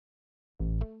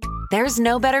There's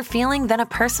no better feeling than a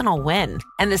personal win.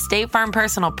 And the State Farm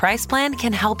Personal Price Plan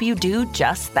can help you do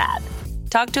just that.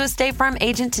 Talk to a State Farm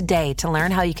agent today to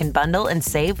learn how you can bundle and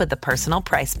save with the Personal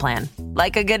Price Plan.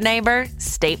 Like a good neighbor,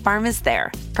 State Farm is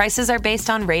there. Prices are based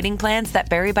on rating plans that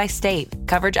vary by state.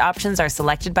 Coverage options are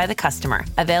selected by the customer.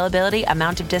 Availability,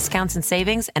 amount of discounts and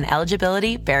savings, and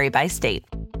eligibility vary by state.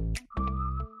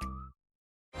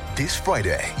 This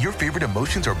Friday, your favorite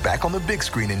emotions are back on the big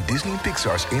screen in Disney and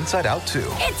Pixar's Inside Out 2.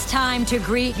 It's time to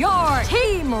greet your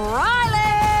Team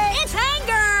Riley! It's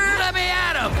anger! Let me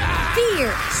at him!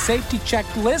 Fear! Safety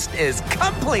checklist is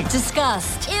complete!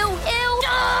 Disgust! Ew, ew!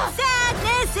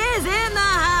 Sadness is in the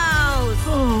house!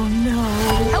 Oh, no.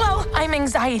 Hello, I'm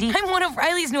anxiety. I'm one of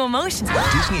Riley's new emotions.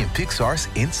 Disney and Pixar's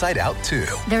Inside Out 2.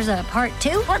 There's a part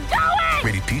 2? We're going!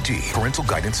 Rated PG. Parental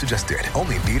guidance suggested.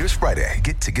 Only in theaters Friday.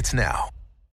 Get tickets now.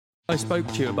 I spoke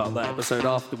to you about that episode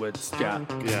afterwards, Jack.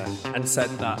 Yeah. And said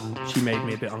that she made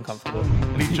me a bit uncomfortable.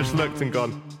 And he just looked and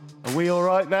gone, are we all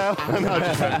right now? And I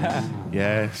just went,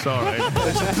 yeah, sorry.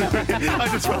 I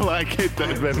just felt like a kid that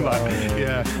had been like,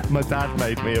 yeah, my dad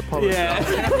made me apologise.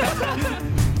 Yeah.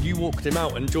 You walked him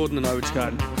out, and Jordan and I were just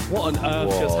going, what on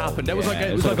earth just happened? It was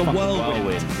like a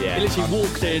whirlwind. Yeah. He literally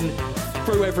walked in,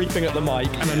 threw everything at the mic,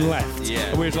 and then left. Yeah.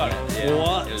 And we were like,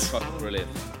 what? It was fucking brilliant.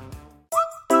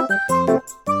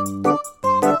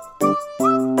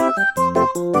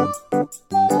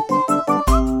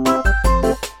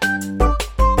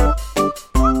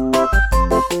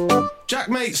 Jack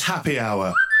Mate's Happy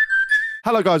Hour.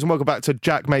 Hello guys and welcome back to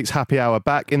Jack Mate's Happy Hour,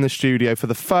 back in the studio for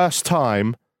the first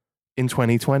time in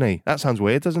 2020. That sounds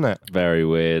weird, doesn't it? Very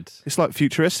weird. It's like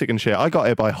futuristic and shit. I got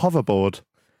here by hoverboard.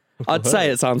 I'd say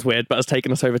it sounds weird, but it's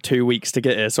taken us over 2 weeks to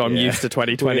get here, so I'm used to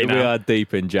 2020 now. We are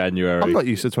deep in January. I'm not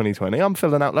used to 2020. I'm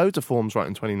filling out loads of forms right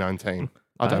in 2019.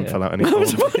 I don't fill out any I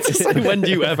was forms. about to say, when do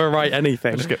you ever write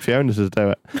anything? I just get Fiona to do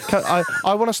it.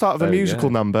 I want to start with a musical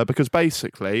number because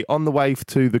basically on the way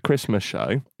to the Christmas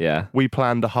show, we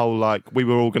planned a whole, we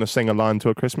were all going to sing a line to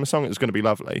a Christmas song. It was going to be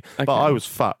lovely. Okay. But I was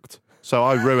fucked. So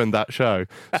I ruined that show.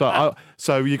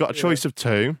 So you got a choice of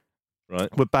two.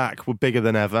 Right. We're back. We're bigger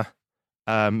than ever.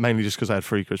 Mainly just because I had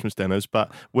free Christmas dinners.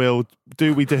 But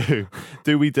do we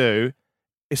do?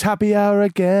 It's happy hour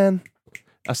again.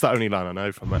 That's the only line I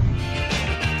know from it.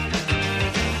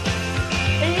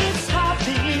 It's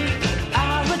happy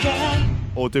hour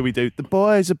again. Or do we do the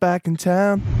boys are back in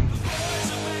town?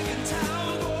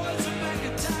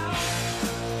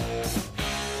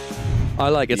 I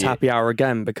like it's happy hour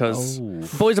again because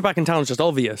boys are back in town is just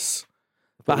obvious.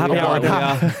 But happy hour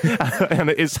again. And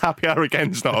it's happy hour again,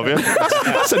 it's not obvious.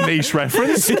 That's a niche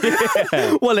reference.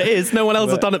 Well, it is. No one else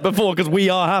has done it before because we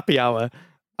are happy hour.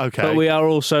 Okay. But we are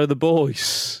also the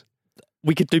boys.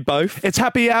 We could do both. It's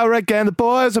happy hour again. The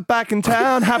boys are back in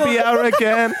town. Happy hour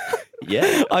again.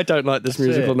 Yeah. I don't like this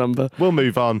musical number. We'll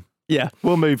move on. Yeah.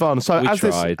 We'll move on. So We as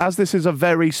tried. this is a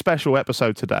very special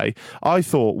episode today, I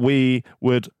thought we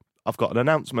would... I've got an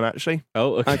announcement, actually.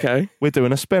 Oh, Okay. We're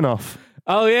doing a spin-off.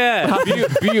 Oh, yeah.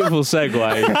 Beautiful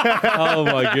segue. Oh,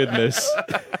 my goodness.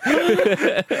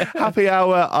 Happy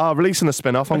Hour are releasing a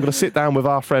spin-off. I'm going to sit down with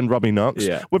our friend Robbie Knox.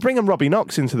 Yeah. We're bringing Robbie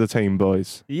Knox into the team,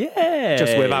 boys. Yeah.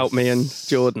 Just without me and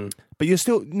Jordan. But you're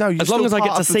still... No, you're As long still as I part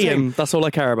get to of the see team. him, that's all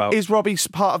I care about. Is Robbie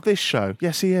part of this show?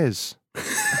 Yes, he is.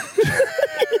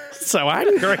 So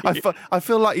angry. I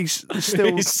feel like he's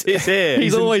still... He's here.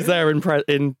 He's always there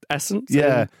in essence.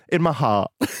 Yeah, in my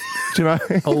heart. Do you know?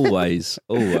 Always.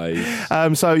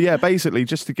 So yeah, basically,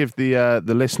 just to give the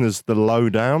listeners the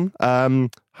lowdown,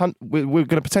 we're going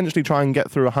to potentially try and get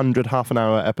through 100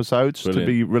 half-an-hour episodes to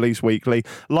be released weekly.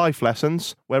 Life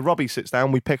lessons, where Robbie sits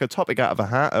down, we pick a topic out of a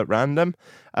hat at random,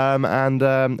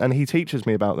 and he teaches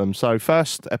me about them. So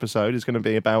first episode is going to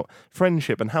be about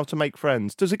friendship and how to make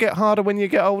friends. Does it get harder when you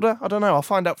get older? I don't know. I'll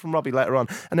find out from Robbie later on,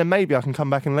 and then maybe I can come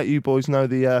back and let you boys know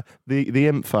the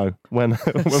info when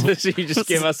So you just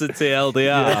give us a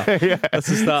TLDR. Yeah. That's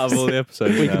the start of all the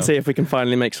episodes. We can see if we can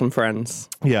finally make some friends.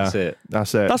 Yeah, That's it.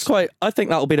 That's it. I think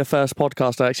that'll be the first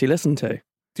podcast I actually listen to.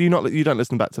 Do you not? You don't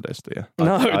listen back to this, do you?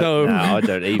 No. No, I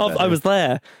don't either. I was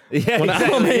there. Yeah, When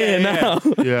I'm here now.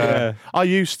 Yeah. I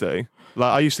used to.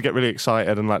 I used to get really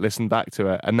excited and listen back to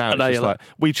it, and now it's just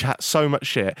we chat so much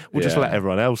shit. We'll just let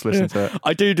everyone else listen to it.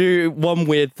 I do one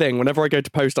weird thing. Whenever I go to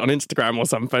post it on Instagram or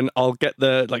something, I'll get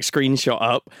the screenshot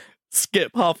up,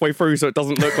 skip halfway through so it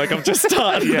doesn't look like I've just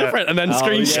started and then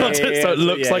screenshot it so it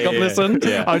looks like I've listened.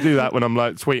 Yeah. I do that when I'm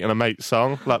like tweeting a mate's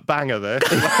song, like banger this.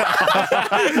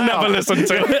 Never listen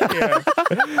to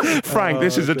it. Frank,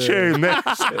 this is a tune.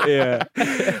 This. Yeah.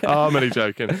 Oh, I'm only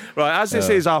joking. Right, as this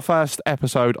is our first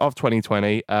episode of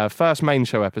 2020, first main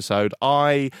show episode,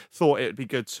 I thought it would be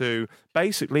good to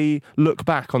basically look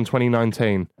back on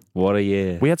 2019. What a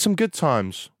year. We had some good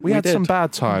times. We had did. some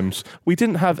bad times. We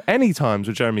didn't have any times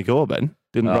with Jeremy Corbyn.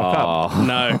 Didn't rock up.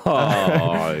 No.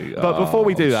 But before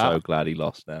we do I'm that, so glad he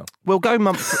lost now. we'll go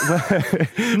month.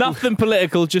 Nothing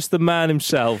political, just the man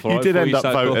himself. You did end up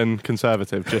voting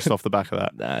Conservative just off the back of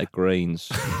that. Nah,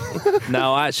 Greens.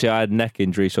 No, actually, I had a neck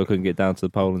injury, so I couldn't get down to the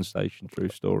polling station. True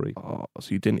story. Oh,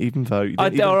 so you didn't even vote. All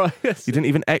right. You didn't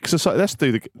even exercise. Let's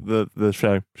do the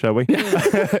show, shall we?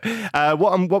 What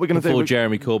we're going to do? Before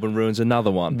Jeremy Corbyn ruins another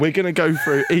one. We're going to go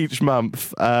through each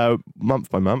month, month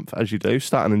by month, as you do,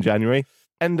 starting in January,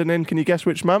 ending in. Can you guess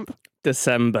which month?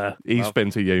 December. He's been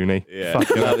to uni. Yeah.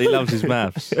 Fucking hell. He loves his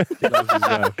maths. He loves his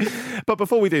maths. But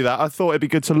before we do that, I thought it'd be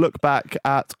good to look back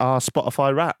at our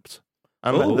Spotify Wrapped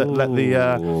and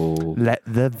let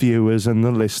the viewers and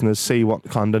the listeners see what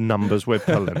kind of numbers we're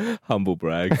pulling. Humble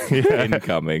brag.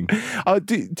 Incoming.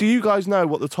 Do you guys know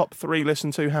what the top 3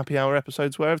 listened to Happy Hour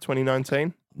episodes were of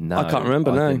 2019? No, I can't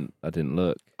remember, no. I didn't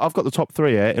look. I've got the top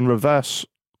 3 here in reverse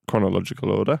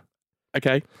chronological order.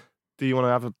 Okay. Do you want to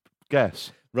have a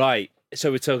guess? Right.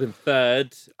 So we're talking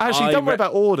third. Actually, don't worry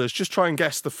about orders. Just try and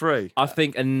guess the 3. I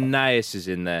think Aeneas is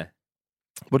in there.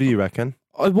 What do you reckon?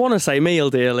 I want to say Meal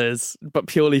Deal is, but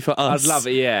purely for us. I'd love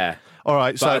it, yeah. All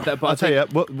right, so But I'll tell you.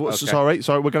 Okay.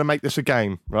 Sorry, we're going to make this a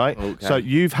game, right? Okay. So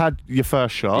you've had your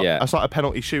first shot. Yeah. It's like a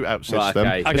penalty shootout system.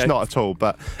 Right, okay. It's Okay. not at all,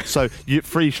 but so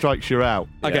 3 strikes, you're out.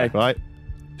 Okay. Right?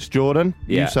 It's Jordan.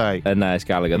 Yeah. You say. Aeneas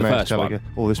Gallagher, the Aeneas first Gallagher.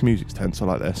 one. Oh, this music's tense. I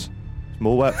like this.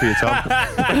 More work for you, Tom.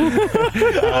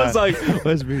 I was like,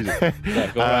 where's music?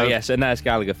 Yes, Aeneas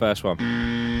Gallagher, first one.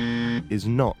 Is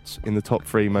not in the top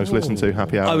 3 most listened to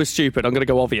Happy Hour. I was stupid. I'm going to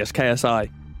go obvious. KSI.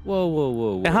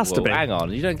 Whoa. It has to be. Hang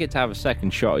on, you don't get to have a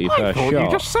second shot at your first thought shot.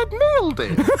 you just said nailed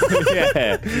it.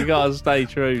 Yeah, you got to stay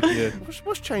true to you.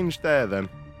 What's changed there then?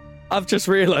 I've just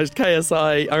realised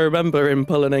KSI, I remember him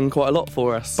pulling in quite a lot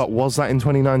for us. But was that in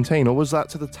 2019 or was that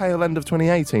to the tail end of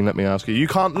 2018? Let me ask you. You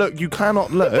can't look. You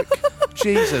cannot look.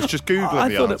 Jesus, just Google I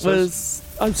the thought answers. it was...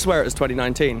 I swear it was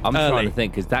 2019. I'm early. trying to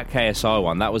think, because that KSI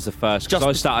one, that was the first, because Just-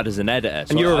 I started as an editor.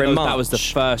 So And you were I in know that was the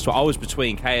March. first one. I was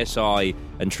between KSI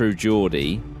and True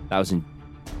Geordie. That was in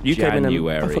You came in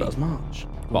January. I thought it was March.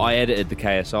 But I edited the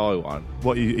KSI one.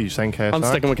 What are you saying, KSI? I'm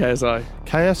sticking with KSI.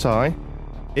 KSI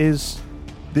is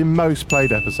the most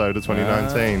played episode of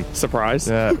 2019. Surprise.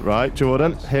 Yeah, right.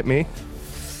 Jordan, hit me.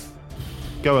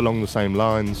 Go along the same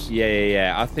lines.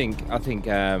 Yeah. I think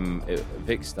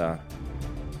Vicstar.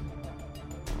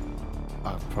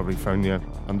 I've probably thrown you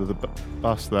under the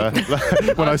bus there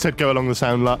when I said go along the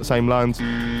same lines.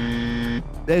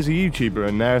 There's a YouTuber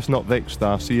in there. It's not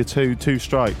Vicstar. So you're two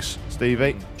strikes,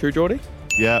 Stevie. True Geordie?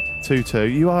 Yeah,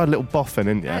 2-2. You are a little boffin,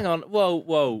 aren't you? Hang on,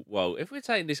 whoa. If we're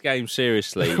taking this game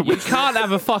seriously, you can't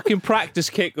have a fucking practice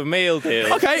kick with Meal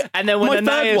Deal. Okay, And then when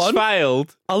my third Aeneas one-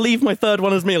 failed... I'll leave my third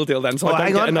one as Meal Deal then, so I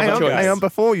don't get another choice. hang on.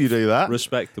 Before you do that,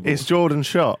 Respectable. it's Jordan's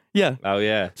shot. Yeah. Oh,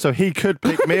 yeah. So he could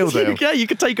pick Meal Deal. Yeah, you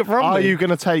could take it from Are me. you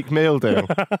going to take Meal Deal?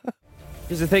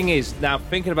 Because the thing is, now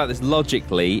thinking about this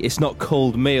logically, it's not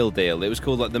called Meal Deal. It was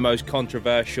called like the most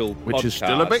controversial Which is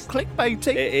still a bit clickbaity.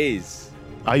 It is.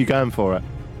 Are you going for it?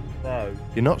 No.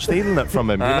 You're not stealing it from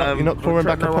him. You're not clawing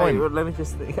back a point. Let me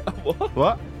just think. What?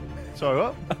 What? Sorry,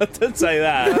 what? Don't say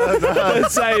that. Don't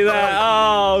say that.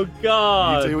 Oh,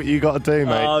 God. You do what you got to do,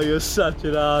 mate. Oh, you're such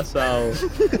an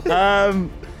arsehole.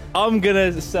 I'm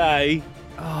going to say...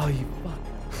 Oh, you fuck.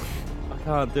 I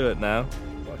can't do it now.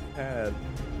 I can.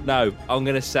 No, I'm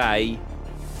going to say...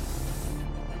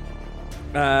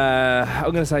 I'm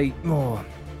going to say... Oh,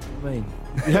 I mean...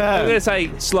 I'm Yeah. going to say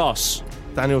Sloss.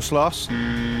 Daniel Sloss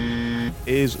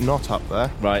is not up there.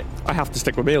 Right. I have to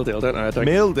stick with Meal Deal, don't I? I think.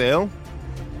 Meal Deal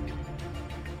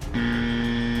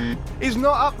is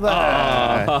not up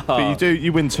there. Oh. But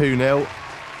you win 2-0.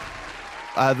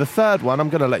 The third one, I'm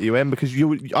going to let you in because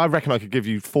I reckon I could give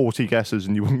you 40 guesses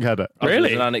and you wouldn't get it. It was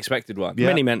Really? an unexpected one. Yeah.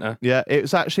 Mini Mentor. Yeah, it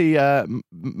was actually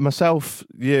myself,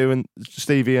 you, and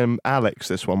Stevie and Alex.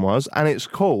 This one was, and it's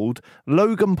called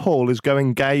 "Logan Paul is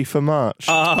going gay for March."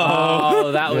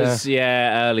 Oh, that was,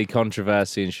 early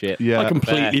controversy and shit. yeah, I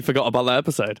completely forgot about that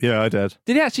episode. yeah, I did.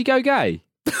 Did he actually go gay?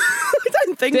 I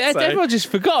don't think so. Everyone just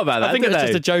forgot about that. I think it was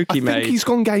just a joke I he think made. he's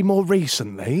gone gay more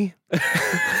recently.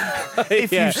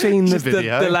 If you've seen the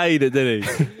video, delayed it, did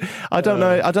he? I don't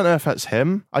know. I don't know if that's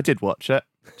him. I did watch it.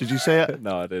 Did you see it?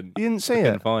 No, I didn't. You didn't see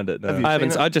Couldn't it? find it. No. Have you I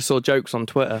haven't. seen it? I just saw jokes on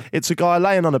Twitter. It's a guy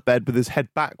laying on a bed with his head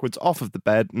backwards off of the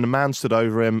bed, and a man stood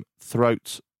over him,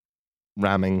 throat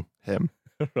ramming him.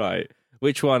 Right.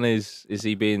 Which one is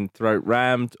he being throat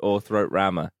rammed or throat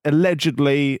rammer?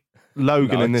 Allegedly,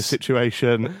 Logan in this Nice.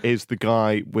 situation is the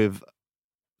guy with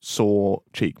sore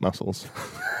cheek muscles.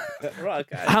 Right.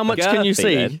 Okay. How much can you Girthy,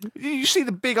 see? then. You see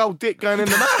the big old dick going in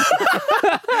the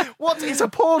mouth? What? It's a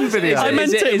porn video. I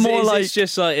meant it more like- It's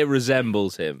just like it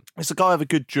resembles him. It's a guy with a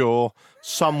good jaw,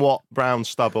 somewhat brown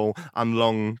stubble, and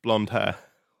long blonde hair.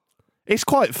 It's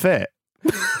quite fit.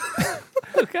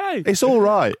 Okay. It's all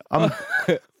right. I'm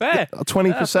Fair.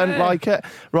 20% Fair. like it.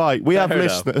 Right, we have Fair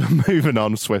enough. listeners. Moving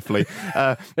on swiftly.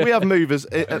 We have movers.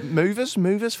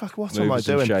 Movers? Fuck, what am I Movers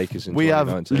and doing? shakers in We have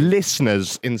 2019.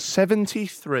 listeners in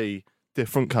 73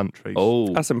 different countries.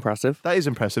 Oh. That's impressive. That is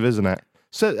impressive, isn't it?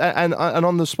 So, and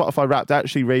on the Spotify Wrapped, it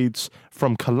actually reads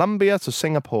from Colombia to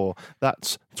Singapore.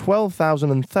 That's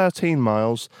 12,013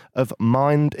 miles of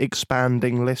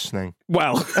mind-expanding listening.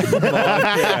 Well, that is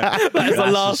the That's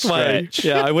a last way. stretch.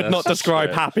 Yeah, I would That's not a describe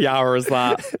stretch. happy hour as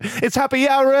that. It's happy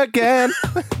hour again.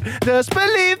 Just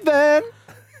believe then.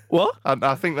 What?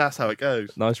 I think that's how it goes.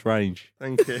 Nice range.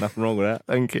 Thank you. Nothing wrong with that.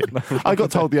 Thank you. I got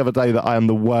told the other day that I am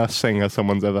the worst singer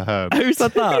someone's ever heard. Who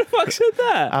said that? Fuck said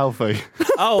that? Alfie.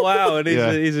 Oh wow, and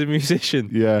Yeah. he's a musician.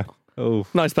 Yeah, Oh.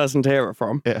 Nice person to hear it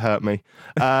from. it hurt me.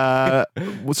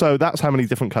 So that's how many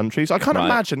different countries. I can't Right.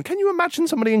 imagine. Can you imagine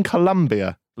somebody in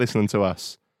Colombia listening to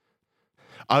us?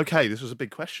 Okay, this was a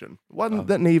big question. One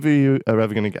that neither of you are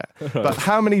ever going to get. But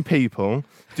how many people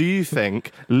do you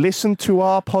think listen to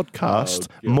our podcast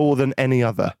more than any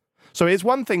other? So it's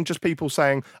one thing just people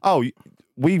saying, oh,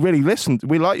 we really listen,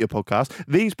 we like your podcast.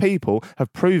 These people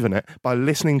have proven it by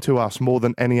listening to us more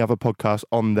than any other podcast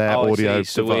on their Oh, I audio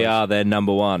see. So device. we are their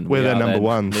number one. We're We their are number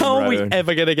one. How are we numero-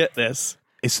 ever going to get this?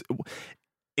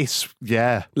 It's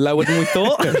yeah. Lower than we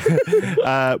thought?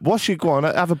 What's your go on?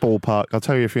 Have a ballpark. I'll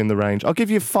tell you if you're in the range. I'll give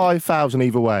you 5,000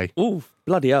 either way. Ooh,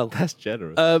 bloody hell. That's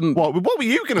generous. What were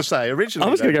you going to say originally?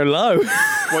 I was going to then? go low.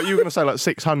 What you were going to say, like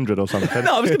 600 or something?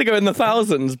 No, I was going to go in the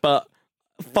thousands, but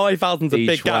 5,000's a Each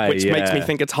big gap, way, which makes me yeah.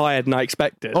 think it's higher than I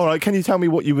expected. All right. Can you tell me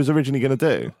what you was originally going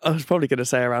to do? I was probably going to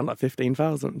say around like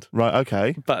 15,000. Right.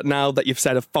 Okay. But now that you've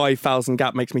said a 5,000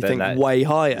 gap makes me Then think that- way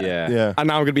higher. yeah. Yeah. And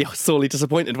now I'm going to be sorely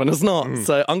disappointed when it's not.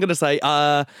 So I'm going to say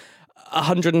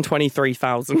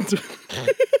 123,000.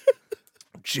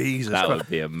 Jesus. That Christ. would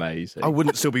be amazing. I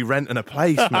wouldn't still be renting a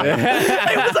place, man.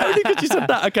 It was only because you said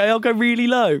that. Okay, I'll go really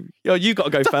low. Oh, you got to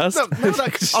go first.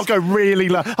 I'll go really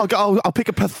low. I'll pick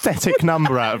a pathetic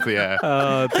number out of the air.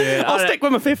 Oh dear. I'll stick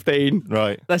with my 15.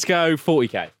 Right. Let's go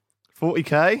 40k.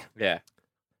 40k. Yeah.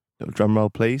 Little drum roll,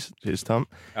 please. Cheers, Tom.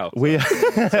 Oh, We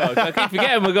sorry. I keep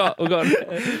forgetting we got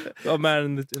a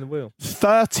man in the wheel.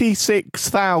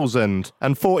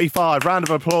 36,045. Round of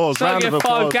applause. So round get of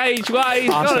applause. 5k each way.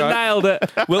 He's That's got right. nailed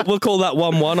it. We'll call that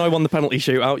 1-1. I won the penalty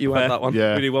shootout. You had that one.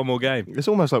 Yeah. We do one more game. It's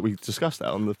almost like we discussed that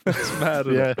on the. Mad,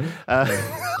 isn't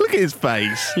Yeah. Look at his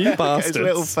face. You Look at his bastards.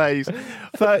 little face.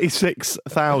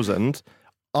 36,000.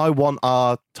 I want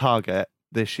our target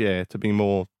this year to be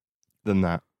more than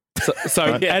that. So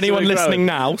Yeah, anyone so we're listening growing.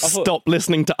 now, thought- stop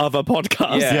listening to other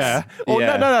podcasts. Yeah. Yeah. Or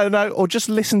Yeah. no. Or just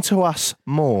listen to us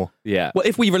more. Yeah. Well,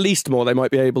 if we released more, they might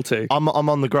be able to. I'm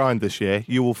on the grind this year.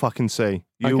 You will fucking see.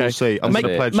 You Okay. will see. I'm Make,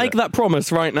 going to pledge make it. that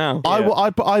promise right now.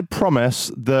 I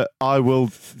promise that I will.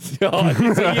 God,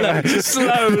 you know, just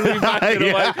slowly backing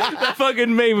Yeah. away. That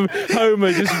fucking meme,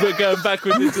 Homer just going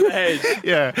backwards into the hedge.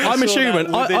 Yeah. I'm saw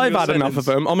assuming that within I've your had enough of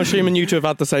sentence. them. I'm assuming you two have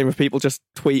had the same of people just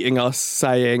tweeting us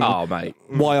saying, Oh, mate.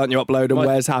 "Why aren't you uploading? My-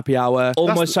 Where's happy hour?" All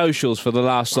my socials for the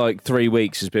last 3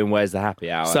 weeks has been where's the happy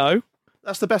hour. So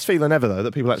That's the best feeling ever, though,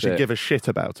 that people actually it. give a shit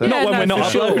about it. Not when we're not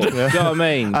for sure. uploading. Do you know what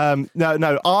I mean?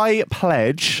 No, I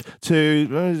pledge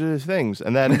to things,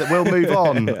 and then we'll move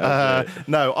on.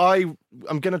 No, I'm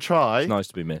going to try It's nice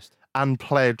to be missed. and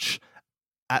pledge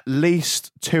at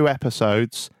least 2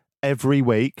 episodes every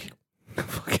week.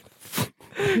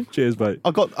 Cheers, mate.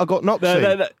 I got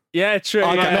Noxie. No. Yeah, true.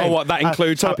 I don't yeah. know what that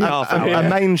includes. So happy half hour. a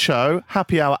main show,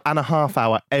 happy hour and a half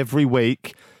hour every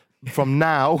week. From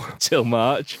now, Till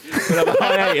March. We'll have a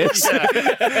hiatus.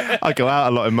 I go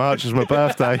out a lot in March. It's my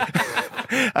birthday.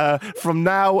 From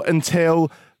now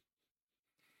until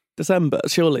December,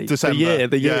 surely. December.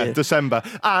 The year. Yeah, December.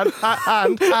 And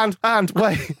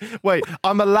wait.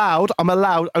 I'm allowed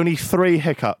only 3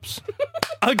 hiccups.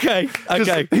 Okay.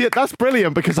 Yeah, that's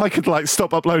brilliant because I could like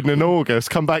stop uploading in August,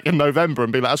 come back in November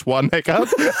and be like, that's 1 hiccup.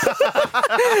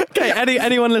 Okay,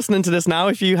 anyone listening to this now,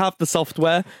 if you have the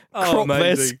software, crop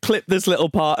this, amazing. clip this little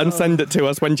part and send it to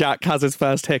us when Jack has his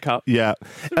first hiccup. Yeah.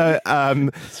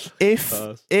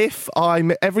 If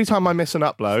every time I miss an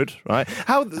upload, right?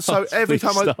 Every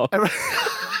time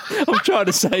I'm trying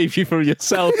to save you from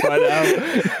yourself right now.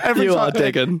 every You time, are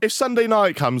digging. If Sunday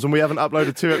night comes and we haven't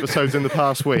uploaded 2 episodes in the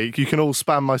past week, you can all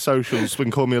spam my socials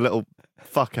and call me a little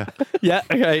fucker. Yeah,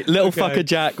 okay. Little fucker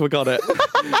Jack, we got it.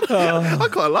 I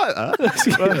quite like that.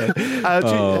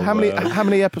 How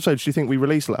many episodes do you think we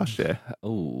released last year?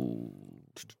 Oh.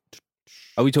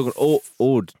 Are we talking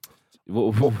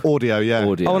Audio, yeah.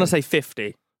 audio? I want to say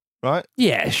 50. Right?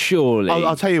 Yeah, surely.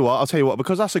 I'll tell you what,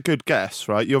 because that's a good guess,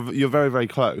 right? You're very, very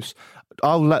close.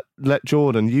 I'll let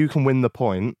Jordan, you can win the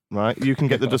point, right? You can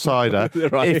get the decider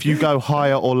Right. if you go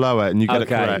higher or lower and you get it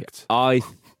correct. I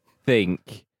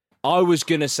think I was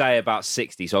going to say about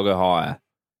 60, so I'll go higher.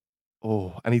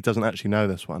 Oh, and he doesn't actually know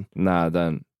this one. No, I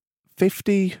don't.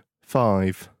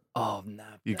 55. Oh, no.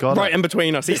 You got Right it. in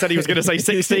between us. He said he was going to say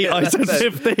 60. I said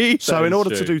 50. So in order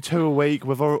true. to do 2 a week,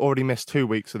 we've already missed 2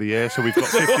 weeks of the year, so we've got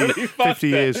 50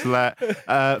 years left.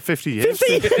 50 years?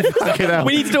 50? Fucking hell.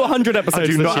 We need to do 100 I episodes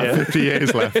do this not year. have 50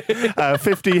 years left.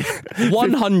 50...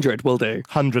 100 we'll do.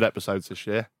 100 episodes this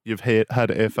year. You've heard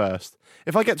it here first.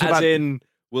 If I get to As about... in,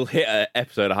 we'll hit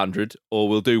episode 100, or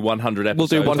we'll do 100 We'll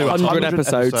episodes. do 100 100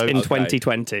 episodes in episodes.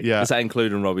 2020. Yeah. Is that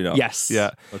including Robbie Knox? Yes. Yeah.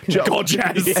 God,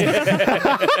 yes.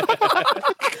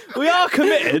 We are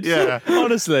committed. Yeah.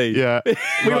 Honestly. Yeah.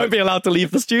 We won't be allowed to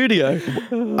leave the studio.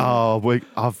 Oh,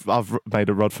 I've made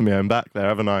a rod for my own back there,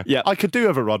 haven't I? Yeah. I could do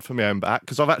have a rod for my own back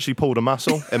because I've actually pulled a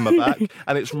muscle in my back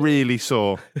and it's really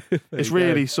sore. It's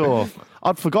really sore.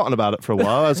 I'd forgotten about it for a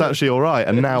while. I was actually all right,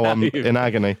 and now I'm in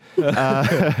agony.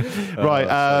 Right.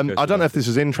 I don't know if this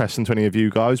is interesting to any of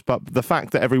you guys, but the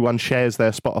fact that everyone shares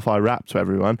their Spotify Wrap to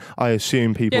everyone, I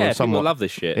assume people Yeah, are somewhat people love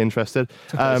this shit. interested.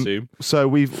 I assume. So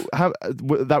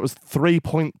that was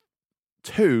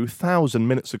 3.2 thousand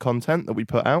minutes of content that we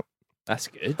put out. That's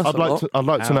good. I'd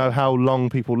like to know how long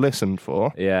people listened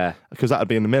for, Yeah. because that would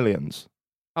be in the millions.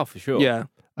 Oh, for sure. Yeah.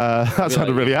 That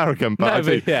sounded really arrogant, but I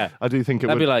do think it That'd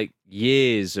would be like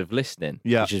years of listening,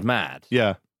 Yeah. which is mad.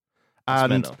 Yeah. That's And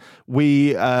mental.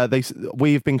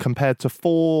 we've been compared to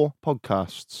 4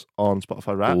 podcasts on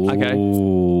Spotify Wrap. Okay.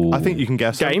 Ooh. I think you can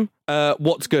guess them. Game.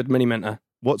 What's good, Mini Minter?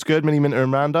 What's Good, Mini Minter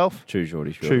and Randolph. True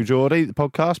Geordie, sure. True Geordie, the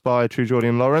podcast by True Geordie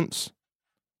and Lawrence.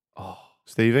 Oh,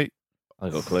 Stevie, I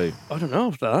got a clue. I don't know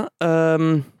after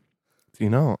that. do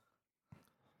you not?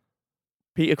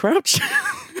 Peter Crouch.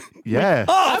 Yeah.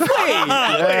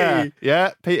 Oh,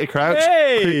 Yeah. Peter Crouch,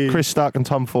 Hey! Chris Stark and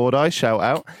Tom Fordyce, shout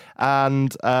out.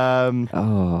 And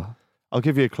Oh. I'll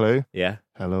give you a clue. Yeah.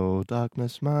 Hello,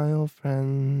 darkness, my old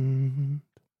friend.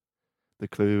 The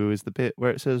clue is the bit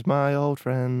where it says "my old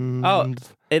friend." Oh,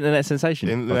 Internet Sensation.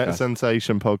 Internet podcast.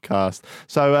 Sensation podcast.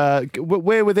 So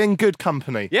we're within good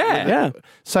company. Yeah. Yeah.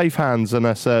 Safe hands, and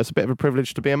it's a bit of a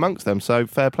privilege to be amongst them. So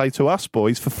fair play to us,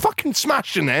 boys, for fucking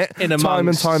smashing it In time and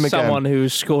amongst time again. Someone who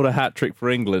scored a hat trick for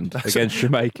England against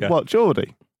Jamaica. What,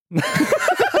 Geordie? Must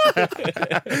have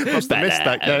missed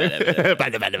that game.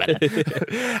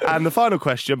 And the final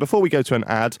question, before we go to an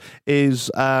ad,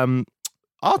 is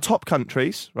our top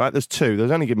countries, right? There's 2.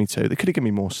 There's only given me 2. They could have given me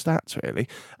more stats, really.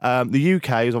 The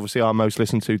UK is obviously our most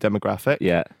listened to demographic.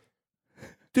 Yeah.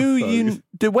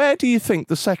 Where do you think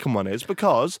the second one is?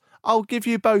 Because I'll give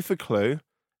you both a clue.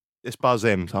 It's buzz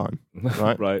in time,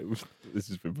 right? Right. This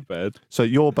has been prepared. So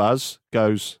your buzz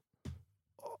goes,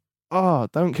 "Oh,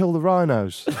 don't kill the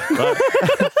rhinos," right?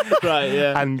 Right,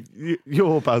 yeah. And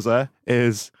your buzzer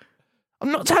is,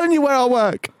 "I'm not telling you where I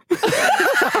work."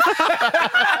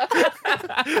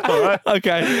 All right.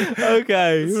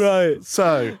 Okay, right.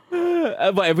 So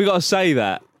Wait, have we got to say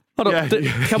that? Hold on.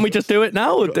 Yeah. Can we just do it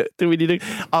now? Or do we need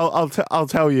to? I'll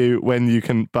tell you when you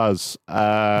can buzz.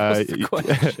 What's the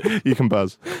question? You can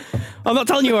buzz. I'm not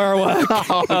telling you where I work.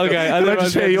 Okay, I Can don't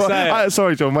just hear know you- say it.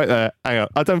 Sorry, John. Wait there. Hang on.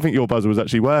 I don't think your buzzer was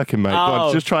actually working, mate. Go on,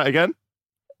 Oh. just try it again.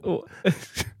 Oh. Do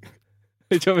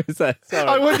you want me to say? Sorry.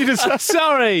 I want you to say,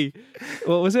 Sorry.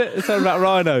 What was it? It's something about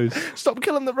rhinos. stop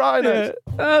killing the rhinos.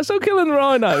 Stop killing the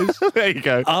rhinos. There you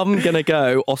go. I'm gonna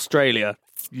go Australia.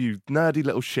 You nerdy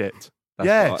little shit.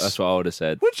 That's what I would have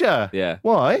said. Would you? Yeah.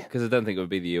 Why? Because I don't think it would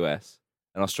be the US.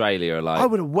 And Australia are like... I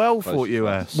would have well Close thought to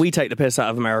US. We take the piss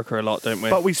out of America a lot, don't we?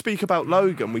 But we speak about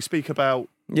Logan. We speak about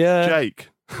yeah. Jake.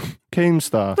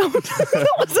 Keemstar.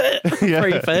 That was it. Yeah.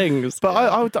 3 things. But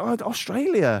I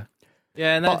Australia.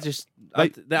 Yeah, and that just. I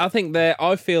think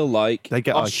I feel like they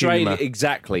get our Australia humour.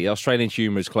 Exactly. Australian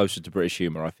humour is closer to British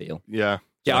humour, I feel. Yeah.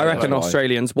 Yeah, I reckon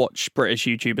Australians watch British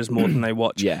YouTubers more than they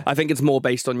watch. Yeah. I think it's more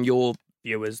based on your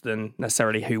viewers than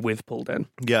necessarily who we've pulled in.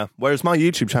 Yeah. Whereas my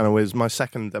YouTube channel is my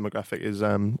second demographic is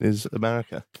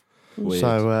America. Weird.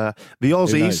 So the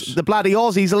Aussies, the bloody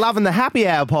Aussies, are loving the Happy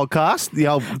Hour podcast. The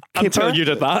old Kipper. Until you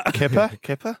did that.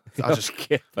 Kipper.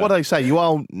 What do they say? You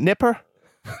old nipper.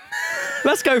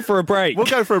 Let's go for a break. We'll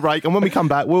go for a break, and when we come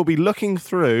back, we'll be looking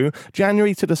through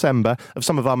January to December of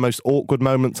some of our most awkward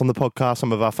moments on the podcast,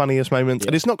 some of our funniest moments.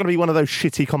 And it's not going to be one of those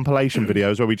shitty compilation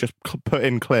videos where we just put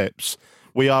in clips.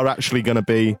 We are actually going to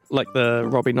be like the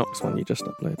Robbie Knox one you just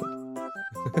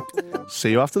uploaded.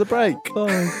 See you after the break.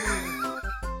 Bye.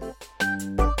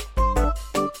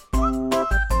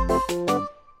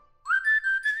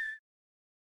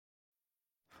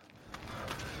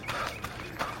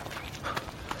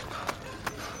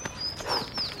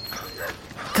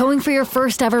 Going for your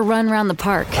first ever run around the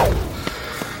park.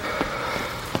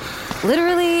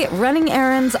 Literally running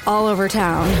errands all over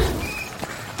town.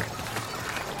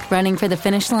 Running for the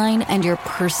finish line and your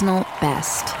personal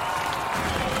best.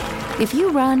 If you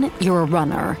run, you're a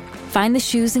runner. Find the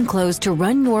shoes and clothes to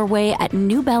run your way at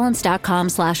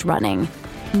newbalance.com/running.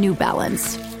 New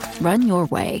Balance. Run your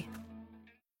way.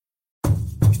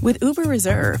 With Uber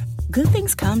Reserve, good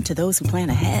things come to those who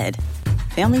plan ahead.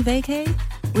 Family vacay?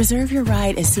 Reserve your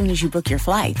ride as soon as you book your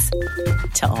flights.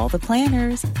 To all the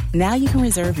planners, now you can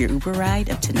reserve your Uber ride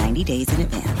up to 90 days in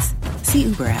advance. See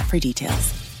Uber app for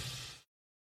details.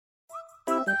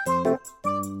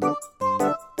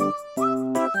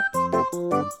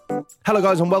 Hello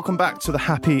guys and welcome back to the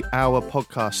Happy Hour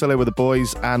podcast. Still here with the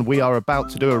boys, and we are about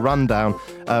to do a rundown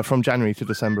from January to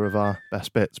December of our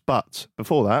best bits. But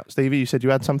before that, Stevie, you said you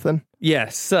had something?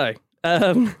 Yes, so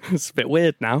it's a bit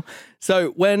weird now. So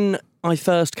when I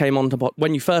first came on to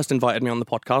when you first invited me on the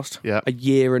podcast, a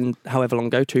year and however long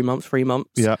ago, 2 months, 3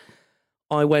 months,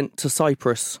 I went to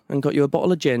Cyprus and got you a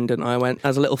bottle of gin, didn't I? Went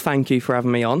as a little thank you for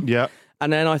having me on. Yeah.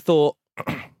 And then I thought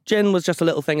gin was just a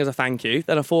little thing as a thank you.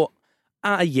 Then I thought,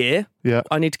 at a year,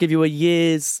 I need to give you a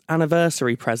year's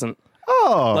anniversary present.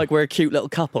 Oh. Like we're a cute little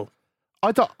couple.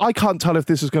 I can't tell if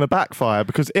this is going to backfire,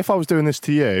 because if I was doing this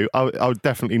to you, I would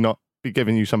definitely not be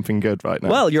giving you something good right now.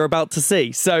 Well, you're about to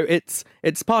see. So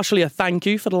it's partially a thank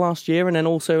you for the last year, and then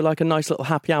also like a nice little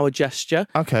happy hour gesture.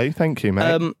 Okay, thank you,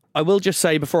 mate. I will just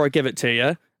say before I give it to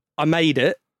you, I made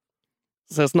it.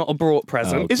 So it's not a brought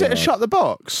present. Is it a shut the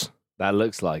box? That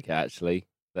looks like it, actually.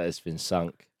 That has been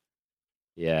sunk.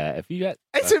 Yeah, if you get...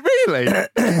 Is it really?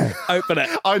 Open it.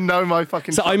 I know my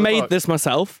fucking... So I made this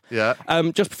myself. Yeah.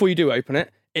 Just before you do open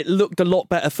it, it looked a lot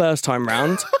better first time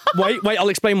round. Wait, I'll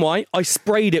explain why. I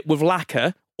sprayed it with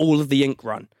lacquer, all of the ink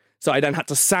run. So I then had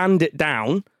to sand it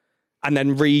down and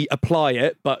then reapply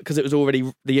it, but because it was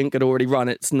already, the ink had already run,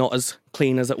 it's not as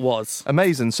clean as it was.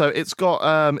 Amazing. So it's got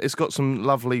some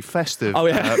lovely festive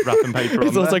wrapping paper on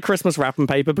It's also Christmas wrapping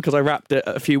paper, because I wrapped it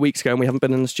a few weeks ago and we haven't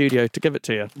been in the studio to give it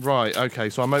to you. Right,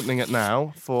 okay, so I'm opening it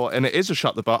now, and it is a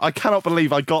shut the box. I cannot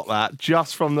believe I got that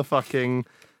just from the fucking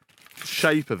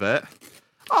shape of it.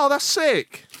 Oh, that's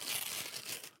sick.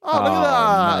 Oh, look at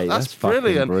that. Mate, that's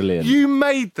brilliant. You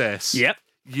made this? Yep.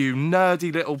 You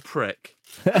nerdy little prick.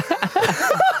 How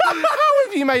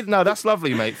have you made... No, that's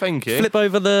lovely, mate. Thank you. Flip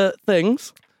over the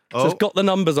things. So it's got the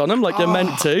numbers on them like they're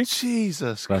meant to.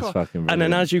 Jesus That's Christ. fucking brilliant. And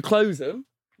then as you close them,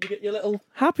 you get your little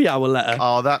happy hour letter.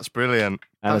 Oh, that's brilliant.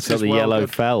 And That's it's got just the well yellow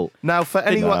good. felt. Now, for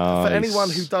Nice. anyone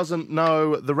who doesn't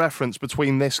know the reference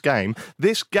between this game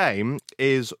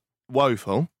is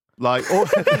woeful. Like,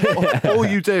 all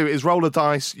you do is roll a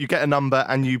dice, you get a number,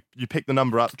 and you pick the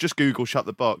number up. Just Google shut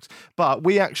the box. But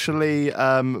we actually,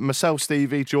 myself,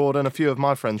 Stevie, Jordan, a few of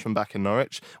my friends from back in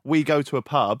Norwich, we go to a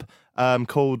pub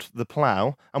called The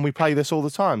Plough, and we play this all the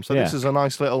time. So this is a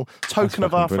nice little token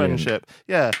of our friendship.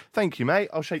 Yeah, thank you, mate.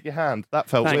 I'll shake your hand. That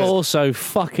felt weird. Also,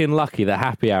 fucking lucky that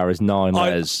happy hour is 9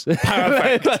 letters.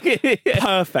 Perfect.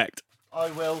 Perfect.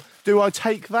 I will. Do I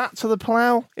take that to The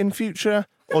Plough in future?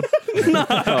 Or... No.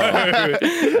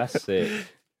 That's it.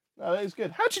 No, that is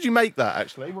good. How did you make that,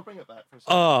 actually? We'll bring it back for a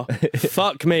second. Oh,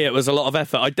 fuck me. It was a lot of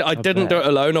effort. I didn't do it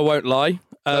alone, I won't lie.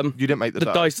 You didn't make the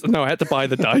dice. No, I had to buy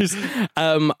the dice.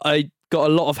 I got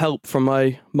a lot of help from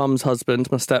my mum's husband,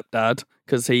 my stepdad,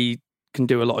 because he can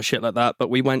do a lot of shit like that. But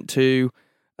we went to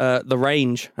the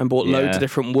range and bought loads of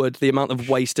different wood, the amount of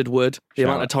wasted wood, the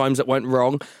amount of times it went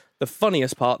wrong. The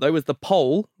funniest part, though, was the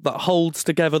pole that holds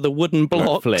together the wooden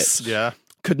blocks. Flips. Yeah.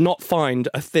 Could not find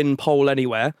a thin pole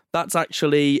anywhere. That's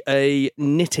actually a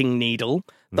knitting needle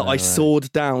that I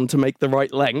sawed down to make the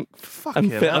right length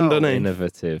and fit underneath.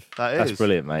 Innovative. That's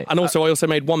brilliant, mate. And also, I also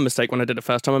made one mistake when I did it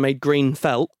first time. I made green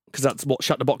felt, because that's what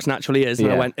Shut the Box naturally is.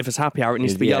 And I went, if it's happy hour, it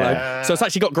needs to be yellow. So it's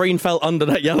actually got green felt under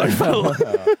that yellow felt.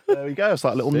 There we go. It's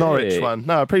like a little Norwich one.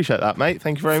 No, I appreciate that, mate.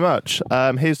 Thank you very much.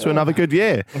 Here's to another good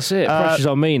year. That's it. Pressure's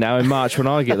on me now in March when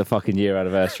I get the fucking year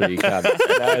anniversary. You can.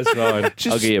 That's fine.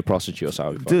 I'll get you a prostitute or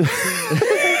something.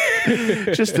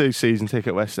 Just do season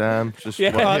ticket West Ham. Just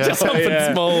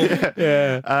something small.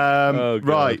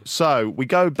 Right, so we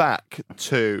go back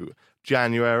to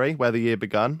January, where the year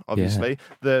begun, obviously.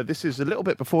 This is a little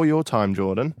bit before your time,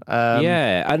 Jordan.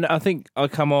 And I think I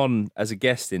come on as a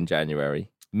guest in January.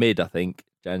 I think.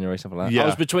 January, something like that. Yeah. I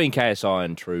was between KSI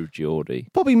and True Geordie.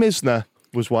 Bobby Misner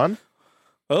was one.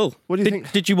 Oh. What do you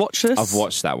think? Did you watch this? I've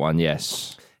watched that one,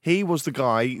 yes. He was the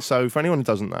guy, so for anyone who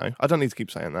doesn't know, I don't need to keep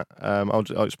saying that. I'll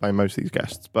explain most of these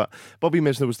guests. But Bobby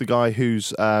Misner was the guy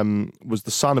who's was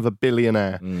the son of a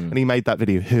billionaire. And he made that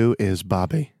video, Who is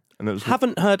Bobby? And it was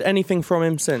haven't heard anything from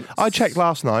him since. I checked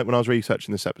last night when I was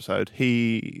researching this episode.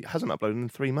 He hasn't uploaded in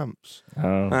 3 months.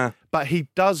 But he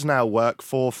does now work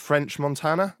for French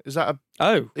Montana. Is that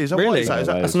really? Is that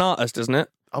That's an artist, isn't it?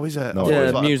 Oh, is it?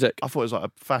 No, music. I thought it was like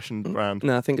a fashion brand.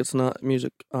 No, I think it's not a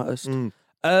music artist.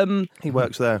 He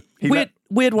works there.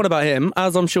 Weird one about him,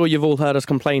 as I'm sure you've all heard us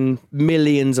complain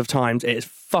millions of times, it is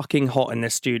fucking hot in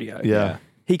this studio. Yeah.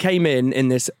 He came in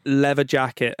this leather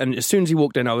jacket, and as soon as he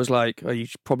walked in, I was like, you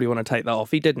probably want to take that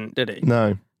off. He didn't, did he?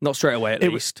 No. Not straight away, at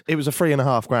least. It was a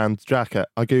 $3,500 jacket.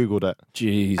 I Googled it.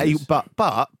 Jesus. But,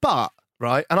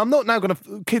 right, and I'm not now going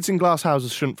to... Kids in glass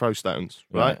houses shouldn't throw stones,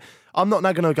 right? I'm not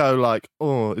now going to go like,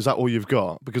 oh, is that all you've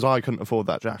got? Because I couldn't afford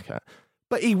that jacket.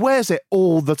 But he wears it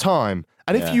all the time.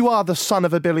 And if you are the son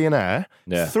of a billionaire,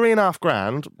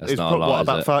 $3,500 is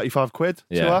about 35 quid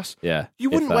to us. Yeah.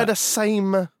 You wouldn't wear the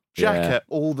same jacket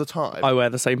all the time. I wear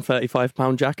the same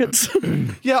 £35 jackets.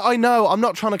 Yeah, I know. I'm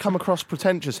not trying to come across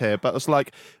pretentious here, but it's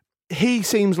like he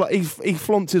seems like he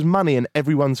flaunts his money in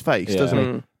everyone's face,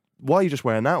 doesn't he? Why are you just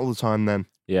wearing that all the time then?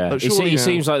 Yeah, like, he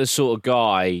seems like the sort of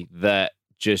guy that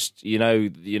just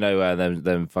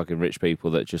them fucking rich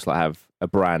people that just like have a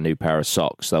brand new pair of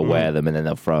socks. They'll wear them and then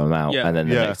they'll throw them out, and then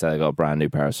the next day they got a brand new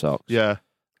pair of socks. Yeah,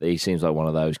 he seems like one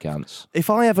of those cunts. If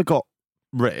I ever got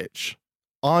rich,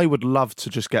 I would love to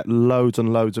just get loads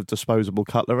and loads of disposable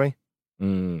cutlery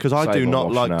because I do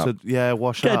not like to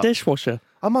wash get up. a dishwasher.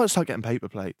 I might start getting paper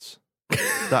plates.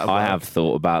 I have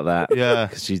thought about that. Yeah,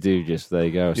 because you do just there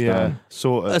you go. Yeah,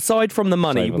 sort of. Aside from the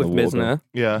money with Misner,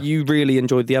 you really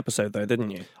enjoyed the episode though,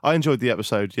 didn't you? I enjoyed the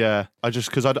episode. Yeah,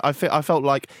 because I felt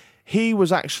like he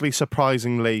was actually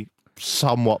surprisingly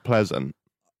somewhat pleasant.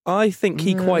 I think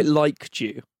he quite liked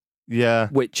you. Yeah,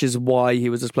 which is why he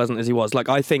was as pleasant as he was. Like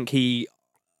I think he's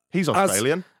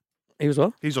Australian. He was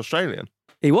what? He's Australian.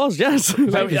 He was, yes.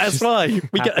 That's why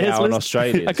we get his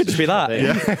Australians. I could just be that.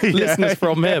 Listeners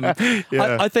from him.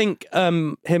 Yeah. I think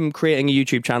him creating a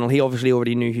YouTube channel, he obviously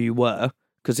already knew who you were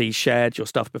because he shared your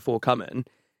stuff before coming.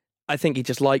 I think he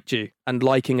just liked you, and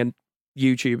liking a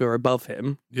YouTuber above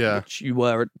him, which you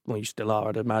were, well, you still are,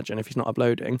 I'd imagine, if he's not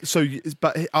uploading. So,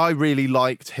 but I really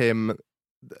liked him.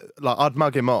 Like, I'd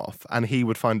mug him off and he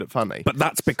would find it funny. But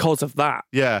that's because of that.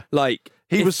 Yeah. Like,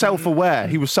 he was self-aware.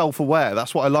 He was self-aware.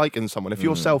 That's what I like in someone. If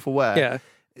you're self-aware. Yeah.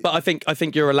 But I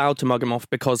think you're allowed to mug him off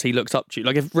because he looks up to you.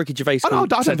 Like if Ricky Gervais I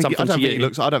don't said think something to you, he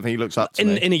looks up to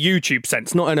me. In a YouTube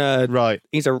sense, not in a right.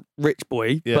 He's a rich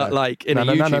boy, but like in a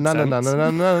YouTube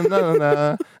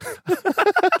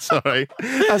sense. Sorry,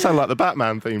 that sounded like the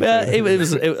Batman theme. Yeah,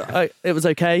 it was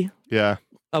okay. Yeah,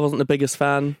 I wasn't the biggest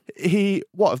fan.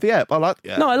 Of the ep? I liked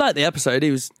the ep. No, I liked the episode.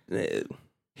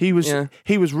 He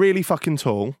was really fucking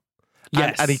tall.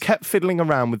 Yes. And he kept fiddling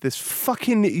around with this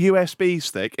fucking USB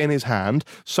stick in his hand,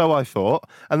 so I thought.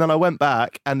 And then I went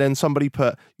back, and then somebody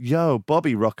put, yo,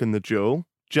 Bobby rocking the Juul,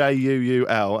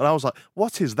 Juul. And I was like,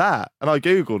 what is that? And I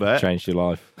Googled it. Changed your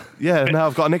life. Yeah, now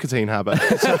I've got a nicotine habit.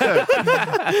 So,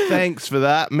 thanks for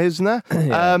that, Misner.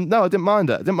 Yeah. No, I didn't mind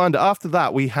it. After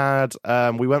that, we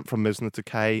went from Misner to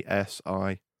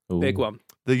KSI. Ooh. Big one.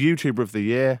 The YouTuber of the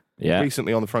year. Yeah.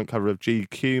 Recently on the front cover of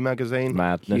GQ magazine.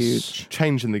 Madness. Huge.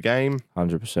 Changing the game.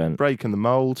 100%. Breaking the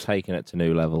mould. Taking it to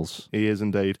new levels. He is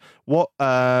indeed. What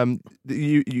I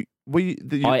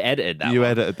edited that You one.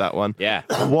 edited that one. Yeah.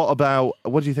 What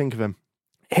do you think of him?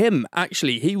 Him,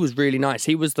 actually, he was really nice.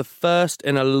 He was the first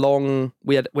in a long...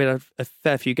 We had a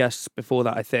fair few guests before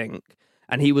that, I think.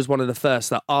 And he was one of the first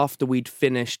that after we'd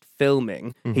finished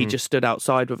filming, he just stood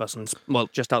outside with us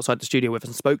just outside the studio with us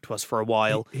and spoke to us for a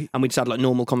while. And we just had like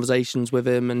normal conversations with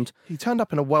him. And he turned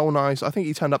up in I think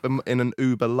he turned up in an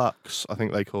Uber Lux, I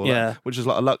think they call it, which is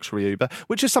like a luxury Uber,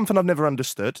 which is something I've never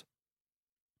understood.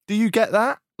 Do you get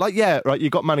that? Like, yeah, right, you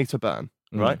got money to burn,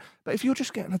 right? But if you're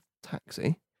just getting a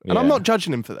taxi, and I'm not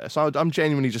judging him for this, I'm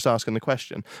genuinely just asking the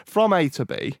question, from A to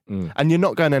B, and you're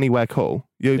not going anywhere cool,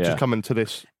 you're just coming to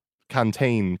this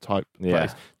canteen type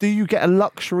place. Do you get a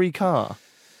luxury car?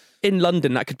 In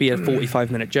London, that could be a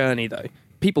 45-minute journey, though.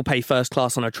 People pay first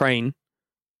class on a train.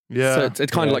 Yeah. So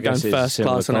it's kind of like going first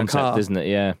class on a car. Isn't it?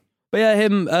 Yeah. But yeah,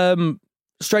 him,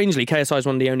 strangely, KSI is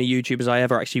one of the only YouTubers I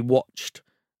ever actually watched.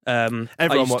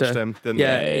 Everyone watched him, didn't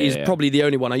they? He's probably the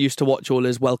only one. I used to watch all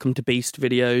his Welcome to Beast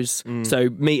videos. So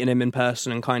meeting him in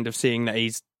person and kind of seeing that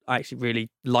I actually really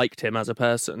liked him as a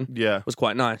person was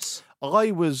quite nice.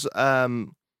 I was...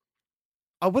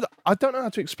 I don't know how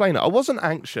to explain it. I wasn't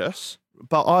anxious,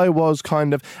 but I was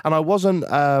kind of, and I wasn't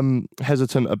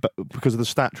hesitant because of the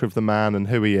stature of the man and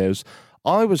who he is.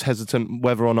 I was hesitant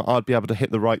whether or not I'd be able to hit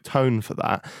the right tone for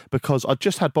that, because I'd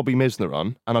just had Bobby Misner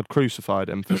on and I'd crucified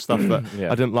him for stuff that I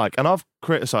didn't like. And I've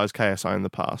criticised KSI in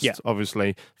the past,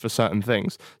 obviously, for certain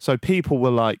things. So people were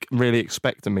like really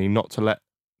expecting me not to let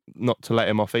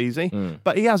him off easy.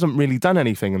 But he hasn't really done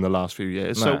anything in the last few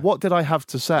years. No. So what did I have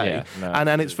to say?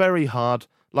 And it's very hard.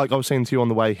 Like I was saying to you on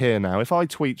the way here now, if I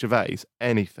tweet Gervais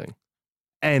anything,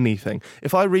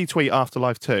 if I retweet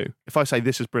Afterlife 2, if I say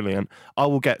this is brilliant, I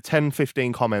will get 10,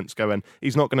 15 comments going,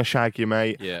 he's not going to shag you,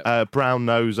 mate, brown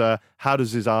noser, how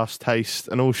does his ass taste,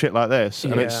 and all shit like this.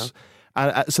 And it's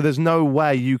so there's no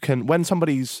way you can, when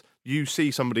you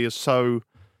see somebody as so,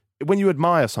 when you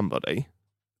admire somebody,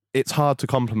 it's hard to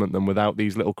compliment them without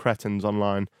these little cretins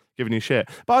online giving you shit.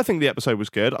 But I think the episode was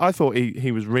good. I thought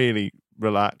he was really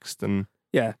relaxed and...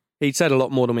 Yeah, he said a lot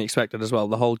more than we expected as well.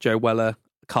 The whole Joe Weller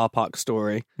car park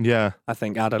story, I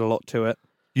think added a lot to it.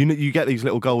 You get these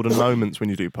little golden moments when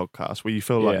you do podcasts where you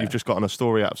feel like you've just gotten a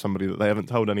story out of somebody that they haven't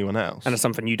told anyone else. And it's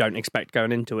something you don't expect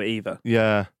going into it either.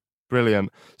 Yeah,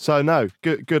 brilliant. So no,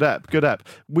 good ep.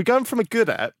 We're going from a good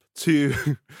ep to...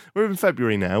 we're in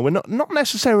February now. We're not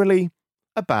necessarily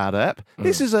a bad ep.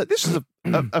 This is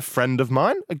a friend of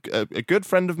mine, a good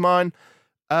friend of mine,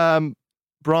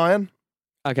 Brian.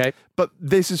 Okay. But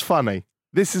this is funny.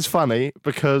 This is funny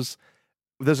because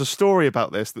there's a story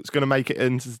about this that's going to make it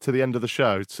into the end of the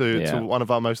show to one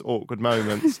of our most awkward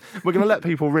moments. We're going to let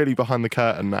people really behind the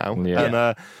curtain now.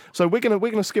 Yeah. And so we're going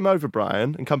to skim over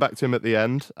Brian and come back to him at the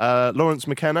end. Lawrence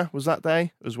McKenna was that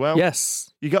day as well.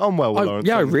 Yes. You get on well with Lawrence.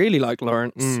 Yeah, I really like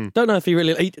Lawrence. Don't know if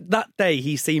that day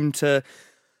he seemed to...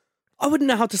 I wouldn't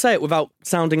know how to say it without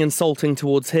sounding insulting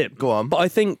towards him. Go on. But I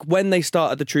think when they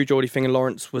started the True Geordie thing and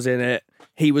Lawrence was in it,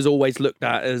 he was always looked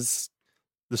at as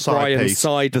the side piece,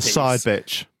 side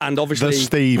bitch, and obviously the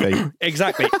Stevie.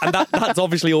 Exactly, and that's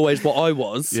obviously always what I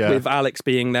was with Alex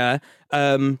being there.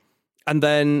 And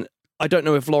then I don't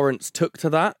know if Lawrence took to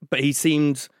that, but he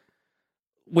seemed.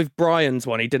 With Brian's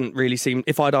one, he didn't really seem...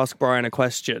 If I'd ask Brian a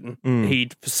question,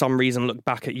 he'd, for some reason, look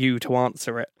back at you to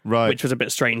answer it, which was a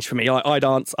bit strange for me. I'd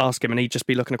ask him and he'd just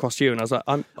be looking across you, and I was like,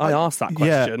 I asked that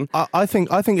question. Yeah, I think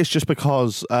it's just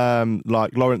because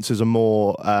like Lawrence is a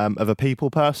more of a people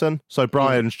person, so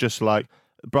Brian's just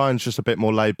a bit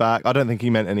more laid back. I don't think he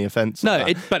meant any offence.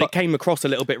 No, but it came across a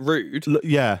little bit rude.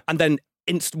 Yeah. And then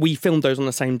we filmed those on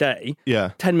the same day.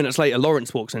 Yeah. 10 minutes later,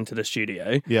 Lawrence walks into the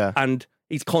studio. Yeah. And...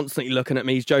 he's constantly looking at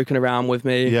me, he's joking around with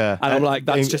me. Yeah. And I'm like,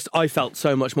 I felt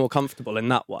so much more comfortable in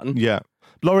that one. Yeah.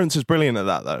 Lawrence is brilliant at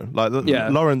that, though.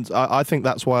 Lawrence, I think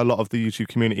that's why a lot of the YouTube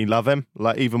community love him.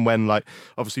 Like, even when,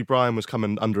 obviously Brian was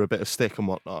coming under a bit of stick and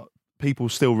whatnot, people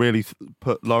still really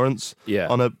put Lawrence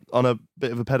on a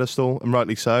bit of a pedestal, and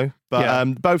rightly so.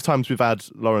 But both times we've had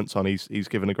Lawrence on, he's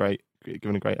given a great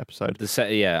episode.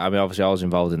 I mean, obviously I was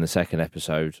involved in the second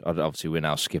episode. Obviously we're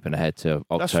now skipping ahead to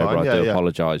October. I do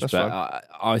apologise, but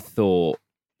I thought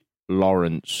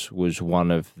Lawrence was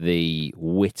one of the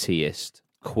wittiest,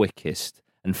 quickest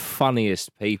and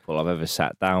funniest people I've ever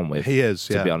sat down with. He is,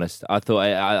 to be honest. I thought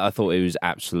it was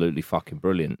absolutely fucking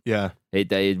brilliant. Yeah.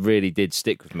 It really did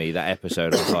stick with me, that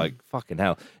episode. I was like, fucking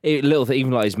hell.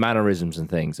 Even like his mannerisms and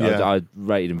things. I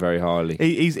rated him very highly.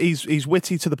 He's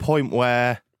witty to the point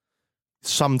where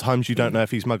sometimes you don't know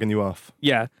if he's mugging you off.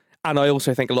 Yeah. And I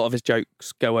also think a lot of his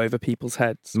jokes go over people's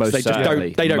heads. Most they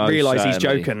certainly. Don't realise he's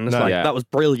joking. It's that was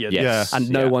brilliant. Yes.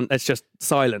 And no one, it's just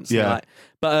silence. Yeah.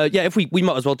 But if we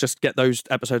might as well just get those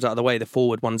episodes out of the way, the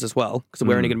forward ones as well, because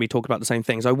we're only going to be talking about the same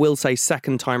things. I will say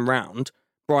second time round,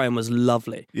 Brian was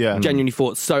lovely. Yeah. Genuinely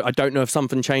thought so. I don't know if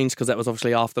something changed because that was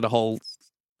obviously after the whole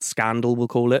scandal, we'll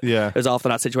call it. Yeah. It was after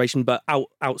that situation, but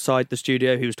outside the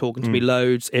studio, he was talking to me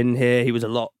loads. In here, he was a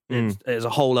lot. It was a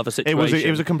whole other situation.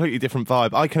 It was a completely different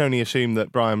vibe. I can only assume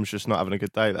that Brian was just not having a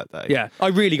good day that day. Yeah, I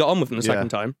really got on with him the second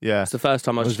time. Yeah, it's the first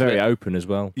time I was very open as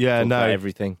well. Yeah, Talked no, about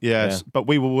everything. Yes, but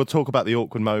we'll talk about the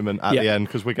awkward moment at the end,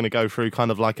 because we're going to go through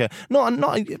kind of like not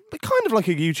kind of like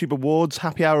a YouTube Awards,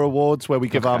 Happy Hour Awards, where we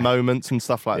give our moments and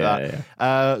stuff like that.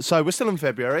 Yeah. So we're still in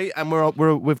February, and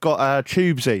we've got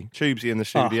Tubesy in the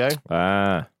studio.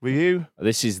 Were you?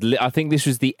 I think this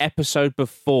was the episode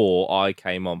before I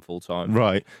came on full time.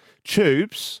 Right.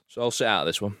 Tubes. So I'll sit out of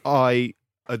this one. I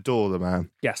adore the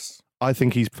man. Yes. I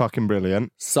think he's fucking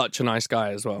brilliant. Such a nice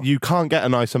guy as well. You can't get a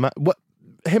nicer man.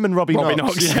 Him and Robbie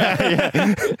Knox.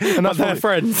 Yeah. And that's they're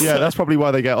friends. Yeah, that's probably why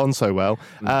they get on so well.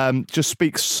 Just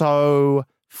speaks so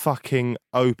fucking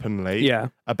openly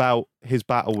about his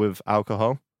battle with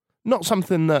alcohol. Not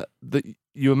something that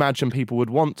you imagine people would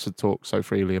want to talk so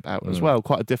freely about as well.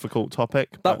 Quite a difficult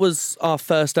topic. That was our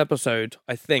first episode,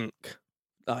 I think.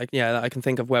 That I can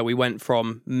think of, where we went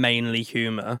from mainly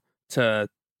humour to,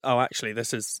 actually,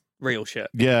 this is real shit.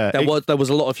 Yeah. There was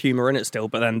a lot of humour in it still,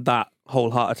 but then that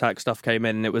whole heart attack stuff came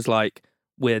in, and it was like,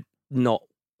 we're not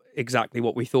exactly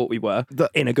what we thought we were,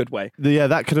 in a good way. Yeah,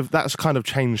 that's kind of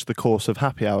changed the course of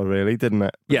Happy Hour, really, didn't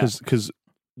it? Because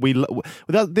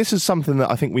this is something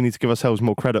that I think we need to give ourselves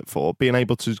more credit for, being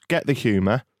able to get the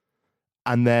humour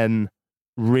and then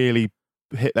really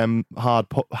hit them hard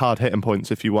hitting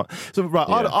points if you want. So right,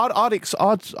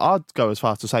 I'd go as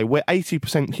far as to say we're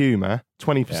 80% humour,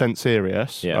 20%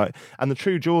 serious, right? And the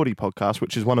True Geordie podcast,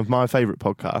 which is one of my favourite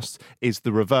podcasts, is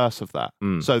the reverse of that.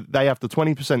 So they have the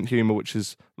 20% humour, which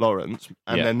is Lawrence,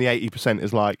 and then the 80%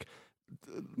 is like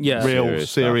real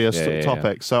serious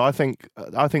topics. So I think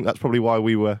that's probably why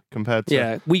we were compared to.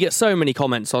 Yeah, we get so many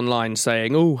comments online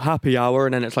saying, "Oh, Happy Hour,"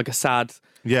 and then it's like a sad.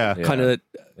 Kind of.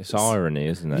 It's irony,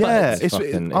 isn't it? Yeah, it's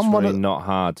really not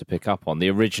hard to pick up on. The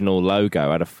original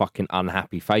logo had a fucking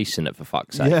unhappy face in it, for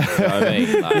fuck's sake. Yeah. You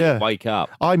know what I mean? Wake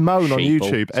up. I moan on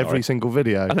YouTube every single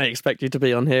video. And I expect you to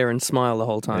be on here and smile the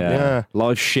whole time. Yeah.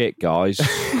 Live shit, guys.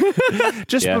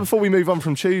 Just before we move on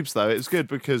from Tubes, though, it's good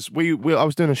because I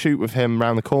was doing a shoot with him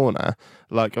around the corner,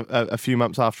 like a few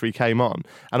months after he came on,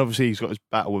 and obviously he's got his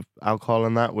battle with alcohol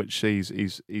and that, which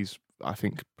he's I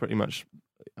think pretty much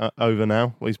over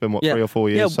now. Well, he's been 3 or 4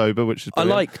 years sober, which is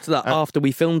brilliant. I liked that after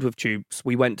we filmed with Tubes,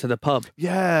 we went to the pub.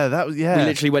 Yeah, that was We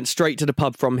literally went straight to the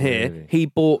pub from here. Really? He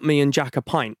bought me and Jack a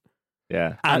pint.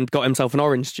 Yeah. And got himself an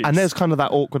orange juice. And there's kind of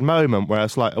that awkward moment where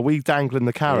it's like, are we dangling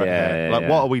the carrot here? Like,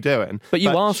 what are we doing? But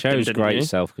you asked him, shows didn't great you?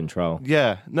 self-control.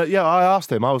 Yeah. No, yeah, I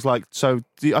asked him. I was like,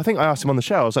 I think I asked him on the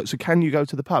show, I was like, so can you go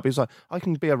to the pub? He's like, I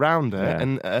can be around it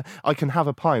and I can have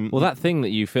a pint. Well, that thing that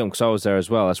you filmed, because I was there as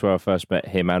well, that's where I first met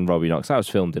him and Robbie Knox. That was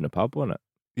filmed in a pub, wasn't it?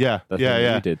 Yeah. The thing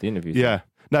that you did, the interview. Yeah.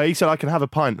 No, he said I can have a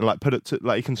pint and like put it to,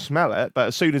 like, he can smell it, but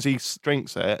as soon as he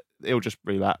drinks it, it'll just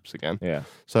relapse again. Yeah.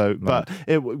 So, but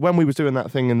when we was doing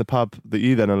that thing in the pub that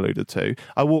you then alluded to,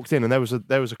 I walked in and there was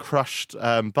a crushed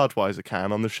Budweiser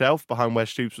can on the shelf behind where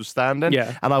Stoops was standing.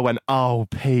 Yeah. And I went, "Oh,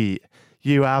 Pete,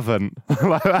 you haven't."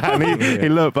 Like that. And he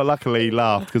looked, but luckily he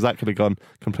laughed because that could have gone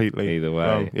completely either way.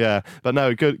 wrong. Yeah. But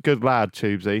no, good lad,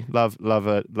 Tubesy. Love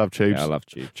Tubes. Yeah, I love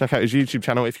Tubes. Check out his YouTube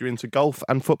channel if you're into golf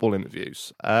and football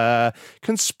interviews.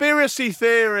 Conspiracy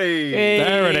theory.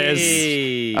 There it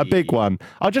is. A big one.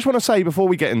 I just want to say before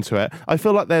we get into it, I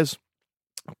feel like there's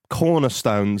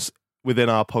cornerstones within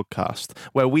our podcast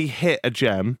where we hit a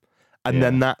gem and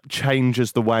then that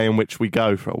changes the way in which we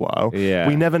go for a while. Yeah.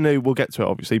 We never knew, we'll get to it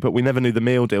obviously, but we never knew the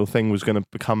meal deal thing was going to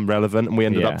become relevant, and we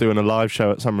ended up doing a live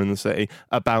show at Summer in the City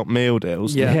about meal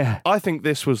deals. Yeah. I think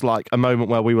this was like a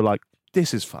moment where we were like,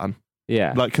 this is fun.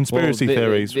 Yeah. Like conspiracy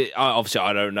theories. Obviously,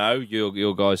 I don't know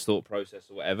your guys' thought process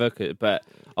or whatever, but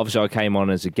obviously I came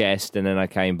on as a guest and then I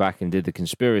came back and did the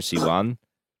conspiracy one.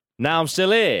 Now I'm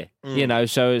still here, you know.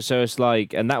 So it's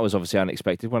like, and that was obviously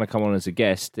unexpected when I come on as a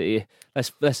guest.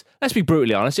 Let's be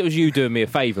brutally honest. It was you doing me a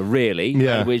favour, really,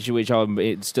 which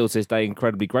I'm still to this day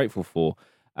incredibly grateful for.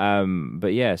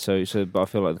 But yeah, but I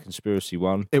feel like the conspiracy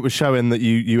one. It was showing that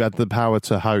you had the power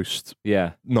to host,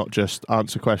 not just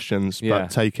answer questions,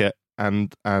 but take it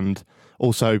and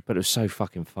also. But it was so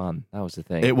fucking fun. That was the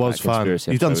thing. It was fun.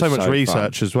 You've done so much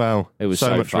research as well. It was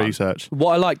so much fun. research.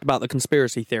 What I liked about the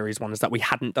conspiracy theories one is that we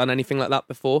hadn't done anything like that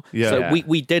before. Yeah. So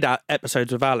we did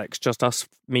episodes with Alex, just us,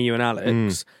 me, you and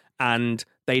Alex, and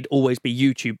they'd always be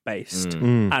YouTube based.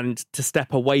 And to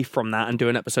step away from that and do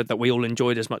an episode that we all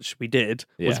enjoyed as much as we did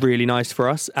was really nice for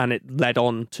us. And it led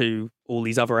on to all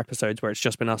these other episodes where it's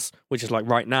just been us, which is like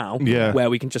right now, where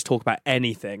we can just talk about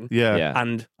anything. Yeah.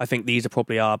 And I think these are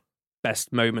probably our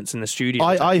best moments in the studio.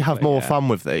 I have more fun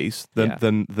with these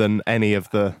than any of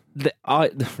the.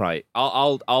 Right.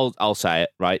 I'll say it.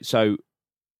 Right. So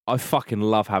I fucking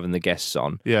love having the guests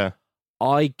on. Yeah.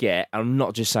 I'm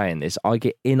not just saying this, I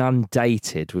get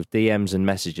inundated with DMs and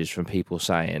messages from people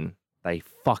saying they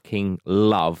fucking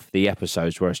love the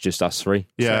episodes where it's just us three.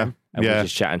 Yeah. And we're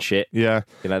just chatting shit. Yeah.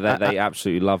 You know, they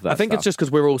absolutely love that. I think stuff. it's just because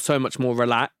we're all so much more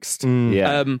relaxed.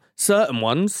 Yeah. Certain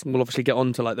ones, we'll obviously get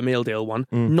on to like the meal deal one,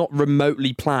 not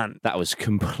remotely planned. That was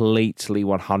completely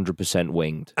 100%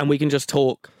 winged. And we can just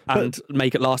talk and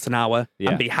make it last an hour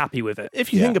and be happy with it.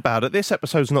 If you think about it, this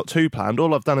episode's not too planned.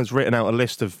 All I've done is written out a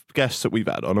list of guests that we've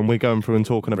had on and we're going through and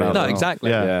talking about No, them.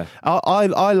 exactly. Yeah.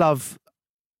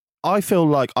 I feel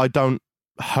like I don't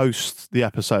host the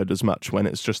episode as much when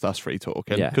it's just us three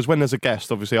talking, because when there's a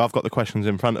guest, obviously I've got the questions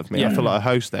in front of me. I feel like I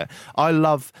host it. I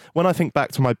love when I think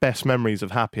back to my best memories of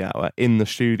Happy Hour in the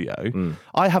studio.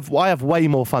 I have way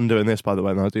more fun doing this, by the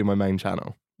way, than I do my main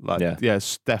channel.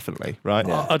 Yes, definitely, right?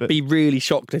 I'd be really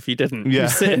shocked if you didn't. You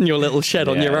sit in your little shed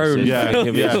on your own.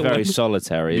 It's very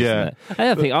solitary, isn't it? And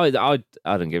I think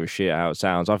I don't give a shit how it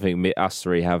sounds. I think us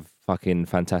three have fucking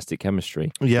fantastic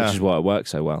chemistry, which is why it works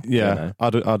so well. Yeah,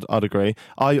 you know? I'd agree.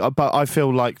 But I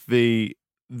feel like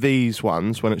these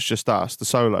ones, when it's just us, the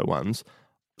solo ones,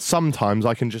 sometimes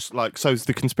I can just so it's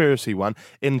the conspiracy one.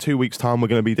 In 2 weeks' time, we're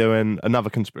going to be doing another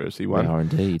conspiracy one. We are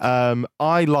indeed.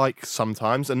 I like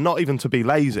sometimes, and not even to be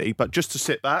lazy, but just to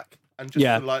sit back and just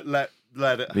to,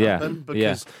 let it happen.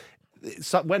 Because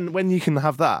when you can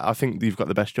have that, I think you've got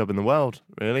the best job in the world.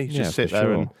 Really, just sit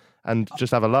there and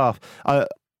just have a laugh.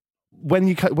 When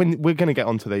we're going to get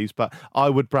onto these, but I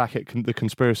would bracket the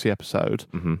conspiracy episode,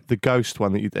 the ghost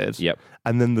one that you did,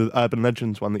 and then the urban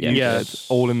legends one that you did,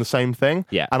 all in the same thing.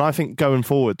 Yeah. And I think going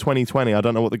forward, 2020, I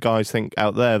don't know what the guys think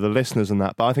out there, the listeners and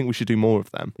that, but I think we should do more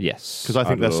of them. Yes, because I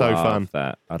think they're so fun.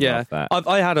 I'd love that.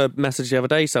 I had a message the other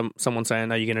day, someone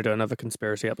saying, "Are you going to do another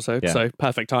conspiracy episode?" Yeah. So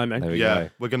perfect timing. There we go.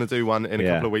 We're going to do one in a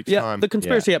couple of weeks' time. The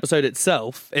conspiracy episode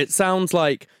itself, it sounds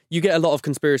like you get a lot of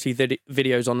conspiracy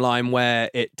videos online where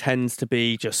it tends to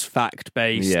be just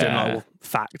fact-based and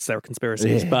facts, they're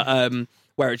conspiracies, but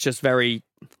where it's just very,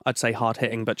 I'd say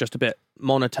hard-hitting, but just a bit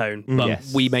monotone. But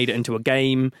we made it into a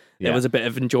game. There was a bit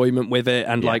of enjoyment with it,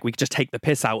 and we could just take the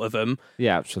piss out of them.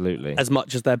 Yeah, absolutely. As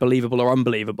much as they're believable or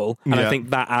unbelievable. And I think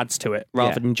that adds to it,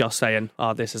 rather than just saying,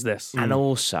 this is this. And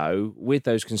also, with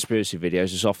those conspiracy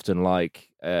videos, it's often like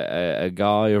a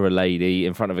guy or a lady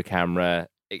in front of a camera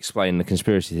explain the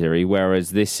conspiracy theory,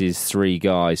 whereas this is three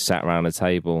guys sat around a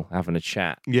table having a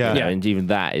chat. And even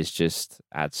that is just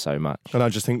adds so much. And I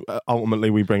just think ultimately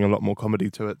we bring a lot more comedy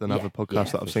to it than other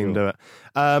podcasts that I've seen do it.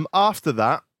 After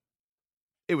that,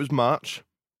 it was March.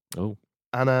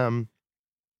 And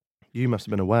you must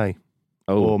have been away.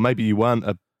 Or maybe you weren't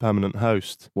a permanent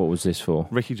host. What was this for?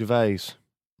 Ricky Gervais.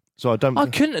 So I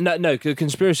couldn't. No, the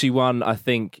conspiracy one, I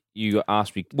think you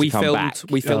asked me to come back.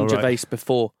 We filmed Gervais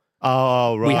before.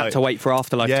 Oh, right. We had to wait for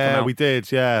Afterlife to come out. Yeah, we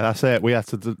did. Yeah, that's it. We had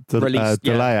to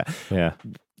delay it. Yeah.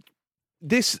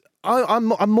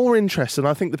 I'm more interested, and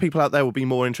I think the people out there will be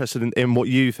more interested in what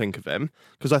you think of him,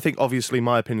 because I think obviously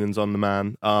my opinions on the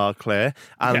man are clear,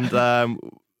 and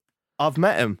I've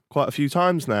met him quite a few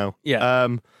times now. Yeah.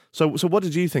 So what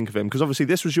did you think of him? Because obviously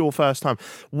this was your first time.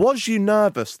 Was you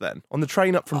nervous then on the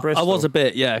train up from Bristol? I was a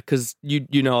bit, because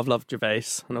you know I've loved Gervais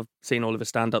and I've seen all of his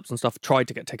stand-ups and stuff. Tried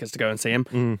to get tickets to go and see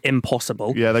him.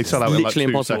 Impossible. Yeah, they sell out in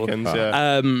literally like 2 impossible. seconds.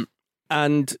 Yeah.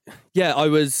 And I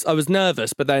was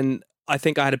nervous, but then I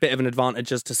think I had a bit of an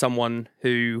advantage as to someone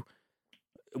who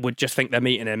would just think they're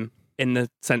meeting him, in the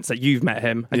sense that you've met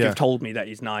him and you've told me that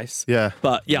he's nice. Yeah.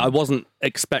 But I wasn't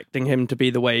expecting him to be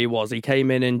the way he was. He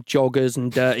came in joggers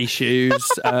and dirty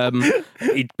shoes.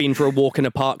 He'd been for a walk in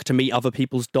a park to meet other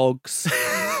people's dogs.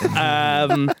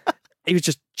 He was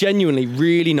just genuinely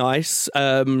really nice.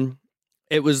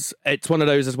 It's one of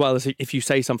those as well, as if you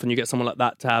say something, you get someone like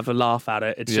that to have a laugh at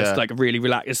it. It's just like really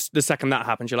relaxed. The second that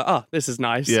happens, you're like, this is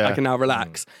nice. Yeah. I can now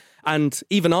relax. And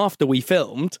even after we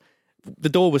filmed, the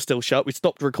door was still shut. We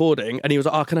stopped recording, and he was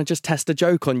like, "Can I just test a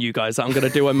joke on you guys that I'm going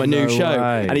to do on my new show?"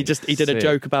 Way. And he did a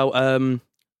joke about Liam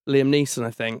Neeson,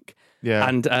 I think. Yeah.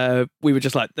 And we were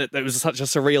just like, it was such a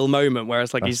surreal moment where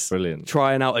it's like he's brilliant.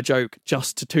 Trying out a joke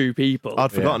just to two people.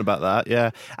 I'd forgotten about that.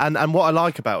 Yeah. And what I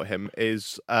like about him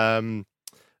is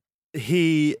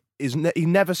he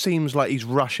never seems like he's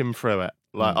rushing through it.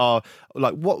 Like,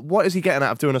 what is he getting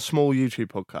out of doing a small YouTube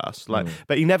podcast? Like,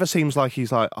 but he never seems like he's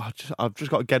like, I've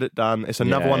just got to get it done. It's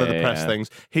another one of the press things.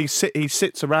 He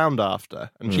sits around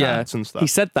after and chats and stuff. He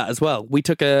said that as well. We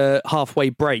took a halfway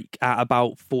break at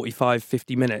about 45,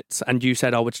 50 minutes, and you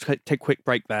said, "We'll take a quick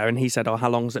break there," and he said, "How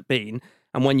long has it been?"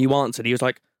 And when you answered, he was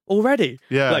like, already?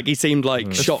 Yeah. Like, he seemed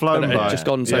like shocked that it had just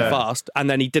gone so fast. And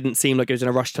then he didn't seem like he was in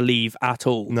a rush to leave at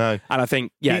all. No. And I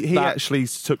think, he actually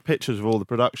took pictures of all the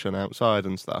production outside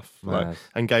and stuff. Like,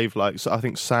 and gave, like, so I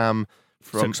think Sam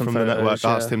from the network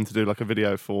asked him to do like a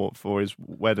video for his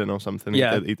wedding or something.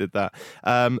 He did that.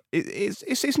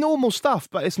 It's normal stuff,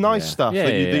 but it's nice stuff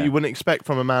that you wouldn't expect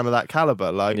from a man of that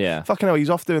caliber. Like, fucking hell,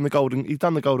 he's off doing he's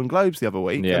done the Golden Globes the other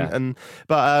week.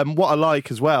 But what I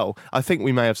like as well, I think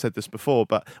we may have said this before,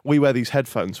 but we wear these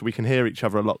headphones so we can hear each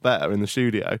other a lot better in the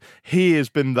studio. He has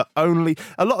been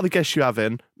a lot of the guests you have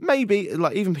in, maybe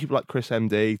like even people like Chris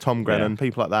MD, Tom Grennan,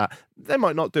 people like that, they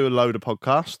might not do a load of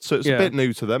podcasts, so it's a bit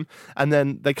new to them. And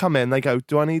then they come in, they go,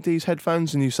 do I need these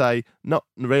headphones? And you say, not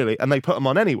really. And they put them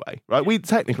on anyway, right? We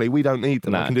don't need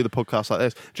them. I can do the podcast like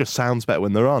this. Just sounds better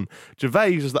when they're on.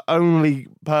 Gervais is the only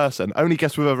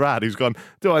guest we've ever had who's gone,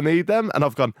 do I need them? And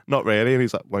I've gone, not really. And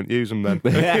he's like, won't use them then. He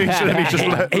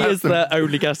is the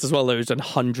only guest as well who's done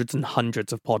hundreds and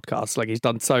hundreds of podcasts. Like, he's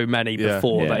done so many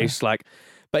before that he's like...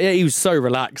 But yeah, he was so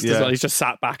relaxed as well. He's just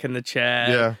sat back in the chair.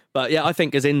 Yeah. But yeah, I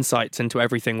think his insights into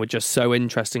everything were just so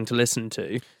interesting to listen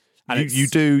to. And you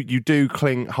do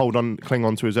cling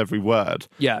on to his every word.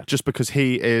 Yeah. Just because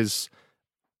he is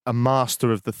a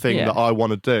master of the thing that I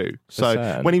want to do.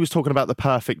 So when he was talking about the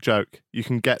perfect joke, you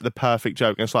can get the perfect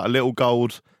joke. And it's like a little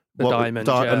gold... diamond,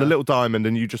 and a little diamond,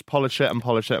 and you just polish it and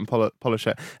polish it and polish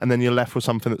it, and then you're left with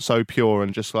something that's so pure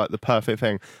and just like the perfect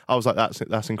thing. I was like,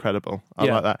 that's incredible. I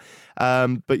like that.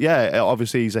 But yeah,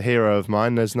 obviously he's a hero of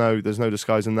mine. There's no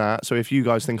disguising that. So if you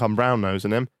guys think I'm brown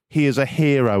nosing him, he is a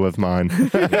hero of mine.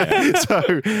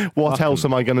 So what else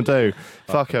am I going to do?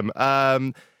 Fuck him.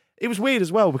 It was weird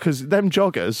as well because them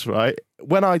joggers, right?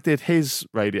 When I did his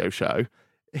radio show,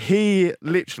 he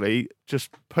literally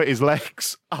just put his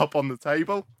legs up on the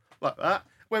table like that,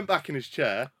 went back in his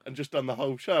chair and just done the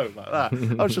whole show like that.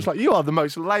 I was just like, you are the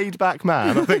most laid back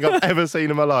man I think I've ever seen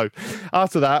in my life.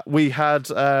 After that, we had,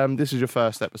 this is your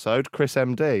first episode, Chris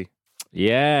MD.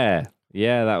 Yeah,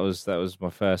 that was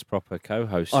my first proper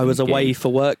co-host. I was away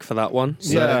for work for that one.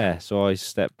 So I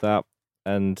stepped up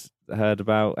and heard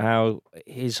about how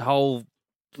his whole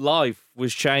life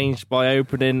was changed by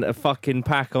opening a fucking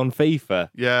pack on FIFA.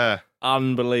 Yeah.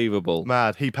 Unbelievable.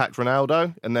 Mad. He packed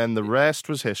Ronaldo, and then the rest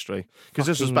was history. Because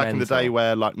this was back in the day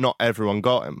where, like, not everyone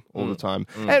got him all the time.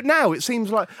 Now it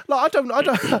seems like I don't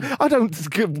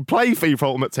play FIFA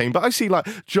Ultimate Team, but I see like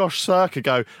Josh Circa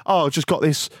go, oh, just got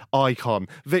this icon.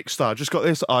 Vicstar just got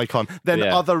this icon. Then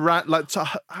other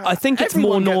I think it's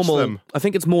more normal. I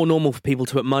think it's more normal for people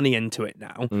to put money into it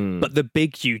now. But the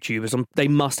big YouTubers, they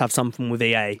must have something with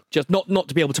EA. Just not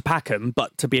to be able to pack them,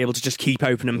 but to be able to just keep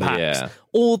opening packs. Yeah.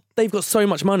 Or they've got so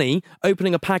much money,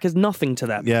 opening a pack is nothing to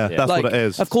them. Yeah, that's what it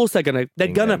is. Of course they're gonna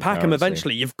pack them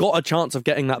eventually. You've got a chance of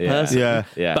getting that person.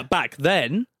 Yeah. But back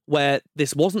then, where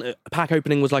this wasn't a pack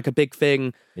opening was like a big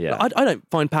thing. Yeah. I don't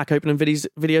find pack opening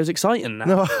videos exciting now.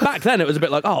 No. Back then it was a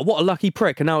bit like, oh, what a lucky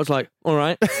prick, and now it's like, all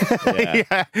right.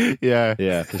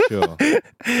 Yeah, for sure.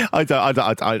 I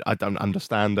don't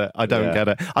understand it. I don't get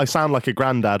it. I sound like a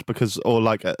granddad or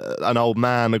like an old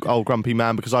man, an old grumpy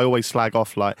man, because I always slag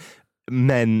off like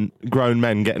grown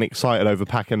men getting excited over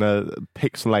packing a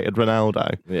pixelated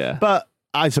Ronaldo. Yeah. But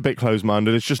it's a bit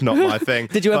closed-minded. It's just not my thing.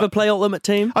 Did you ever play Ultimate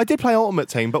Team? I did play Ultimate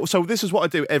Team, but so this is what I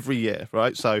do every year,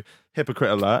 right? So,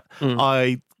 hypocrite alert.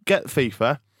 I get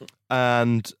FIFA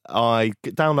and I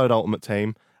download Ultimate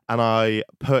Team and I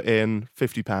put in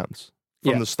 £50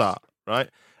 from the start, right?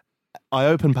 I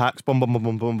open packs, boom, boom, boom,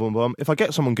 boom, boom, boom, boom. If I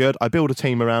get someone good, I build a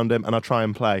team around him and I try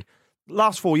and play.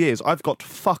 Last 4 years, I've got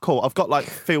fuck all. I've got like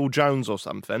Phil Jones or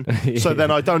something. So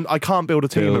then I can't build a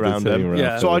team around him.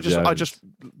 So I just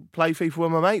play FIFA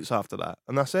with my mates after that,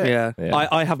 and that's it. Yeah.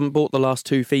 I haven't bought the last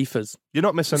 2 FIFAs. You're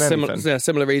not missing anything. Yeah,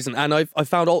 similar reason. And I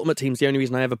found Ultimate Team's the only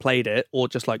reason I ever played it, or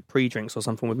just like pre-drinks or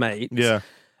something with mates. Yeah.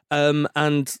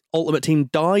 And Ultimate Team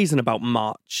dies in about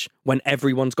March when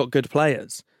everyone's got good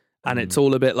players, and it's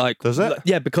all a bit like, does it?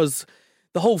 Yeah, because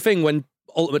the whole thing when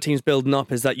Ultimate Team's building up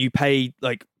is that you pay,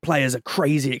 like, players are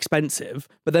crazy expensive,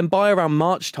 but then by around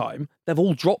March time, they've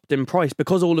all dropped in price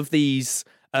because all of these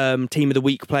Team of the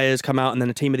Week players come out and then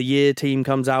a Team of the Year team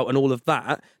comes out and all of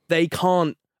that. They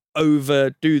can't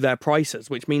overdo their prices,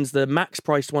 which means the max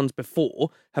priced ones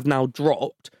before have now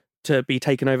dropped to be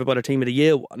taken over by the Team of the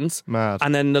Year ones. Mad.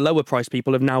 And then the lower priced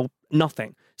people have now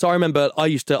nothing. So I remember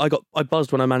I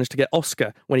buzzed when I managed to get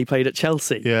Oscar when he played at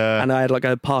Chelsea. Yeah. And I had like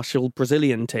a partial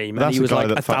Brazilian team, and he was like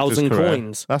 1,000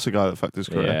 coins. That's a guy that fucked his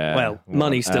career. Yeah. Well,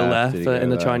 money's still there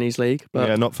in the Chinese league. But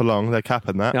yeah, not for long. They're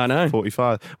capping that. I know.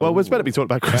 45. Well, we're better be talking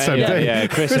about Chris MD. Yeah,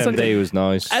 Chris MD was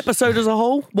nice. Episode as a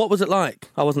whole, what was it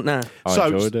like? I wasn't there. I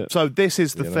enjoyed it. So this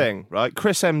is the thing, right?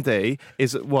 Chris MD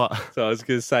is what? So I was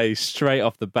going to say, straight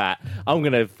off the bat, I'm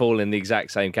going to fall in the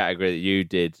exact same category that you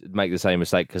did, make the same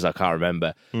mistake because I can't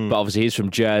remember. But obviously he's from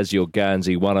Jersey or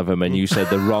Guernsey, one of them, and you said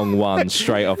the wrong one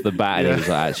straight off the bat, and he was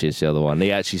like, actually, it's the other one. He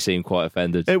actually seemed quite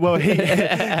offended. He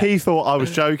thought I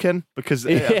was joking because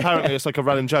apparently it's like a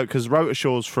running joke because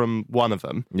Rotashaw's from one of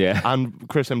them, and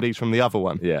Chris MD's from the other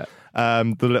one. Yeah.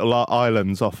 The little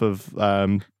islands off of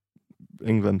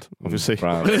England, obviously.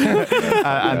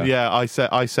 I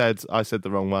said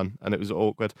the wrong one, and it was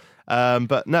awkward.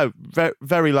 But no,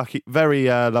 very lucky, very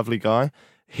lovely guy.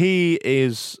 He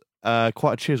is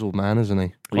quite a chiseled man, isn't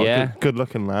he? Quite good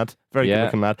looking lad. Very good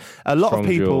looking lad. A lot of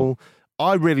people.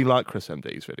 I really like Chris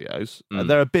MD's videos.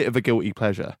 They're a bit of a guilty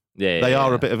pleasure. They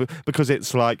are a bit of because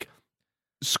it's like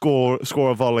score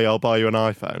a volley, I'll buy you an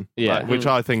iPhone. Which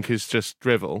I think is just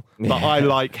drivel. But I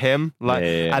like him.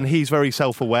 And he's very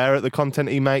self-aware at the content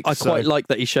he makes. I quite like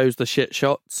that he shows the shit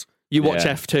shots. You watch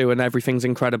F2 and everything's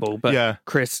incredible, but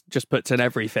Chris just puts in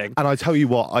everything. And I tell you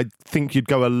what, I think you'd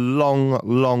go a long,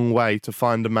 long way to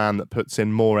find a man that puts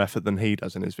in more effort than he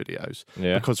does in his videos.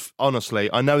 Yeah. Because honestly,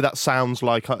 I know that sounds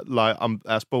like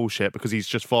that's bullshit because he's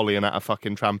just volleying at a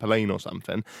fucking trampoline or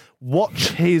something.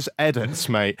 Watch his edits,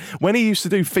 mate. When he used to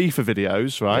do FIFA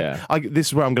videos, right? Yeah. This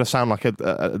is where I'm going to sound like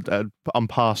I'm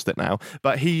past it now.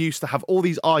 But he used to have all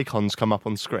these icons come up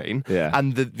on screen. Yeah.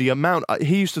 And the amount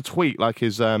he used to tweet like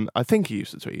his I think he used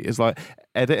to tweet is like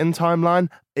editing timeline.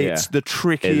 It's the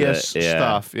trickiest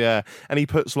stuff. Yeah. And he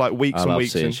puts like weeks and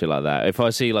weeks in shit like that. If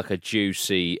I see like a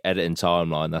juicy editing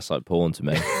timeline, that's like porn to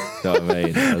me. You know what I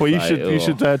mean? Well, you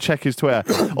should check his Twitter.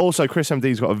 Also, Chris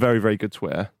MD's got a very, very good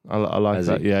Twitter. I like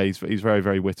that. Yeah, he's very,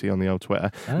 very witty on the old Twitter.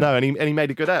 Oh. No, and he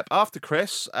made a good app. After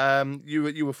Chris,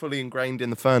 you were fully ingrained in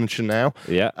the furniture now.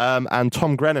 Yeah. And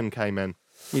Tom Grennan came in.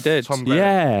 He did. Tom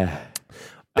Grennan.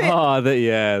 Yeah.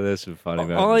 There's some funny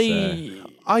moments.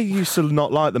 I used to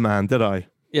not like the man, did I?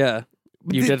 Yeah.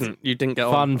 You didn't get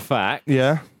on. Fun fact.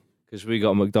 Yeah. Because we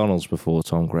got McDonald's before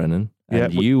Tom Grennan.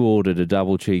 And you ordered a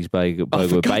double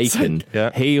cheeseburger with bacon.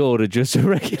 Yeah. He ordered just a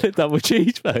regular double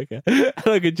cheeseburger. And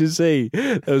I could just see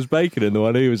there was bacon in the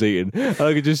one he was eating. And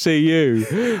I could just see you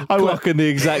clocking the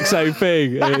exact same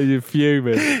thing. And you're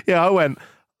fuming. Yeah, I went,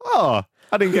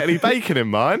 I didn't get any bacon in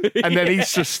mine. And then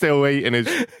he's just still eating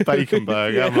his bacon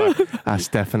burger. I'm like, that's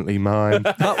definitely mine.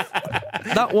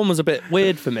 That one was a bit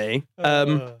weird for me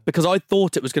because I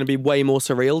thought it was going to be way more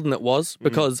surreal than it was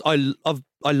because I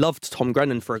loved Tom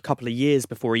Grennan for a couple of years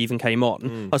before he even came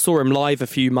on. I saw him live a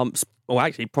few months, or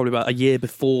actually probably about a year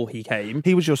before he came.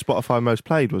 He was your Spotify most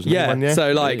played, wasn't he? Yeah,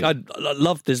 so like I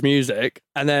loved his music.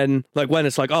 And then like when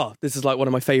it's like, this is like one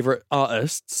of my favourite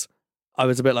artists, I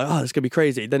was a bit like, this could be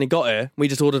crazy. Then he got here, we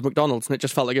just ordered McDonald's, and it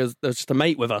just felt like there was just a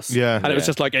mate with us. Yeah. And it was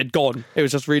just like, it'd gone. It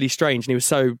was just really strange, and he was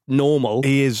so normal.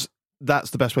 He is.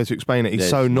 That's the best way to explain it. He's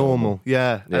so normal.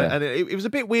 Yeah. And it was a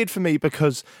bit weird for me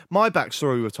because my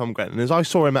backstory with Tom Grennan is I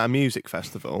saw him at a music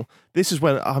festival. This is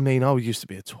when, I used to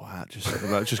be a twat,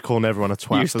 just calling everyone a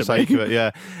twat for the sake of it,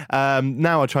 yeah.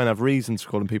 Now I try and have reasons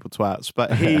for calling people twats.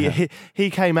 But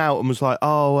he came out and was like,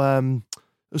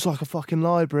 it was like a fucking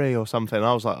library or something. And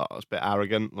I was like, it's a bit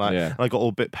arrogant. And I got all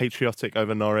a bit patriotic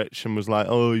over Norwich and was like,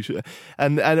 you should.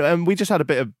 And we just had a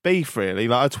bit of beef, really.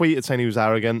 Like I tweeted saying he was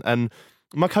arrogant. And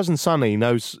my cousin Sonny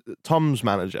knows Tom's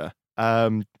manager,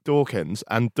 Dawkins.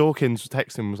 And Dawkins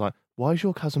texted him and was like, why is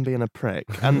your cousin being a prick?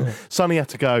 And Sonny had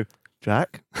to go,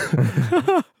 Jack,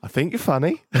 I think you're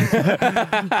funny.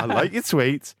 I like your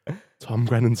tweets. Tom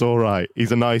Grennan's all right.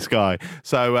 He's a nice guy.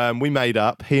 So we made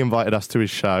up. He invited us to his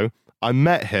show. I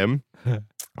met him.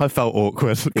 I felt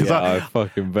awkward because I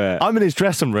fucking bet. I'm in his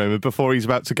dressing room before he's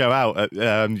about to go out at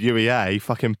UEA,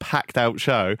 fucking packed out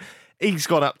show. He's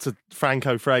gone up to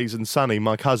Franco Fraser and Sonny,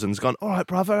 my cousin's gone, all right,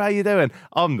 brother, how you doing?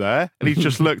 I'm there. And he's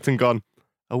just looked and gone,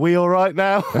 are we all right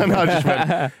now? And I just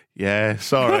went, yeah,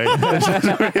 sorry.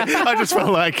 I just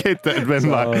felt like a kid that had been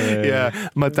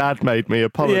my dad made me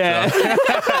apologise.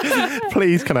 Yeah.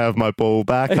 Please, can I have my ball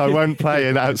back? I won't play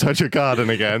in Outside Your Garden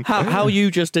again. How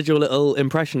you just did your little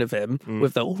impression of him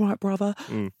with the all right, brother.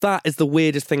 That is the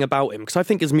weirdest thing about him because I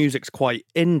think his music's quite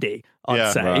indie,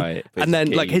 I'd say. Right. And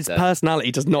then like his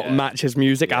personality does not match his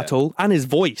music at all. And his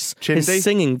voice, his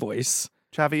singing voice.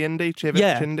 Chavy indie,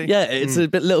 Chindy. Yeah, it's a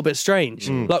little bit strange.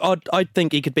 Like I'd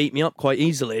think he could beat me up quite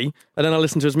easily, and then I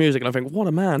listen to his music and I think, what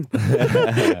a man.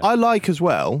 I like as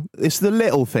well. It's the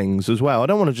little things as well. I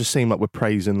don't want to just seem like we're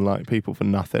praising like people for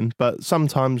nothing, but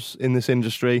sometimes in this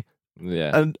industry,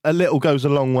 a little goes a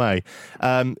long way.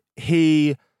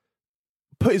 He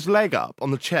put his leg up on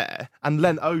the chair and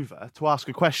leant over to ask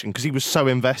a question because he was so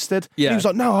invested. Yeah. He was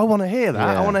like, no, I want to hear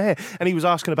that. I want to hear. And he was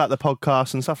asking about the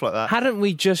podcast and stuff like that. Hadn't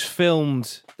we just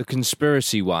filmed the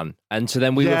conspiracy one? And so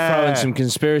then we were throwing some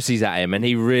conspiracies at him and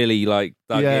he really dug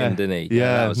in, didn't he?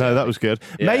 Yeah, that was good.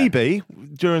 Yeah. Maybe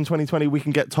during 2020 we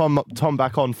can get Tom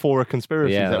back on for a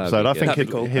conspiracies episode. I think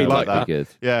he'd like that. Good.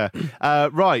 Yeah.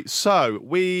 Right, so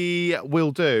we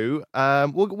will do,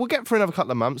 we'll get for another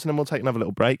couple of months and then we'll take another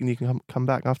little break and you can come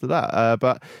back after that.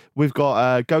 But we've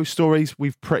got ghost stories.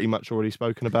 We've pretty much already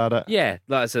spoken about it. Yeah,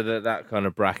 like I said, that kind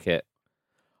of bracket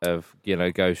of,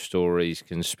 ghost stories,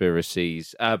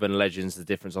 conspiracies, urban legends, the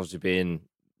difference obviously being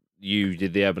you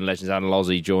did the urban legends and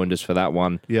Lozzie joined us for that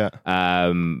one. Yeah.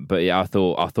 But yeah, I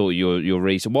thought your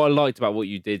research, what I liked about what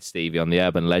you did, Stevie, on the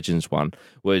urban legends one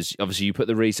was obviously you put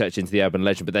the research into the urban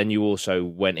legend, but then you also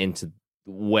went into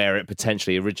where it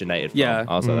potentially originated from. Yeah.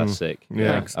 I was like, that's sick.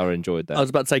 Yeah. I enjoyed that. I was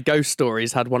about to say Ghost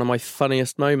Stories had one of my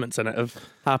funniest moments in it of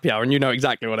Happy Hour, and you know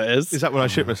exactly what it is. Is that when I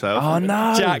shit myself? Oh,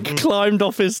 no. Jack climbed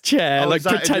off his chair,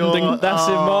 pretending... That's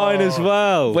in mine as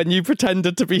well. When you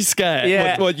pretended to be scared.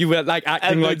 Yeah. When you were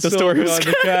acting like the story was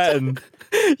the curtain.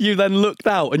 You then looked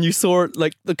out and you saw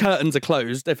the curtains are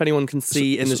closed. If anyone can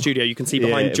see in the studio, you can see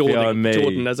behind Jordan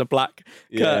there's a black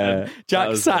curtain.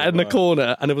 Jack sat in the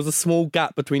corner and there was a small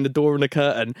gap between the door and the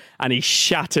curtain and he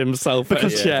shat himself at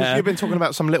his chair. Because you've been talking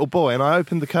about some little boy and I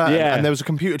opened the curtain and there was a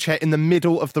computer chair in the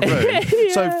middle of the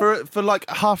room. So for like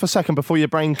half a second before your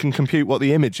brain can compute what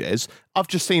the image is, I've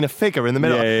just seen a figure in the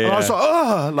middle. And I was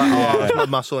like, there's my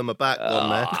muscle in my back one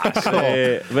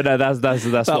there. But no, that's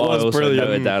what I also brilliant.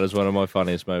 noted down as one of my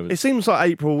funniest moments. It seems like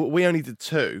April, we only did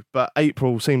 2, but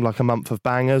April seemed like a month of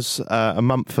bangers, a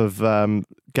month of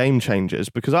game changers,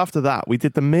 because after that we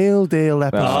did the meal deal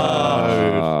episode.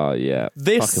 Oh, yeah.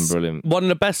 This, fucking brilliant. One of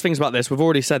the best things about this, we've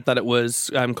already said that it was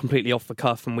completely off the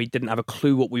cuff and we didn't have a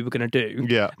clue what we were going to do.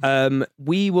 Yeah.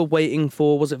 We were waiting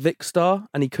for, was it Vicstar?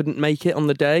 And he couldn't make it on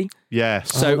the day.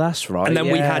 Yes. So, that's right. And then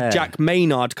we had Jack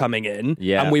Maynard coming in.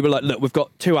 Yeah. And we were like, look, we've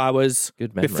got 2 hours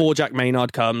Good memory. before Jack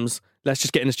Maynard comes. Let's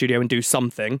just get in the studio and do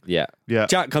something. Yeah.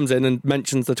 Jack comes in and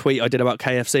mentions the tweet I did about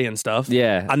KFC and stuff.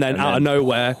 Yeah. And then out of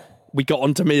nowhere, we got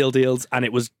onto meal deals and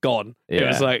it was gone. Yeah. It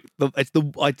was like,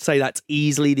 I'd say that's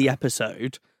easily the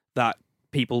episode that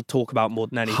people talk about more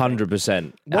than anything.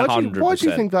 100%. Why do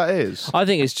you think that is? I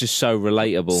think it's just so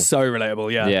relatable. So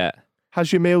relatable, yeah. Yeah.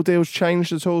 Has your meal deals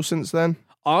changed at all since then?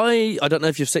 I don't know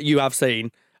if you have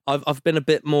seen. I've been a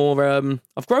bit more.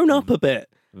 I've grown up a bit.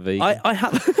 Vegan. I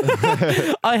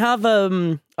have.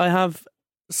 I have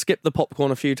skipped the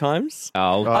popcorn a few times.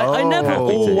 I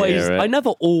never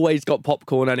always got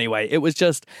popcorn anyway. It was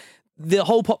just the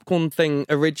whole popcorn thing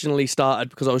originally started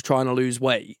because I was trying to lose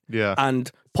weight. Yeah.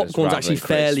 And popcorn's actually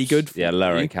fairly good for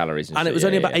lower you. in calories. And it was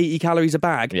only about 80 calories a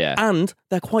bag. Yeah. And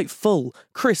they're quite full.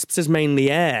 Crisps is mainly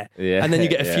air. Yeah. And then you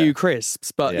get a few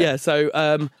crisps. But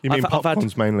so you mean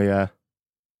popcorn's mainly air?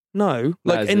 No,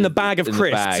 like in the bag of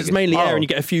crisps, it's mainly air and you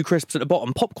get a few crisps at the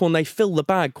bottom. Popcorn, they fill the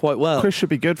bag quite well. Crisps should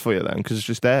be good for you then, because it's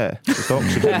just air. It's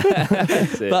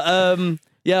oxygen. But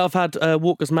I've had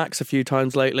Walker's Max a few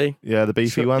times lately. Yeah, the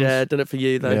beefy ones. Yeah, did it for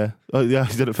you though. Yeah. Oh yeah,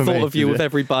 you did it for me. Thought of you with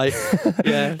every bite.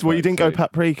 Yeah. Well, you didn't go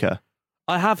paprika?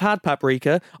 I have had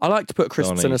paprika. I like to put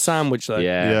crisps in a sandwich though.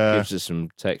 Yeah, gives it some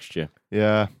texture.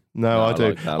 Yeah. No, I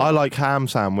do. I like ham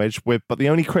sandwich but the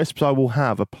only crisps I will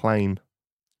have are plain.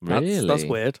 Really? That's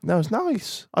weird. No, it's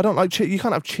nice. I don't like cheese. You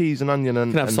can't have cheese and onion and...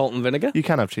 You can have salt and vinegar. You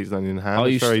can have cheese and onion and ham. I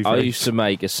used to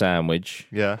make a sandwich.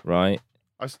 Yeah. Right?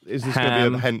 Is this going to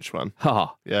be a hench one?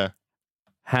 Yeah.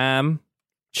 Ham,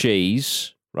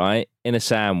 cheese, right, in a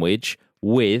sandwich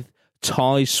with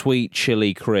Thai sweet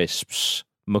chili crisps.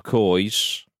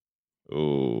 McCoy's.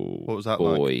 Ooh. What was that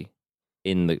boy.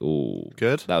 like?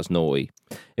 Good? That was naughty.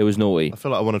 It was naughty. I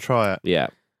feel like I want to try it. Yeah.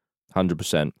 100%.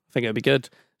 I think it'd be good.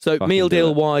 So meal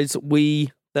deal wise, Summer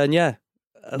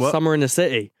in the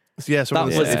City. Yeah, so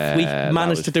we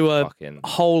managed to do a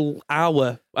whole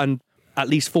hour, and at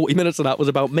least 40 minutes of that was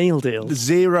about meal deals.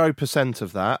 0%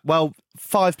 of that. Well,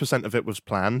 5% of it was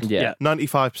planned. Yeah.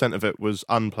 95% of it was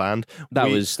unplanned.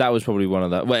 That was probably one of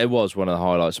the. Well, it was one of the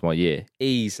highlights of my year.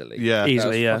 Easily. Yeah.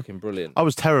 Easily. That was fucking brilliant. I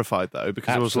was terrified though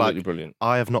because Absolutely I was like, brilliant.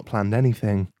 I have not planned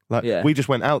anything. Like we just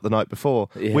went out the night before.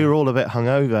 Yeah. We were all a bit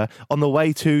hungover on the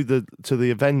way to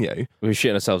the venue. We were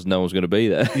shitting ourselves. No one's going to be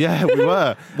there. Yeah, we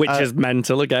were, which is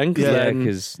mental again.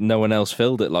 Because no one else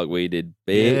filled it like we did.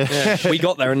 We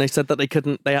got there and they said that they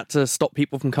couldn't. They had to stop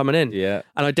people from coming in. Yeah,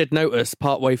 and I did notice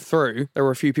partway through there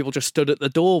were a few people just stood at the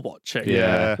door watching.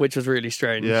 Yeah, which was really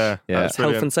strange. Yeah, that's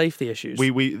health and safety issues.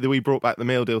 We brought back the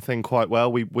meal deal thing quite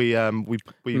well. We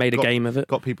made a game of it.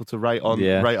 Got people to rate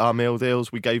our meal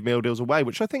deals. We gave meal deals away,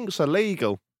 which I think is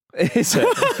illegal. Is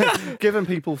it? Giving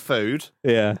people food.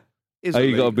 Yeah.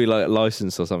 You got to be like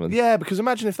licensed or something. Yeah, because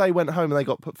imagine if they went home and they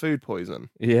got food poison.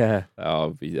 Yeah.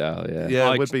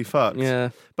 Yeah, it would be fucked. Yeah.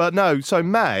 But no, so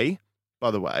May, by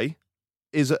the way,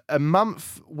 is a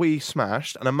month we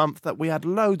smashed and a month that we had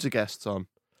loads of guests on.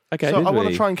 Okay. So I want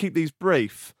to try and keep these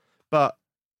brief, but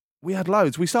we had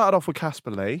loads. We started off with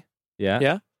Casper Lee. Yeah.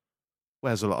 Yeah.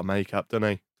 Wears a lot of makeup, doesn't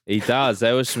he? He does.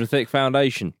 There was some thick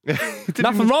foundation.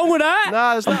 Nothing wrong with that.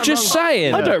 No, I'm just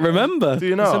saying. I don't remember. Do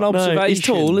you know? It's an observation. No, he's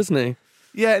tall, isn't he?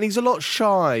 Yeah, and he's a lot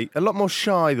more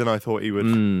shy than I thought he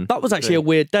would. That was actually a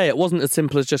weird day. It wasn't as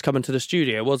simple as just coming to the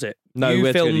studio, was it? No,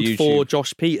 you filmed for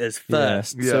Josh Peters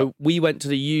first. Yeah. So we went to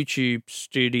the YouTube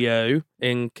studio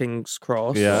in King's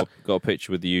Cross. Yeah, got a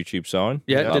picture with the YouTube sign.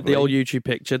 Yeah, did the old YouTube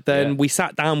picture. Then we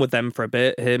sat down with them for a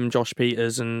bit, him, Josh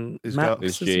Peters, and his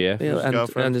Max,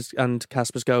 girlfriend. and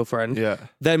Casper's girlfriend. Yeah.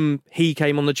 Then he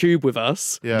came on the tube with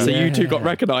us. Yeah. So you two got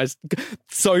recognised.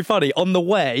 So funny. On the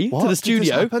way to the studio.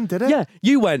 Did this happen? Did it? Yeah,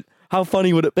 you went, how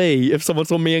funny would it be if someone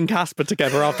saw me and Casper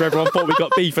together after everyone thought we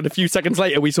got beef, and a few seconds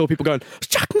later we saw people going, it's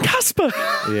Jack and Casper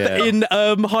in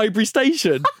Highbury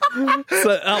Station.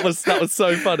 So that was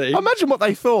so funny. Imagine what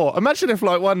they thought. Imagine if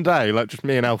like one day, like just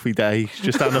me and Alfie Day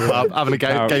just down the pub having a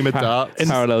game of darts.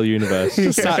 Parallel universe.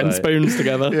 Just sat in spoons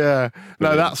together. Yeah.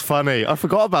 No, that's funny. I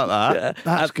forgot about that. Yeah.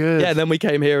 That's good. Yeah, and then we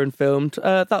came here and filmed.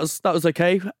 That was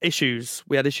okay. Issues.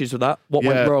 We had issues with that. What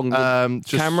went wrong?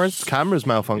 Cameras? Cameras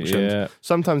malfunctioned. Yeah.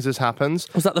 Sometimes this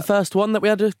happens. Was that the first one that we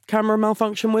had a camera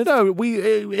malfunction with? No,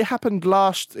 it happened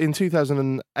in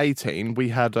 2018. We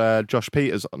had Josh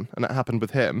Peters on, and it happened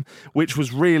with him, which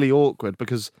was really awkward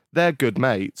because they're good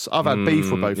mates. I've had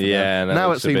beef with both of them.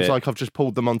 Now it seems like I've just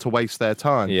pulled them on to waste their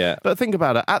time. Yeah. But think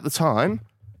about it. At the time,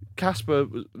 Casper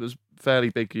was a fairly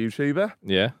big YouTuber.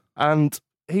 Yeah. And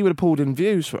he would have pulled in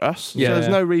views for us. Yeah. So there's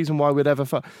no reason why we'd ever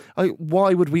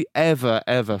why would we ever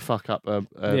fuck up a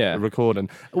recording?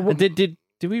 And did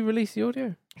we release the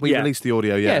audio? We released the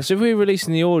audio, yeah. Yeah, so if we're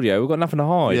releasing the audio, we've got nothing to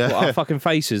hide. Yeah. Our fucking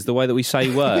faces, the way that we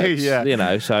say words. Yeah. You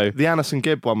know, so... The Anderson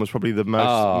Gibb one was probably the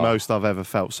most I've ever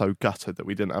felt so gutted that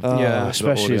we didn't have the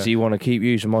especially as you want to keep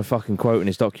using my fucking quote in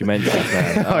his documentary.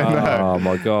 Man. I know. Oh,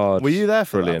 my God. Were you there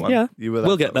for Brilliant. that one? Yeah. You were there.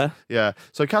 We'll get there. Yeah.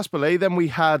 So Casper Lee, then we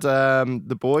had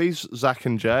the boys, Zach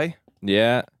and Jay.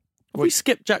 Yeah. Have we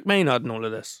skipped Jack Maynard and all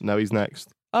of this? No, he's next.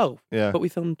 Oh. Yeah. But we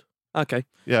filmed... Okay.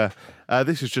 Yeah.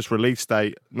 This is just release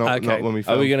date, not when we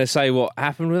filmed. Are we going to say what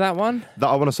happened with that one?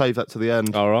 I want to save that to the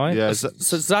end. All right. Yeah. So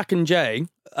Zach and Jay...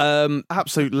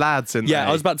 absolute lads in there. Yeah,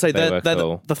 I was about to say, they're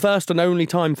cool. the first and only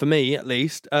time for me, at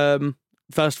least,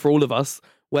 first for all of us,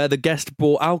 where the guest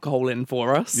brought alcohol in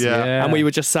for us. Yeah. And we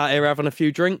were just sat here having a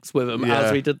few drinks with them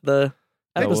as we did the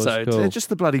episode. Cool. They're just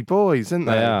the bloody boys, aren't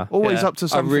they? They are. Always up to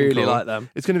something. I really cool. like them.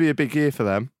 It's going to be a big year for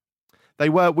them.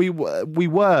 We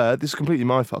were. This is completely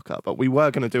my fuck up, but we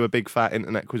were going to do a big fat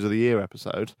Internet Quiz of the Year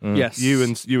episode. Yes, you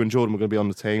and Jordan were going to be on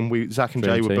the team. Zach and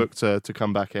Jay were booked to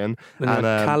come back in, and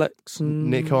Alex,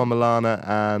 and... Nico and Milana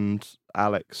and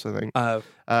Alex, I think. But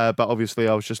obviously,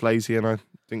 I was just lazy and I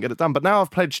didn't get it done. But now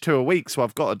I've pledged 2 a week, so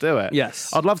I've got to do it.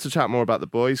 Yes, I'd love to chat more about the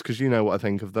boys because you know what I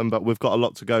think of them, but we've got a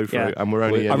lot to go through, and we're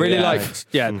only. I really liked.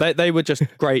 Yeah, they were just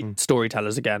great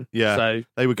storytellers again. Yeah, so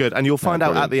they were good, and you'll find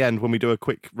out at the end when we do a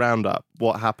quick roundup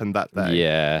what happened that day.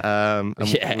 Yeah, and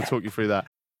we'll talk you through that.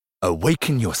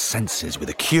 Awaken your senses with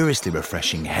a curiously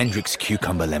refreshing Hendrick's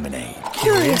Cucumber Lemonade.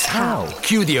 Curious how?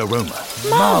 Cue the aroma.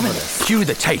 Marvelous. Cue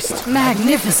the taste.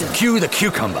 Magnificent. Cue the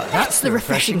cucumber. That's the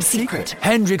refreshing secret.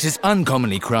 Hendrick's is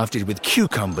uncommonly crafted with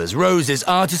cucumbers, roses,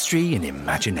 artistry, and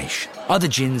imagination. Other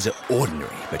gins are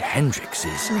ordinary, but Hendrick's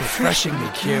is refreshingly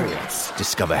curious.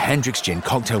 Discover Hendrick's Gin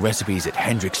cocktail recipes at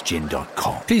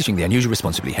hendricksgin.com. Please drink the unusual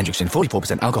responsibly. Hendrick's Gin,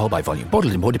 44% alcohol by volume. Bottled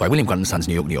and imported by William Grant & Sons,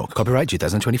 New York, New York. Copyright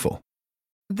 2024.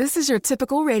 This is your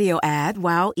typical radio ad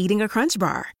while eating a Crunch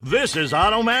Bar. This is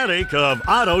Automatic of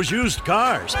Otto's Used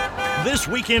Cars. This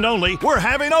weekend only, we're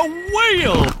having a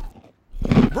whale!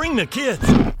 Bring the kids.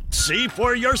 See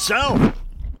for yourself.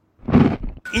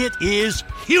 It is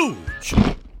huge.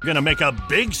 Gonna make a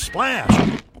big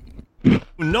splash.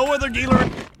 No other dealer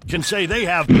can say they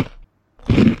have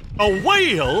a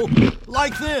whale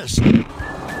like this.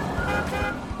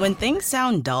 When things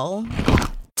sound dull,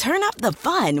 turn up the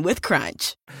fun with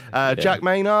Crunch. Jack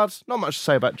Maynard, not much to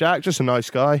say about Jack, just a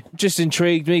nice guy. Just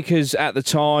intrigued me because at the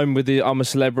time with the I'm a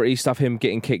Celebrity stuff, him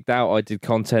getting kicked out, I did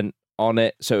content on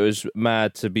it, so it was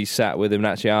mad to be sat with him and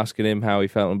actually asking him how he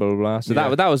felt and blah blah blah. So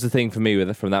that was the thing for me with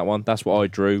it from that one. That's what I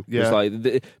drew. Yeah. It was like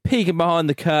peeking behind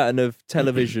the curtain of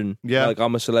television. Yeah, like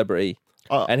I'm a Celebrity.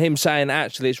 And him saying,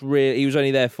 actually, it's real. He was only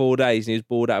there 4 days and he was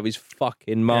bored out of his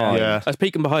fucking mind. I was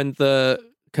peeking behind the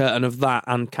curtain of that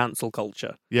and cancel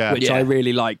culture, which I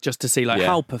really like, just to see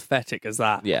how pathetic is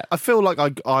that. Yeah, I feel like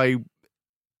I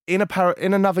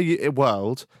in another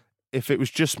world, if it was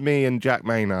just me and Jack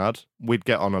Maynard, we'd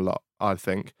get on a lot. I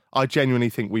think. I genuinely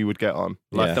think we would get on.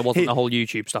 Like if there wasn't the whole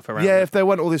YouTube stuff around. Yeah, if there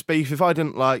weren't all this beef, if I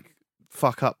didn't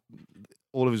fuck up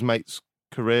all of his mates'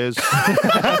 careers.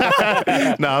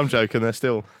 No, I'm joking. They're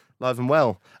still live and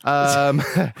well.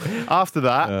 After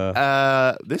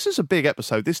that, this is a big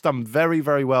episode. This done very,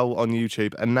 very well on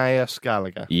YouTube. Aeneas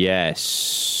Gallagher.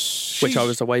 Yes. Which I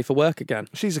was away for work again.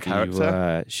 She's a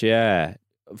character.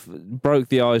 Broke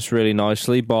the ice really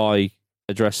nicely by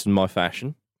addressing my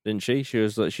fashion. Didn't she?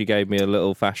 She gave me a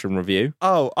little fashion review.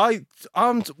 Oh, do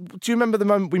you remember the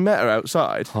moment we met her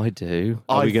outside? I do.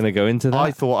 Are we going to go into that? I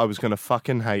thought I was going to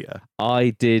fucking hate her.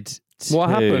 I did too.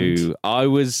 What happened? Are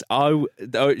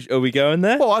we going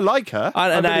there? Well, I like her.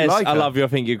 I love you. I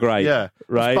think you're great. Yeah.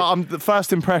 Right. But the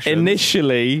first impression.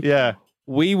 Initially,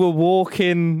 we were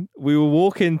walking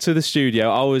to the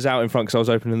studio. I was out in front because I was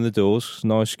opening the doors.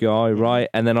 Nice guy, right?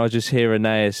 And then I just hear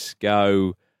Aeneas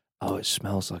go, "Oh, it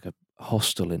smells like a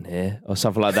hostel in here," or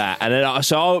something like that. And then I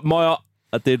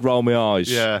did roll my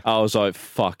eyes. Yeah. I was like,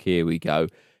 fuck, here we go.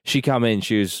 She come in,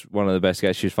 she was one of the best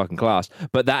guests, she was fucking class.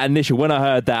 But that initial, when I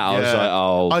heard that, I was like,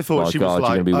 oh, I thought my she God, was you're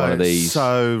going to be one of these.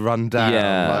 So run down.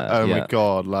 Yeah. My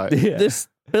God. This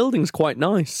building's quite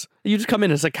nice. You just come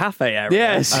in as a cafe area.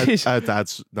 Yes.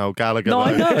 Dad's Noel Gallagher. No,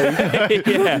 I know.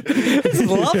 Yeah. It's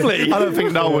lovely. I don't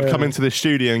think Noel would come into this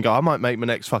studio and go, I might make my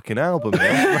next fucking album. But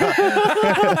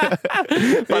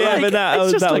that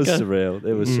was surreal.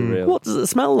 It was surreal. What does it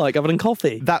smell like other than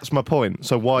coffee? That's my point.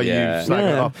 So why are you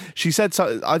slagging it off? She said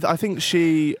so. I think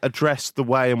she addressed the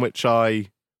way in which what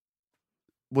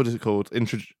is it called?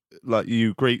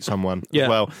 You greet someone as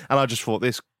well. And I just thought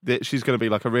she's going to be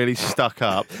like a really stuck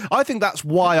up. I think that's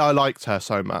why I liked her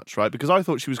so much, right? Because I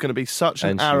thought she was going to be such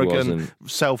an arrogant,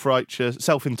 self-righteous,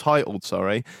 self-entitled,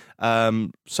 so-and-so.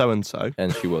 And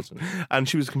she wasn't. And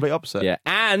she was the complete opposite. Yeah.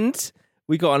 And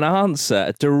we got an answer,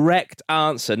 a direct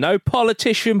answer. No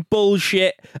politician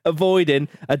bullshit avoiding,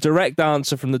 a direct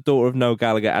answer from the daughter of Noel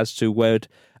Gallagher as to would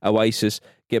Oasis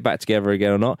get back together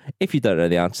again or not. If you don't know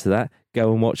the answer to that,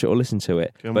 go and watch it or listen to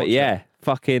it. But I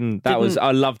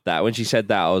loved that. When she said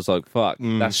that, I was like, fuck,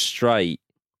 that's straight.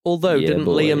 Although, didn't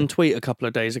Liam tweet a couple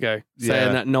of days ago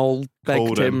saying that Noel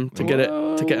begged him to get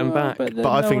him back? But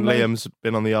I think Liam's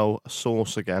been on the old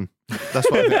sauce again.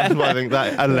 That's what I think.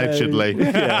 That allegedly.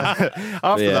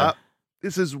 After that,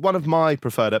 this is one of my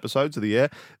preferred episodes of the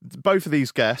year. Both of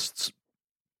these guests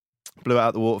blew it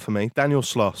out the water for me. Daniel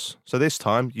Sloss. So this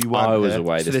time you weren't. I was here.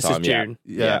 away this time. This is June.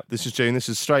 Yeah, this is June. This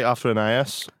is straight after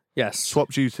Aeneas. Yes.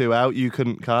 Swapped you two out. You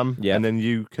couldn't come. Yeah. And then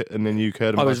you could. And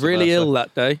I was really ill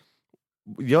that day.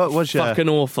 Yeah, it was fucking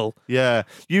awful. Yeah,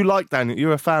 you like Daniel.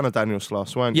 You're a fan of Daniel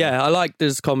Sloss, weren't you? Yeah, I liked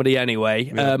his comedy anyway.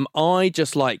 Yeah. I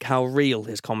just like how real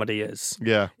his comedy is.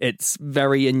 Yeah, it's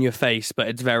very in your face, but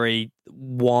it's very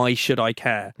why should I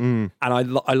care? And I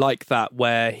like that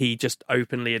where he just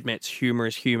openly admits humor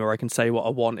is humor. I can say what I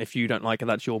want. If you don't like it,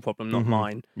 that's your problem, not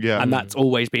mine. Yeah, and that's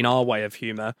always been our way of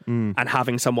humor. And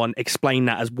having someone explain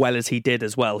that as well as he did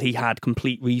as well, he had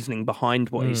complete reasoning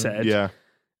behind what he said. Yeah.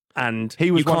 And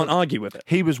you can't argue with it.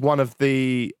 He was one of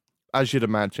the, as you'd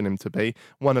imagine him to be,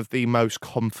 one of the most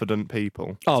confident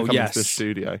people to come into the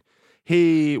studio.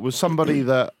 He was somebody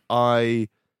that when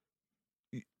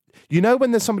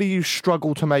there's somebody you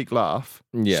struggle to make laugh.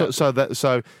 Yeah.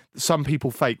 So some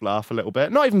people fake laugh a little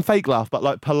bit. Not even fake laugh, but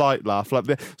like polite laugh.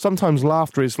 Like sometimes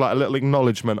laughter is like a little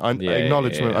acknowledgement. I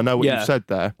know what you said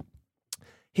there.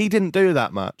 He didn't do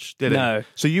that much, did he? No.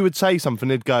 So you would say something,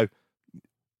 he'd go,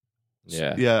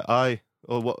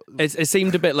 It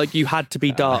seemed a bit like you had to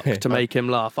be dark to make him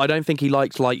laugh. I don't think he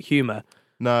liked light humour.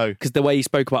 No. Because the way he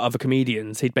spoke about other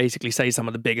comedians, he'd basically say some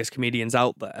of the biggest comedians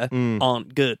out there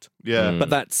aren't good. Yeah. But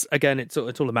that's, again, it's all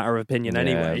a matter of opinion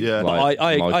anyway. Yeah. Like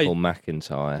Michael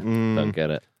McIntyre. Don't get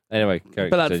it. Anyway,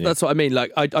 that's what I mean.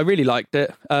 Like, I really liked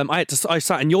it. I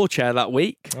sat in your chair that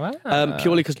week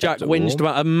purely because Jack whinged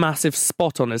about a massive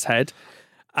spot on his head.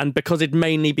 And because it'd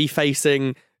mainly be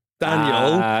facing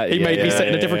Daniel, he made me sit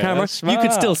in a different camera. You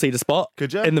could still see the spot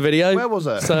in the video. Where was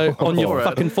it? So on your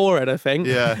fucking forehead, I think.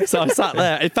 Yeah. So I sat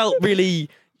there. It felt really...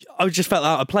 I just felt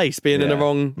out of place being in the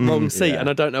wrong seat, and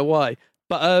I don't know why.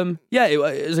 But it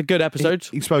was a good episode.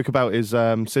 He spoke about his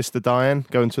sister dying,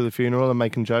 going to the funeral and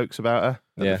making jokes about her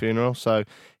at the funeral. So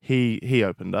he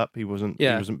opened up. He wasn't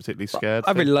particularly scared.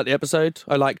 I really liked the episode.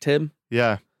 I liked him.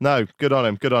 Yeah. No, good on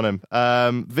him. Good on him.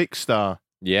 Vicstar.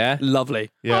 Yeah. Lovely.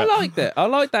 Yeah. I liked it. I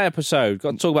liked that episode.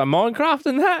 Got to talk about Minecraft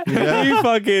and that. Yeah. You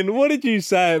fucking, what did you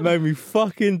say? It made me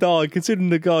fucking die,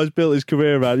 considering the guy's built his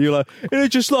career around. You're like,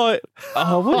 it's just like,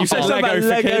 what you said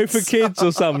Lego for kids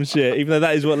or some shit, even though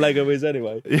that is what Lego is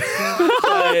anyway.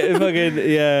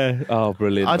 Oh,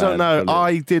 brilliant. I don't know.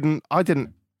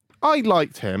 Brilliant. I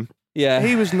liked him. Yeah.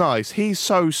 He was nice. He's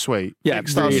so sweet. Yeah,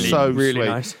 Vicstar's really sweet.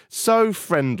 nice. So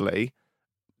friendly.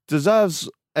 Deserves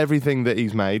everything that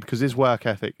he's made because his work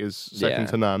ethic is second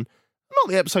to none. Not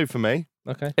the episode for me.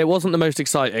 Okay. It wasn't the most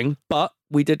exciting, but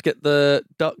we did get the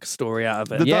duck story out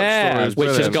of it. The duck story was which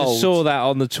is brilliant. gold. I saw that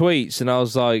on the tweets and I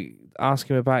was like, ask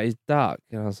him about his duck.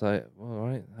 And I was like, well, all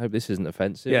right, I hope this isn't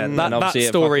offensive. Yeah, And that obviously it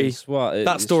story swat.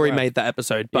 made that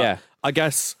episode. But Yeah. I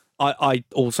guess I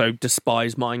also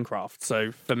despise Minecraft.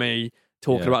 So for me,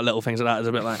 talking about little things like that is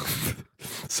a bit like...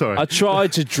 Sorry. I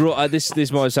tried to draw.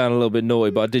 This might sound a little bit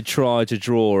naughty, but I did try to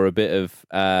draw a bit of.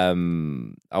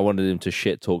 I wanted him to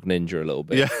shit talk Ninja a little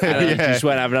bit. Yeah, and he just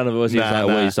went have none of us. He was like,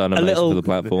 "What he's done amazing for the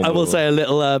platform." I will say a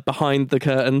little behind the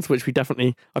curtains, which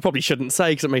I probably shouldn't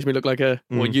say because it makes me look like or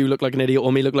you look like an idiot,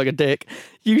 or me look like a dick.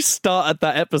 You started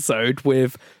that episode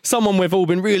with someone we've all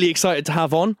been really excited to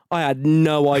have on. I had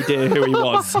no idea who he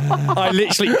was.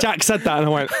 Jack said that, and I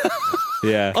went.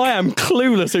 Yeah, I am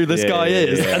clueless who this guy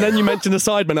is. Yeah. And then you mentioned the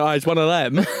Sidemen, I was one of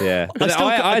them. Yeah,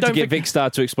 I had to get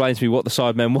Vicstar to explain to me what the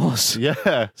Sidemen was.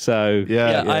 Yeah. So I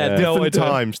had no different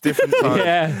idea. Different times.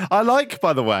 Yeah. I like,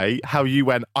 by the way, how you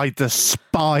went, I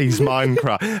despise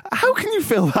Minecraft. How can you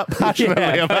feel that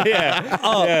passionately about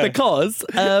it? Because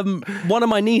one of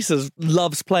my nieces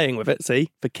loves playing with it,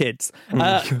 for kids.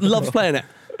 Loves playing it.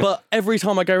 But every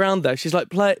time I go around there, she's like,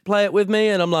 play it with me.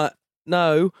 And I'm like,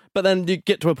 no. But then you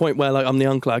get to a point where, like, I'm the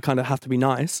uncle, I kind of have to be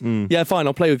nice. Yeah, fine,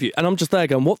 I'll play with you. And I'm just there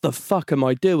going, what the fuck am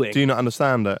I doing? Do you not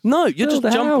understand it? No, you're just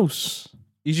the jumping. house.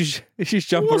 You just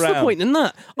jump What's around. the point in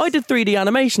that? I did 3D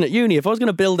animation at uni. If I was going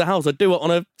to build a house, I'd do it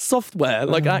on a software,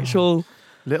 like actual...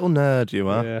 Little nerd you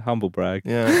are. Yeah, humble brag.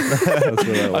 Yeah. That's what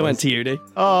that I was. went to uni.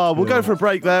 Oh, we'll go for a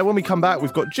break there. When we come back,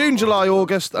 we've got June, July,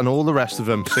 August, and all the rest of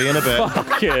them. See you in a bit.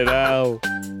 Fucking hell.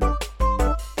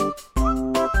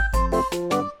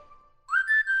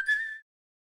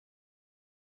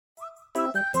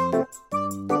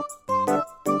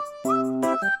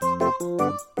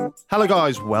 Hello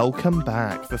guys, welcome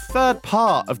back. The third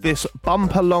part of this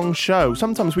bumper long show.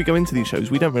 Sometimes we go into these shows,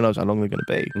 we don't realise how long they're going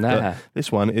to be. Nah. But this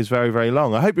one is very, very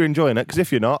long. I hope you're enjoying it, because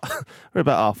if you're not, we're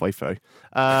about halfway through.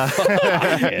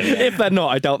 If they're not,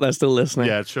 I doubt they're still listening.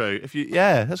 Yeah, true.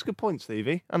 That's a good point,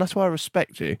 Stevie. And that's why I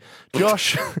respect you.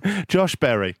 Josh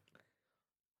Berry.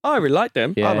 I really liked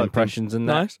him. Yeah, I like impressions and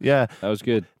that. Nice. Yeah. That was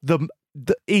good.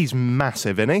 He's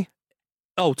massive, isn't he?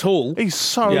 Oh, tall. He's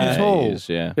so Yeah, tall. he is,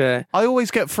 yeah. Yeah. I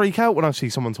always get freak out when I see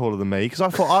someone taller than me, because I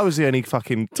thought I was the only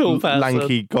fucking Tall person.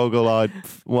 lanky, goggle-eyed.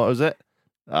 What was it?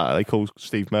 They call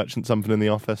Steve Merchant something in the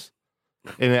office.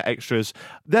 In the extras.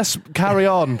 Let's carry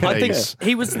on, please. I think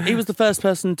he was the first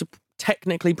person to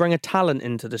technically bring a talent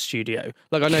into the studio.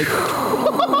 Like, I know...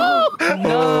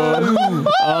 No.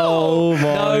 Oh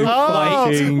my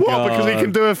fucking what? God. Because he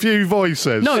can do a few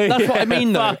voices. No, that's what I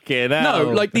mean, though. Fucking hell.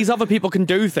 No, like, these other people can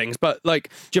do things, but, like,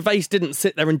 Gervais didn't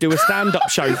sit there and do a stand-up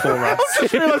show for us. I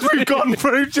just realised we've gone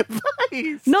through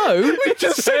Gervais. No. We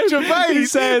just said Gervais.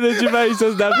 He's saying that Gervais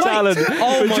doesn't have talent.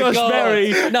 Oh but my Josh God.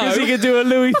 Berry, No. because he can do a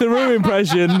Louis Theroux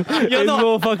impression, is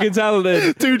more fucking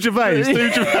talented. Do Gervais.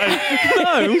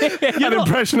 No. An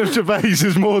impression of Gervais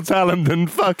is more talent than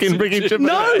fucking bringing Gervais.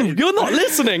 No, you're not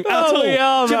listening at all. we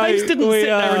are, Gervais mate. didn't We sit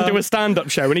there and are. do a stand-up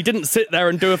show, and he didn't sit there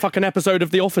and do a fucking episode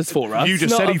of The Office for us. You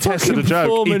just Not said he a tested a fucking joke. He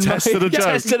performing tested a monkey. joke.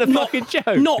 Tested a fucking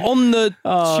joke. Not on the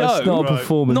Oh, show. it's not a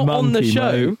performing Not on the monkey,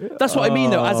 show. mate. That's what I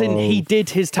mean, though. As in, he did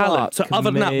his talent. So fuck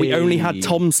other than that, we only had me.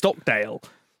 Tom Stockdale.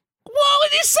 What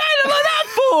were you saying like that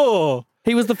for?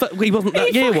 He was he wasn't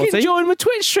that year, was he? joined my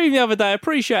Twitch stream the other day.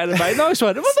 Appreciate it, mate. Nice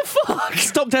one. What the fuck?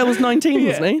 Stockdale was 19,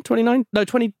 wasn't he? 29? No,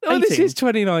 2018. Oh, this is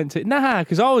 2019. Nah,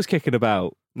 because I was kicking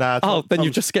about. Nah, then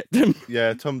you've just skipped him.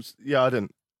 Yeah, Tom's... Yeah, I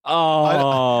didn't.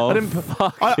 Oh, I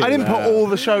didn't put all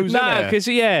the shows in Nah, there. because,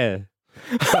 yeah.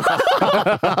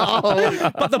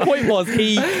 But the point was,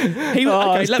 he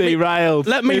okay, derailed.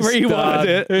 Let me reword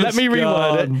it. Let me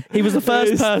reword it. He was the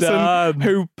first person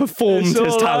who performed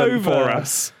his talent for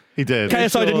us. He did.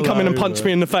 KSI didn't come in and punch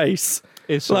me in the face.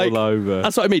 It's all over.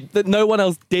 That's what I mean. That no one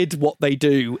else did what they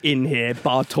do in here,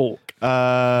 bar talk. You've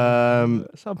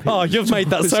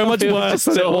made that so much worse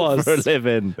than it was. For a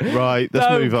living. Right,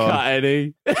 let's move on. Cut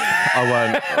any.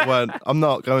 I won't. I'm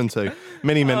not going to.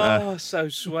 Mini Minter. Oh, so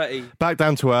sweaty. Back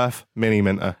down to earth. Mini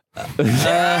Minter.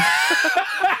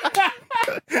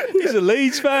 He's a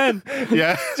Leeds fan.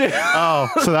 Yeah. Oh,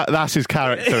 so that's his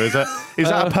character, is it? Is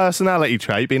that a personality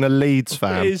trait, being a Leeds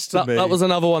fan? It is to me. That was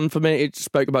another one for me. It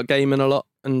spoke about gaming a lot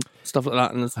and stuff like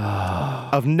that. And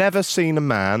I've never seen a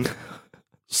man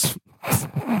sit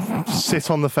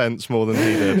on the fence more than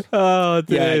he did. Oh,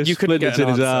 dear. Yeah, you couldn't get in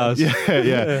his ass.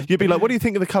 Yeah. You'd be like, what do you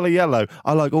think of the colour yellow?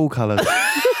 I like all colours.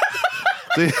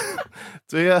 Do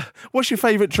you? What's your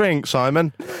favourite drink,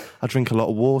 Simon? I drink a lot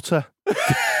of water.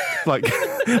 like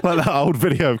that old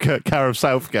video of Cara of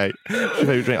Southgate. What's your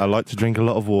favourite drink? I like to drink a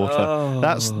lot of water. Oh.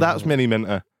 That's Mini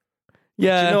Minter.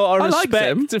 Yeah, do you know what I liked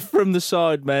him. respect from the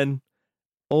Sidemen?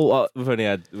 We've only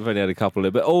had a couple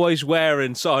of, but always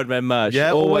wearing Sidemen merch.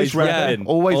 Yeah, always repping. Yeah.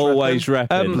 Always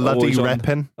repping. Bloody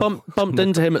repping. Bumped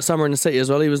into him at Summer in the City as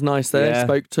well. He was nice there. Yeah.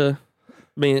 Spoke to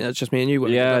me. It's just me and you.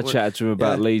 Yeah, I chatted to him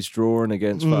about Leeds drawing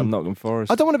against Nottingham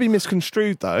Forest. I don't want to be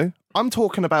misconstrued though. I'm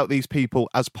talking about these people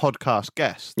as podcast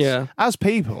guests. Yeah. As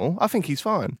people, I think he's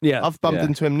fine. Yeah. I've bumped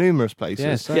into him numerous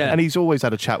places. Yeah. And he's always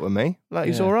had a chat with me. Like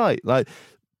he's all right. Like,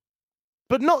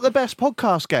 but not the best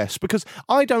podcast guest, because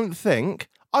I don't think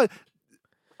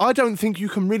you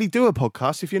can really do a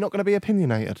podcast if you're not going to be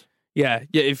opinionated. Yeah.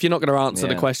 If you're not going to answer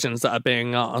the questions that are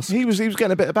being asked. He was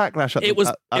getting a bit of backlash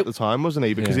at the time, wasn't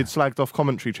he? Because he'd slagged off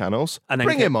commentary channels. And then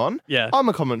Bring him on. Yeah. I'm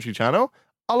a commentary channel.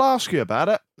 I'll ask you about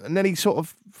it. And then he sort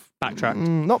of backtracked.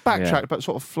 Not backtracked, but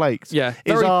sort of flaked. Yeah.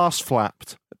 His arse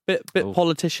flapped. Bit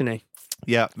politician-y.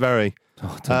 Yeah, very.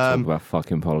 Don't talk about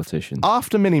fucking politicians.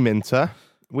 After Mini Minter,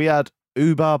 we had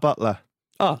Ubar Butler.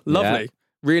 Oh, lovely.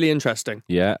 Really interesting.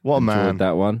 Yeah. What a man.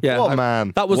 That one. Yeah. What a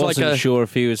man. That was Wasn't sure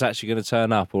if he was actually going to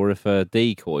turn up or if a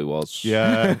decoy was.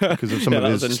 Yeah, because of some of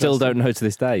his... Still don't know to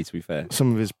this day, to be fair.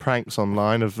 Some of his pranks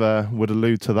online would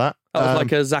allude to that. That was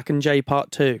like a Zach and Jay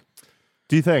part 2.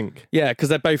 Do you think? Yeah, because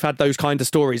they both had those kind of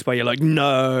stories where you're like,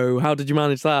 no, how did you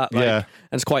manage that? Like, Yeah. And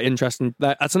it's quite interesting.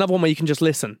 That's another one where you can just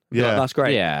listen. Yeah. Like, that's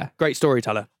great. Yeah. Great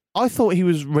storyteller. I thought he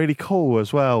was really cool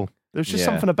as well. There was just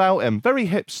something about him. Very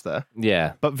hipster,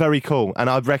 Yeah. but very cool. And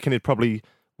I reckon he'd probably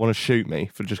want to shoot me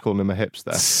for just calling him a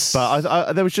hipster. But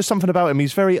I there was just something about him.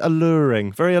 He's very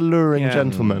alluring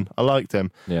gentleman. I liked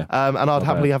him. Yeah. And I'd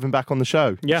happily have him back on the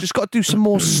show. Yeah. Just got to do some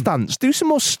more stunts. Do some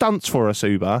more stunts for us,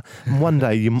 Uber. And one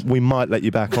day we might let you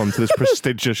back onto this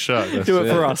prestigious show. Do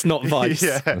it for us, not Vice.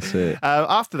 Yeah. That's it.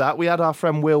 After that, we had our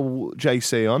friend Will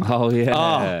JC on. Oh,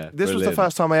 yeah. This was the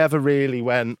first time I ever really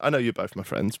went, I know you're both my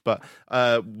friends, but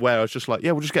where I was just like,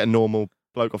 yeah, we'll just get a normal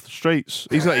bloke off the streets.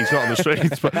 He's not on the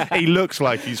streets, but he looks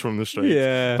like he's from the streets.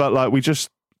 Yeah. But like, we just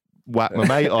whacked my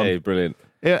mate on. Hey, brilliant.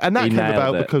 Yeah, and that He came nailed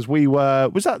about it. because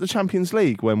was that the Champions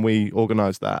League when we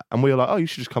organised that? And we were like, oh, you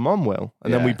should just come on, Will.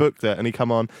 And then we booked it and he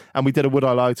come on and we did a Would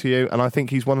I Lie to You? And I think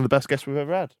he's one of the best guests we've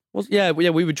ever had. Well, we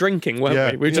were drinking,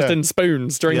 weren't we? We were just in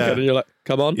spoons drinking, and you're like,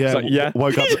 "Come on!" Yeah, It's like,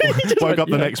 woke up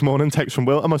the next morning, text from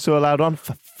Will. Am I still allowed on?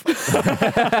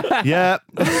 Yeah.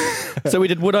 So we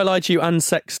did Would I Lie to You and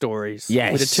Sex Stories.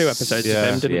 Yes. We did 2 episodes of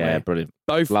them, didn't we? Yeah, brilliant.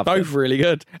 Both really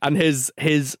good. And his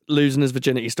losing his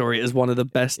virginity story is one of the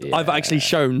best. Yeah. I've actually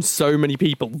shown so many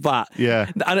people that.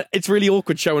 Yeah. And it's really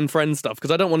awkward showing friends stuff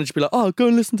because I don't want to just be like, oh, go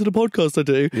and listen to the podcast I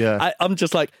do. Yeah. I'm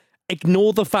just like,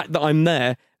 ignore the fact that I'm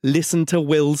there. Listen to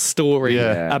Will's story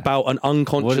about an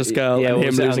unconscious girl and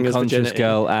him losing his virginity.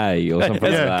 Girl A or something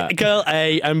like that. Girl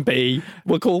A and B.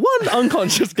 We'll call one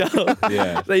unconscious girl.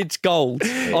 Yeah. It's gold,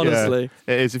 honestly.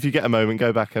 Yeah, it is. If you get a moment,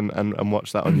 go back and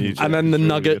watch that on YouTube. And then the It's really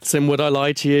nuggets in Would I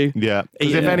Lie to You? good. Yeah.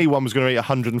 Because if anyone was going to eat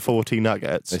 140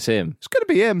 nuggets, It's him. it's going to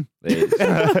be him.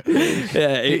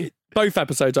 Yeah, both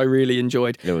episodes I really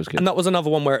enjoyed. It was good. And that was another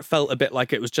one where it felt a bit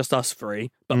like it was just us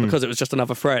three, but because it was just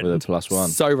another friend. With a +1.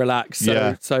 So relaxed,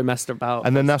 so messed about.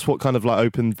 And then that's what kind of like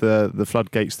opened the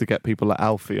floodgates to get people like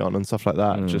Alfie on and stuff like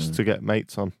that, just to get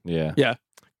mates on. Yeah. Yeah.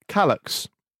 Calyx.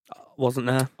 Wasn't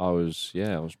there? I was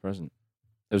present.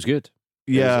 It was good.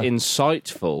 Yeah. It was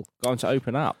insightful. Going to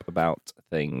open up about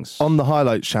things. On the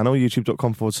highlights channel,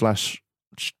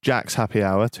 youtube.com/Jack's Happy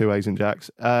Hour, 2 A's in Jack's.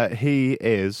 He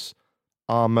is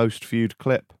our most viewed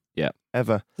clip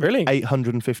ever. Really?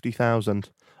 850,000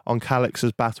 on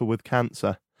Calyx's battle with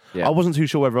cancer. Yeah. I wasn't too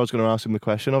sure whether I was going to ask him the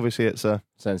question. Obviously, it's a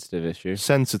sensitive issue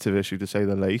to say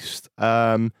the least.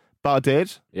 But I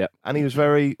did. Yeah. And he was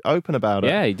very open about it.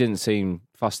 Yeah, he didn't seem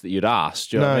fussed that you'd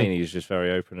asked. Do you know what I mean? He was just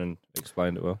very open and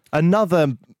explained it well.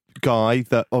 Another guy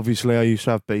that obviously I used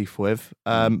to have beef with,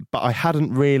 but I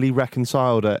hadn't really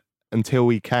reconciled it until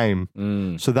he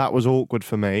came. So that was awkward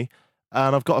for me.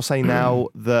 And I've got to say now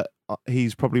that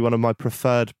he's probably one of my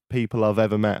preferred people I've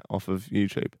ever met off of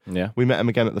YouTube. Yeah. We met him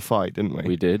again at the fight, didn't we?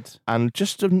 We did. And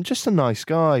just a nice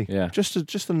guy. Yeah.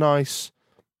 Just a nice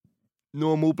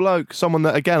normal bloke. Someone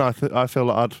that again I feel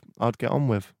like I'd get on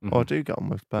with. Or I do get on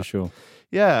with. But For sure.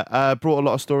 yeah, brought a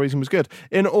lot of stories and was good.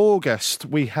 In August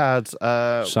we had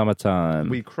Summertime.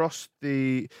 We crossed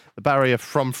the barrier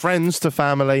from friends to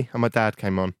family and my dad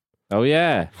came on. Oh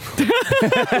yeah.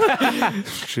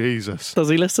 Jesus. Does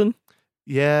he listen?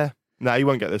 Yeah. No, he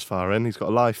won't get this far in. He's got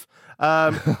a life.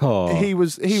 He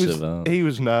was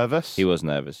nervous. He was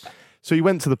nervous. So he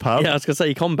went to the pub. Yeah, I was going to say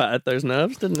he combated those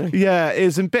nerves, didn't he? Yeah, it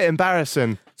was a bit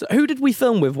embarrassing. So who did we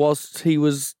film with whilst he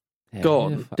was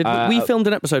gone? Did we filmed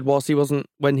an episode whilst he wasn't,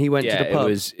 when he went to the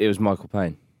pub? It was Michael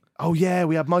Payne. Oh yeah,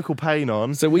 we had Michael Payne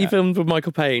on. So we filmed with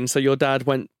Michael Payne, so your dad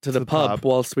went to the pub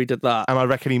whilst we did that. And I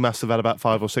reckon he must have had about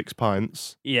 5 or 6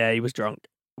 pints. Yeah, he was drunk.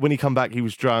 When he come back, he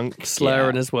was drunk.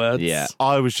 Slurring his words. Yeah.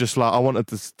 I was just like, I wanted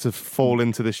to fall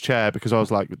into this chair because I was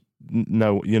like,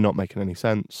 no, you're not making any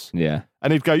sense. Yeah.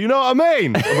 And he'd go, you know what I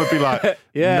mean? And we'd be like,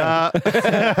 yeah.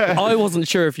 Nah. I wasn't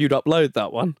sure if you'd upload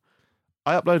that one.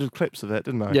 I uploaded clips of it,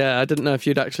 didn't I? Yeah, I didn't know if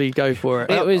you'd actually go for it.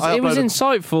 It was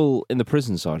insightful in the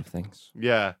prison side of things.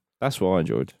 Yeah. That's what I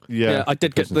enjoyed. Yeah. I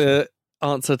did get the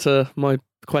answer to my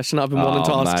question I've been wanting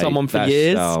to ask someone for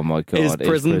years. Oh my God. Is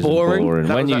prison boring?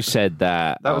 When you said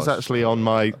that. That was actually on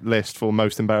my list for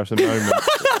most embarrassing moments.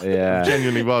 Yeah. It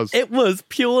genuinely was. It was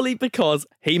purely because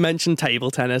he mentioned table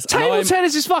tennis. Table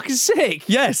tennis is fucking sick.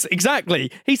 Yes,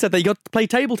 exactly. He said that you got to play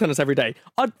table tennis every day.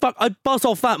 I'd buzz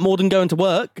off that more than going to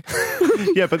work.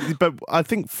 Yeah, but I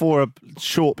think for a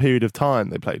short period of time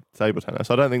they played table tennis.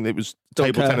 I don't think it was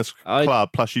table tennis club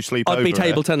plus you sleep over. I'd be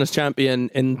table tennis champion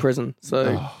in prison.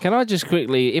 So can I just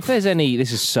quickly, if there's any,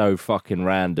 this is so fucking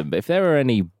random, but if there are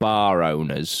any bar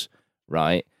owners,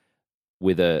 right,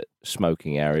 with a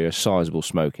smoking area, a sizable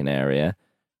smoking area,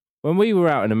 when we were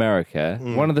out in America,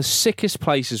 one of the sickest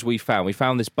places we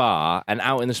found this bar, and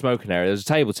out in the smoking area, there was a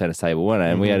table tennis table, wasn't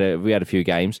there? And we had a few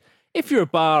games. If you're a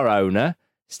bar owner,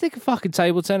 stick a fucking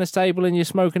table tennis table in your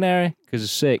smoking area because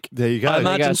it's sick. There you go. I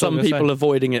imagine some people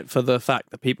avoiding it for the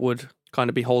fact that people would kind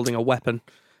of be holding a weapon.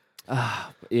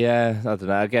 Yeah, I don't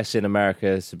know. I guess in America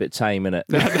it's a bit tame, isn't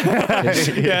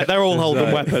it? Yeah, they're all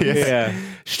holding weapons. Yeah.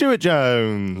 Stuart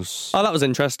Jones. Oh, that was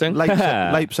interesting.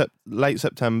 Late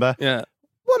September. Yeah.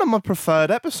 One of my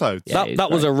preferred episodes. Yeah, that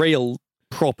was a real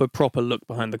proper look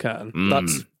behind the curtain.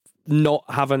 That's not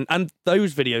having, and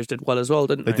those videos did well as well,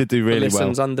 didn't they? They did do really the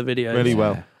listens and the videos. Really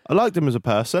well. I liked him as a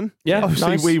person. Yeah,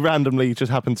 obviously nice. we randomly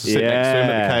just happened to sit next to him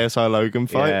at the KSI Logan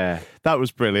fight. Yeah. That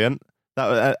was brilliant.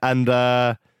 I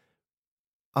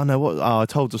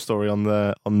told the story on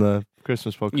the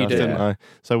Christmas podcast, didn't I?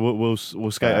 So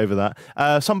we'll skate over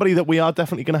that. Somebody that we are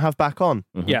definitely going to have back on.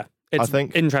 Yeah. It's I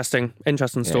think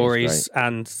interesting stories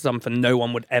and something no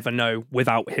one would ever know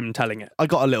without him telling it. I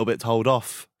got a little bit told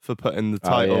off for putting the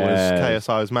title as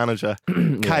KSI's manager.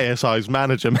 KSI's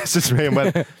manager messaged me and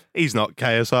went, "He's not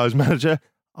KSI's manager.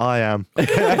 I am."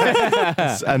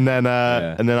 and then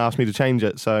asked me to change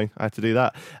it, so I had to do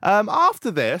that. After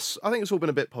this, I think it's all been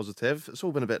a bit positive. It's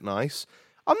all been a bit nice.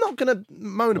 I'm not going to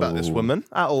moan about this woman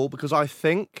at all because I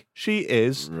think she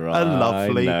is a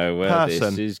lovely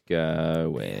person. This is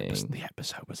going. The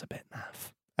episode was a bit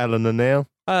naff. Eleanor Neal.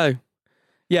 Oh,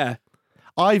 yeah.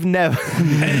 I've never.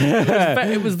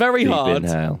 It was very hard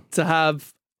to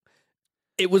have.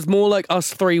 It was more like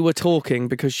us three were talking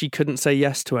because she couldn't say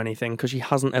yes to anything because she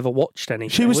hasn't ever watched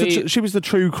anything. She was the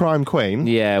true crime queen.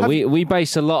 Yeah, we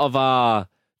base a lot of our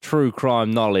true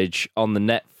crime knowledge on the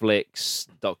Netflix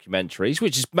documentaries,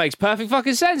 which makes perfect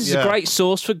fucking sense. It's a great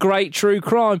source for great true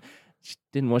crime. She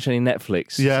didn't watch any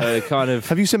Netflix. Yeah. So kind of.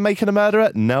 Have you seen Making a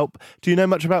Murderer? Nope. Do you know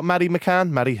much about Maddie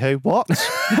McCann? Maddie who? What?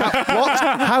 What?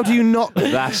 How do you not?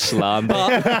 That's slander.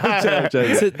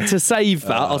 To save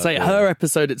that, I'll say her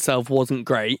episode itself wasn't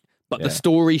great, but the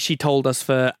stories she told us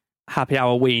for Happy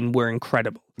Halloween were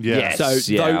incredible. Yeah. So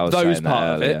those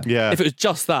part of it. Yeah. If it was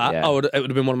just that, it would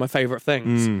have been one of my favourite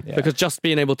things. Because just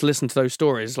being able to listen to those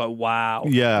stories is like, wow.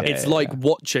 Yeah. It's like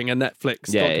watching a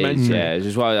Netflix documentary. It's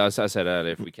just why I said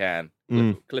earlier, if we can,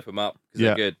 clip them up because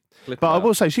they're good. But I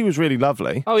will say she was really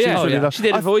lovely. Oh yeah, She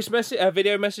did a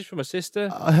video message from her sister.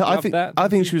 I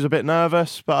think she was a bit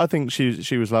nervous, but I think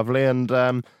she was lovely and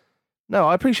No,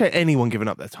 I appreciate anyone giving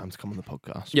up their time to come on the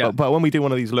podcast. Yeah. But when we do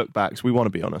one of these look backs, we want to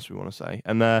be honest, we want to say.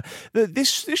 And this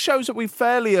shows that we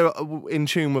fairly are in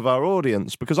tune with our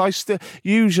audience, because I still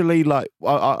usually, like,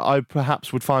 I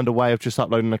perhaps would find a way of just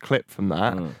uploading a clip from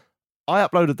that. I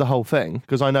uploaded the whole thing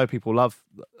because I know people love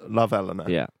Eleanor.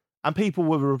 Yeah. And people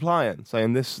were replying,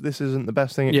 saying this isn't the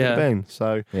best thing it could have been.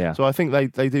 So I think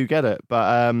they do get it. But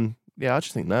I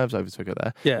just think nerves overtook it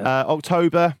there. Yeah.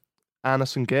 October,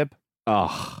 Anderson Gibb.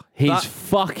 Oh, his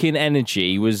fucking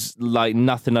energy was like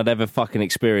nothing I'd ever fucking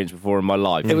experienced before in my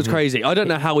life. It was crazy. I don't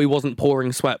know how he wasn't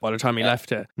pouring sweat by the time he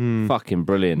left it. Fucking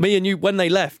brilliant. Me and you, when they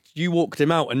left, you walked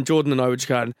him out, and Jordan and I were just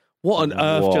going, what on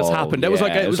earth just happened? It was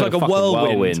like a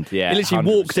whirlwind. Yeah, he literally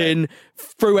 100%. walked in,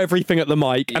 threw everything at the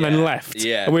mic, and then left.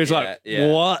 Yeah, and we was like,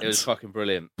 what? It was fucking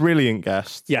brilliant. Brilliant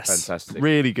guest. Yes. Fantastic.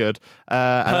 Really good.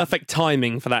 Perfect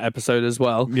timing for that episode as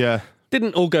well. Yeah.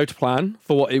 Didn't all go to plan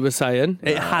for what he was saying.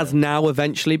 It has now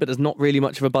eventually, but there's not really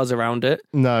much of a buzz around it.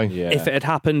 No. Yeah. If it had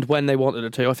happened when they wanted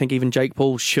it to, I think even Jake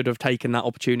Paul should have taken that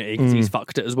opportunity, because he's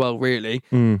fucked it as well, really.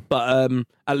 But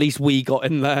at least we got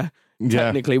in there.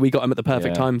 Technically, we got him at the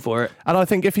perfect time for it. And I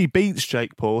think if he beats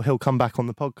Jake Paul, he'll come back on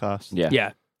the podcast.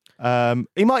 Yeah.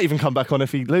 He might even come back on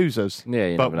if he loses.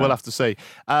 Yeah, but we'll have to see.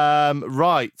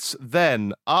 Right,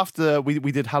 then, after we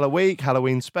did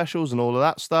Halloween specials and all of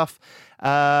that stuff,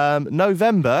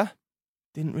 November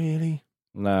didn't really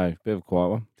No, bit of a quiet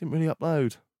one. Didn't really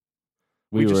upload.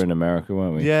 We were in America,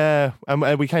 weren't we? Yeah,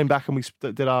 and we came back and we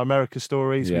did our America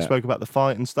stories. Yeah. We spoke about the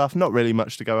fight and stuff. Not really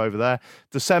much to go over there.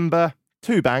 December,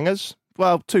 2 bangers.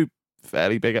 Well, 2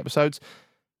 fairly big episodes.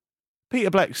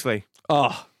 Peter Bleksley.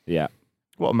 Oh, yeah.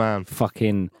 What a man.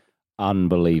 Fucking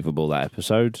unbelievable, that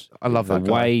episode. I love that the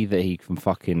guy. way that he can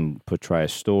fucking portray a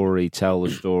story, tell the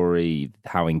story,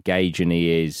 how engaging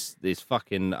he is. It's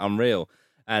fucking unreal.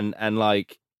 And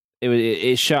like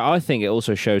I think it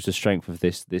also shows the strength of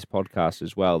this podcast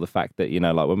as well. The fact that, you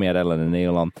know, like when we had Ellen and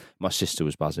Neil on, my sister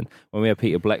was buzzing. When we had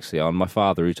Peter Bleksley on, my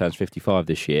father, who turns 55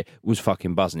 this year, was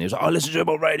fucking buzzing. He was like, "I listen to him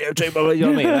on radio too." You know what I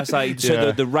mean? That's like,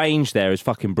 so the range there is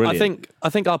fucking brilliant. I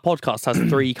think our podcast has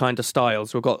 3 kind of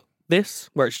styles. We've got this,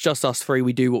 where it's just us 3,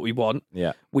 we do what we want.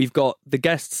 Yeah. We've got the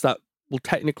guests that will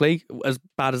technically, as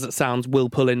bad as it sounds, will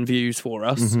pull in views for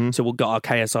us. Mhm. So we've got our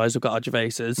KSIs, we've got our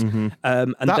Gervaises. Mhm.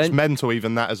 And That's then, mental,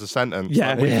 even that as a sentence.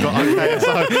 Yeah. Like, we've got our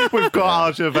KSI, we've got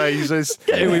our Gervaises.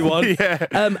 Get who we want. Yeah.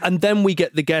 And then we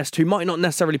get the guest who might not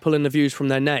necessarily pull in the views from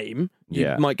their name. You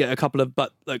Yeah. might get a couple of,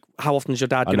 but like, how often is your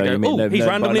dad I going know to you go, mean. oh, No, he's no,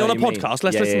 randomly but I on a know you mean. podcast,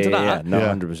 let's Yeah, listen to yeah, that. yeah. No,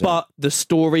 100%. But the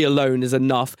story alone is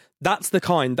enough. That's the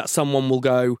kind that someone will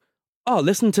go, oh,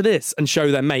 listen to this, and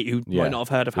show their mate who might not have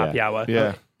heard of Happy Hour.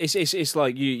 Yeah. It's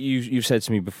like you've said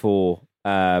to me before.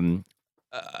 There's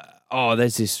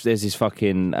this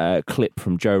fucking clip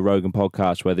from Joe Rogan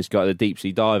podcast where this guy, the deep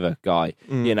sea diver guy,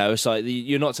 you know, it's like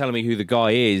you're not telling me who the guy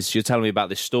is, you're telling me about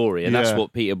this story, and that's Yeah.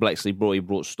 what Peter Bleksley brought. He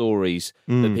brought stories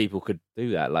that people could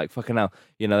do that. Like fucking hell,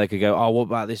 you know, they could go, oh, what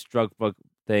about this drug bug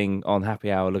thing on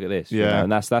Happy Hour? Look at this, you Yeah. know?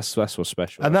 And that's what's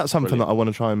special. And that's something that I want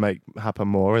to try and make happen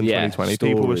more in Yeah, 2020.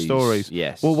 People with stories.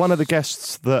 yes. Well, one of the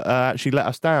guests that actually let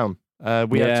us down.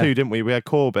 We had 2, didn't we? We had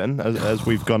Corbin, as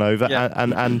we've gone over, Yeah.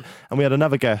 and we had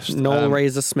another guest, Noel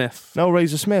Razor Smith. Noel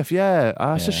Razor Smith. Yeah,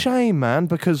 it's a shame, man,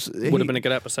 because Would have been a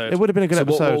good episode. It would have been a good So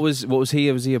episode. what was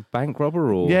he? Was he a bank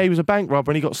robber or? Yeah, he was a bank robber,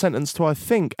 and he got sentenced to, I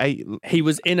think, 8. He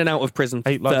was in and out of prison for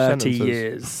 8 life 30 sentences.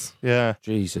 years. Yeah,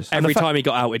 Jesus. Every time he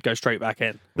got out, he'd go straight back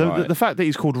in. the fact that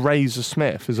he's called Razor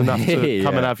Smith is enough to Yeah.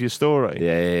 come and have your story.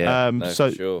 Yeah. No, so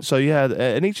for sure. so yeah,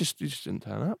 and he just didn't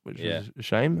turn up, which is a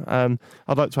shame.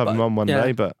 I'd like to have him on one Yeah.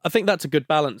 day, but I think that's a good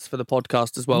balance for the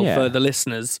podcast as well, Yeah. for the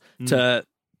listeners to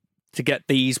get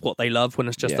what they love when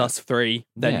it's just Yeah. us 3.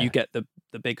 Then Yeah. you get the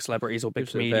big celebrities or big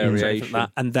Gives it comedians or anything variation. like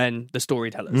that, and then the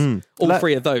storytellers. All Let-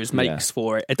 3 of those makes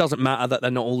for it. It doesn't matter that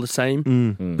they're not all the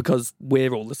same because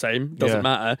we're all the same. Doesn't Yeah.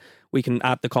 matter. We can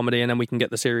add the comedy and then we can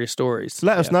get the serious stories.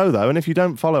 let us know though. And if you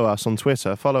don't follow us on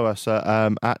Twitter, follow us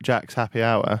at Jack's Happy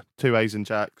Hour, 2 A's in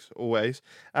Jack's always.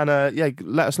 And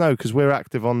let us know, because we're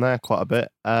active on there quite a bit.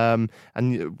 And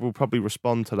we'll probably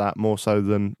respond to that more so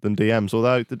than DMs.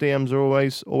 Although the DMs are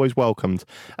always welcomed.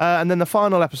 And then the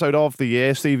final episode of the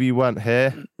year, Stevie, you weren't here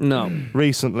No.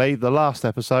 recently. The last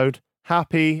episode,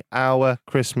 Happy Hour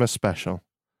Christmas special.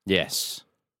 Yes.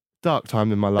 Dark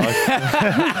time in my life.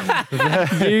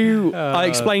 I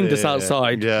explained this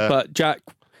outside, Yeah. but Jack,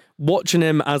 watching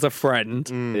him as a friend,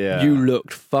 Yeah. you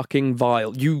looked fucking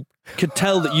vile. You could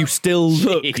tell that you still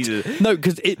looked. Jesus. No,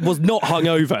 because it was not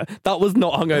hungover. That was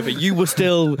not hungover. You were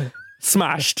still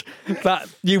smashed. That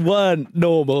you weren't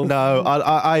normal. No,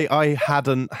 I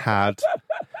hadn't had.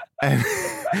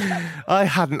 I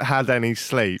hadn't had any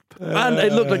sleep. And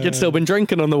it looked like you'd still been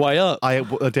drinking on the way up. I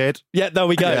did. Yeah, there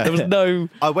we go. Yeah. There was no...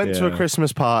 I went to a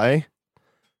Christmas party,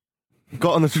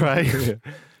 got on the train.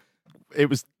 It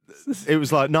was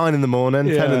like 9 in the morning,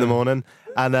 10 in the morning.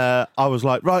 And I was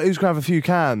like, right, who's going to have a few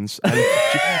cans? And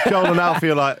Joel and Alfie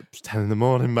are like, it's 10 in the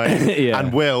morning, mate.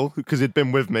 And Will, because he'd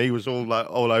been with me, was all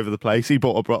over the place. He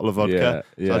bought a bottle of vodka.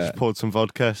 So I just poured some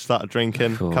vodka, started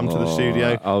drinking, come to the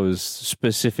studio. I was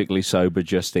specifically sober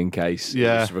just in case it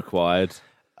was required.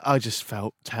 I just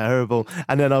felt terrible.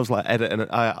 And then I was like editing it.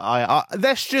 I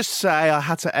let's just say I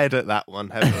had to edit that one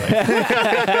heavily.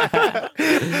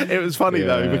 It was funny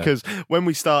though, because when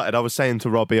we started, I was saying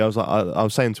to Robbie, I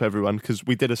was saying to everyone, because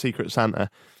we did a Secret Santa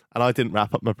and I didn't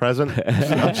wrap up my present.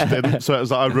 I just didn't. So it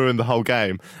was like I ruined the whole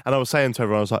game. And I was saying to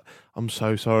everyone, I was like, I'm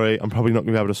so sorry. I'm probably not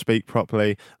going to be able to speak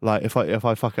properly. Like if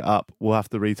I fuck it up, we'll have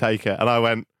to retake it. And I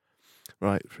went,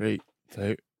 right, 3,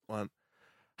 2, 1.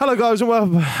 Hello guys and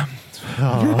welcome.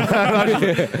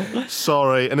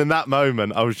 Sorry. And in that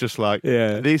moment, I was just like,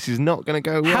 this is not going to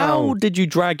go well. How did you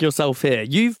drag yourself here?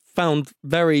 You've found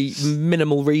very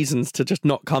minimal reasons to just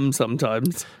not come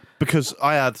sometimes. Because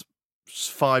I had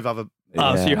 5 other...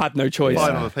 so you had no choice.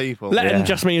 5 other people. Letting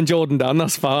just me and Jordan down,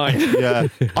 that's fine. Yeah.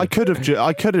 I could have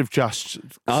just...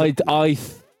 I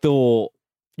thought...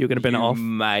 You were going to bin it off?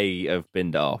 May have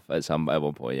binned it off at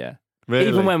one point, yeah. Really?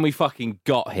 Even when we fucking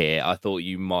got here, I thought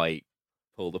you might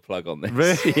pull the plug on this.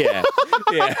 Really? Yeah.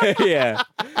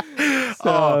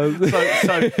 So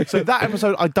that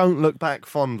episode, I don't look back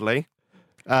fondly.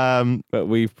 But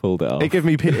we've pulled it off.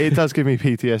 It does give me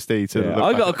PTSD to.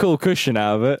 I got a cool cushion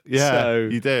out of it. Yeah, so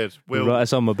you did. Right,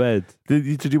 it's on my bed.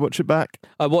 Did you watch it back?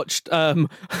 I watched. For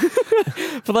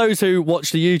those who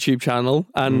watch the YouTube channel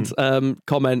and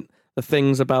comment the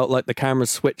things about like the cameras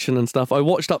switching and stuff, I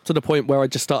watched up to the point where I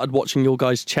just started watching your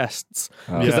guys' chests,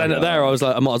 because then there I was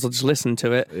like, I might as well just listen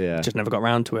to it. Just never got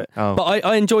around to it. But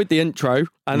I enjoyed the intro,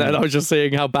 and then I was just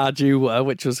seeing how bad you were,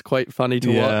 which was quite funny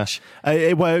to watch.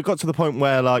 It got to the point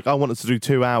where like I wanted to do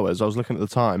 2 hours. I was looking at the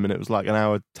time and it was like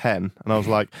 1:10, and I was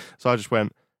like, so I just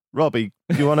went, Robbie,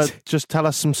 do you want to just tell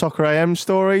us some Soccer AM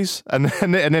stories? And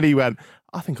then he went,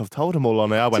 I think I've told him all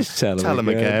on it. I went, tell him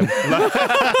again.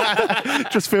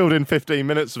 Just filled in 15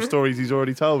 minutes of stories he's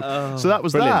already told. So that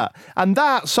was that. And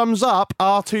that sums up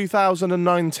our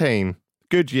 2019.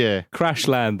 Good year. Crash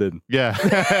landing. Yeah.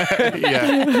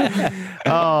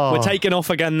 Yeah. We're taking off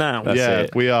again now. That's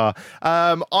it. We are.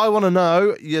 I want to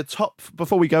know your top,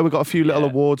 before we go, we've got a few little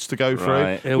awards to go through.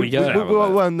 Right. Here we go. We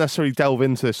won't necessarily delve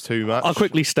into this too much. I'll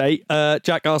quickly state,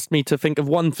 Jack asked me to think of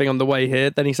one thing on the way here,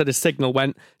 then he said his signal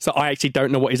went, so I actually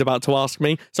don't know what he's about to ask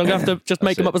me, so I'm going to have to just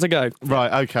make them up as I go.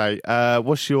 Right, okay.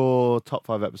 What's your top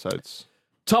 5 episodes?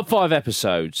 Top 5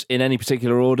 episodes, in any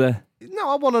particular order? No,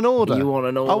 I want an order. You want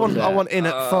an order? I want in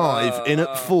at 5, in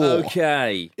at 4.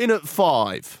 Okay. In at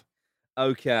 5.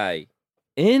 Okay.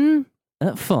 In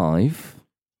at 5,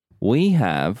 we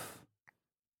have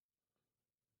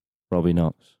Robbie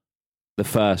Knox. The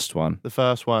first one. The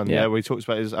first one, yeah, where he talks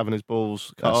about having his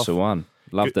balls cut off. That's the one.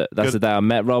 Loved it. That's the day I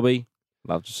met Robbie.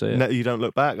 Love to see it. No, you don't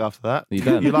look back after that. You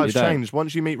don't. Your life's changed.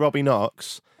 Once you meet Robbie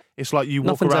Knox, it's like you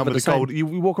walk around with the gold. You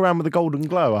walk around with a golden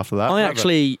glow after that. I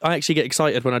actually get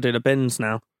excited when I do the bins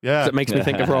now. Yeah, it makes me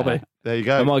think of Robbie. There you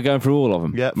go. Am I going through all of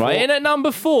them? Yeah. Right. In at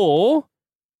number 4,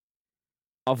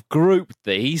 I've grouped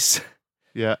these.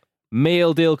 Yeah.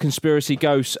 Meal Deal, Conspiracy,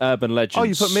 Ghosts, Urban Legends. Oh,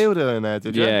 you put Meal Deal in there,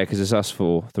 did you? Yeah, because it's us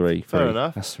 4, 3. Fair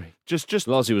enough. That's 3. Just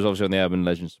Lozzie was obviously on the Urban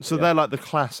Legends. So they're like the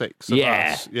classics of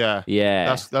us. Yeah.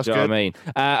 That's Do you good. know what I mean?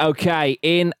 Okay,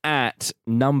 in at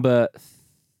number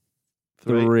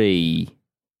 3.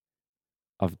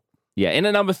 In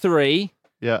at number 3.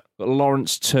 Yeah. Got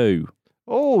Lawrence 2.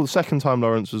 Oh, the second time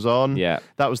Lawrence was on. Yeah.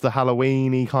 That was the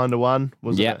Halloween-y kind of one,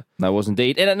 wasn't it? Yeah, that was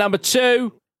indeed. In at number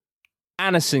 2,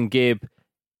 Anderson Gibb.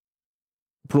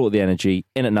 Brought the energy.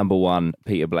 In at number 1,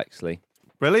 Peter Blexley.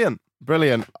 Brilliant.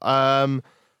 I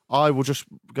will just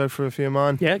go through a few of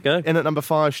mine. Yeah, go. In at number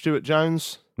 5, Stuart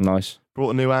Jones. Nice.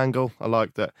 Brought a new angle. I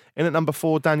liked it. In at number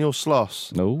 4, Daniel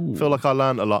Sloss. No. Feel like I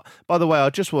learned a lot. By the way, I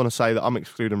just want to say that I'm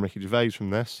excluding Ricky Gervais from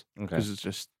this. Okay. Because it's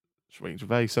just Ricky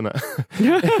Gervais, isn't it?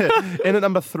 In at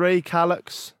number 3,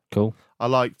 Calyx. Cool. I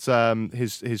liked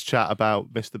his chat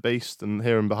about Mr. Beast and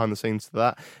hearing behind the scenes to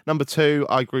that. Number 2,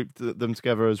 I grouped them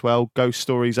together as well. Ghost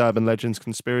Stories, Urban Legends,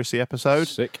 Conspiracy episode.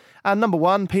 Sick. And number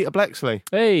 1, Peter Blexley.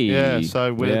 Hey. Yeah,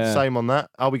 so we're the same on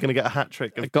that. Are we going to get a hat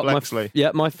trick of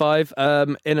Blexley? My 5.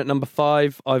 In at number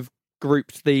 5, I've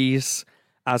grouped these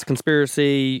as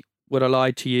Conspiracy, Would I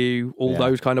Lie to You, all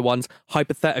those kind of ones.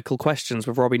 Hypothetical questions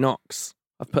with Robbie Knox.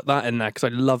 I've put that in there because I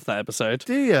love that episode.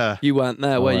 Do you? You weren't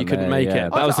there where you couldn't make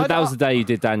it. That was the day you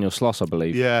did Daniel Sloss, I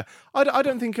believe. Yeah. I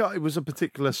don't think it was a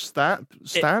particular stand.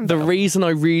 The reason I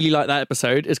really like that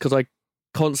episode is because I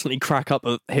constantly crack up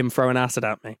at him throwing acid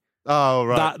at me. Oh,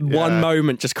 right. That one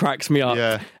moment just cracks me up.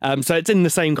 Yeah. So it's in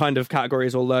the same kind of category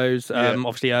as all those.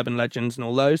 Obviously, Urban Legends and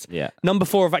all those. Yeah. Number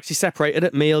 4, I've actually separated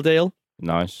it. Meal Deal.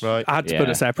 Nice. Right. I had to put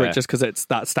it separate just because it's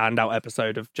that standout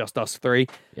episode of just us three.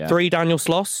 Yeah. 3, Daniel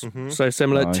Sloss. So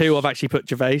similar. Nice. 2, I've actually put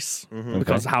Gervais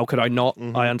because how could I not?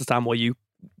 Mm-hmm. I understand why you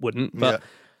wouldn't. But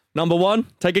number 1,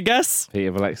 take a guess.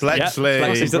 Peter Blexley.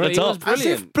 Blexley's at the top. As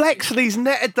if Blexley's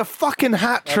netted the fucking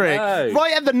hat trick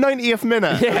right at the 90th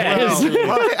minute. Yes.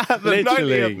 Right at the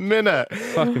 90th minute.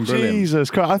 Fucking brilliant.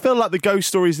 Jesus Christ. I feel like the Ghost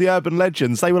Stories, the Urban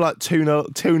Legends, they were like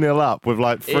 2-0 up with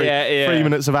like 3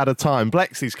 minutes of added time.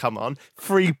 Blexley's come on.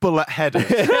 3 bullet headers.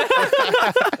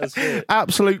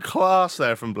 Absolute class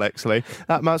there from Blexley.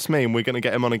 That must mean we're going to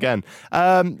get him on again.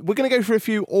 We're going to go through a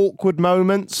few awkward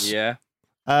moments. Yeah.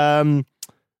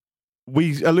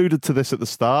 We alluded to this at the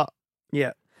start.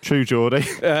 Yeah. True, Geordie.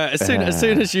 As soon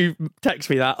as you text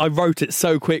me that, I wrote it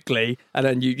so quickly, and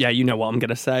then you know what I'm going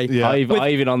to say. Yeah. I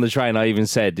even on the train, I even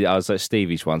said, I was like,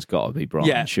 Stevie's one's got to be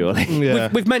Brian, surely. Yeah.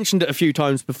 We've mentioned it a few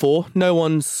times before. No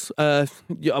one's,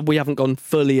 we haven't gone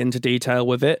fully into detail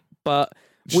with it, but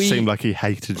It seemed like he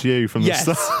hated you from the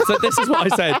start. So this is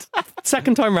what I said.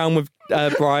 Second time round with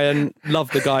Brian,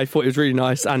 loved the guy, thought he was really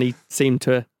nice, and he seemed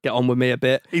to get on with me a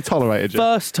bit. He tolerated you.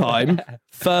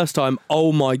 First time,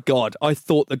 oh my God, I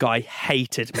thought the guy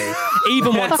hated me.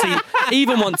 Even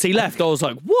once he left, I was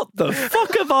like, what the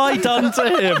fuck have I done to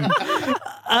him?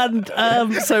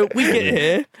 And so we get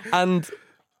here, and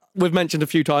we've mentioned a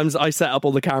few times, I set up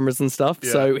all the cameras and stuff.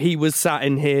 Yeah. So he was sat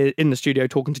in here in the studio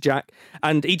talking to Jack,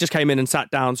 and he just came in and sat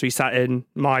down. So he sat in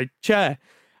my chair,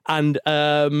 and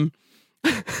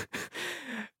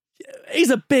he's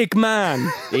a big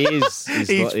man. He is.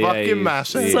 He's fucking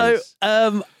massive. So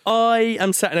I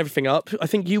am setting everything up. I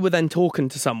think you were then talking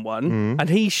to someone, and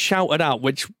he shouted out,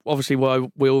 which obviously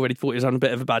we already thought he was having a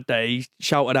bit of a bad day. He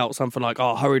shouted out something like,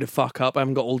 "Oh, hurry the fuck up! I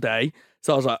haven't got all day."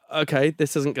 So I was like, "Okay,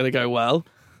 this isn't going to go well."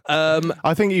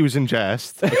 I think he was in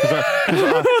jest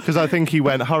because I think he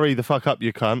went, "Hurry the fuck up,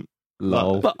 you cunt."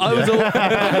 Lol. But I was a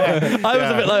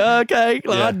bit like, okay,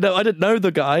 I didn't know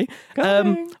the guy.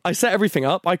 I set everything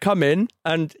up. I come in,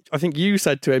 and I think you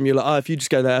said to him, "You're like, oh, if you just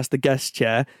go there, that's the guest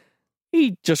chair."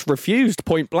 He just refused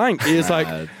point blank. He was like,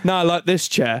 "No, I like this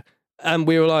chair." And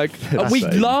we were like, we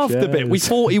laughed a bit. We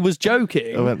thought he was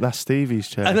joking. I went, "That's Stevie's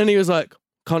chair." And then he was like,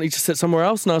 "Can't he just sit somewhere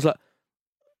else?" And I was like,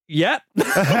 "Yep,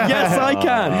 yes, I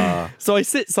can." So I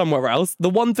sit somewhere else. The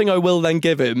one thing I will then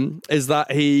give him is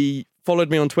that he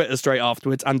followed me on Twitter straight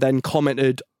afterwards and then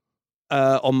commented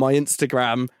on my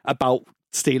Instagram about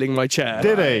stealing my chair.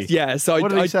 Did he? Yeah. So what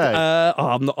did he say?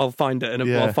 I'll find it.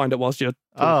 I'll find it whilst you're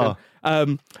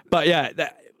talking. But yeah,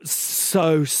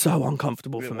 so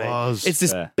uncomfortable for me. It's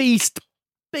this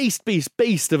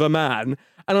beast of a man,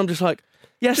 and I'm just like,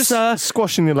 "Yes, just sir."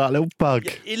 Squashing you like a little bug.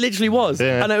 It literally was.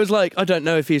 Yeah. And it was like, I don't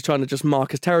know if he's trying to just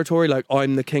mark his territory, like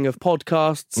I'm the king of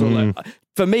podcasts. Or like,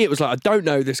 for me, it was like, I don't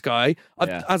know this guy.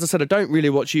 As I said, I don't really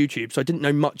watch YouTube, so I didn't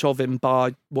know much of him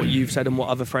by what you've said and what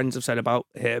other friends have said about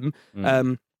him.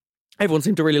 Everyone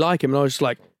seemed to really like him, and I was just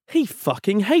like, he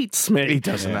fucking hates me. He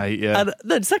doesn't hate you. And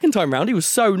then second time round, he was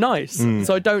so nice.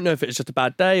 So I don't know if it's just a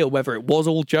bad day or whether it was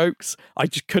all jokes. I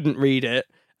just couldn't read it.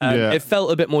 It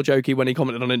felt a bit more jokey when he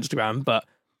commented on Instagram, but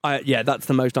that's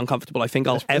the most uncomfortable I think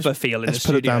I'll ever feel in the studio. Let's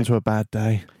put it down to a bad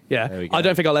day. Yeah, I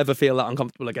don't think I'll ever feel that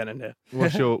uncomfortable again in here.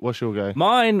 What's your go?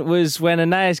 Mine was when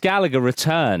Anais Gallagher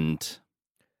returned,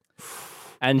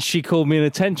 and she called me an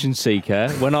attention seeker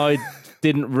when I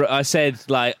didn't. I said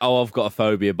like, "Oh, I've got a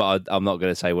phobia," but I'm not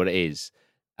going to say what it is,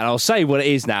 and I'll say what it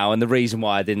is now, and the reason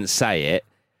why I didn't say it.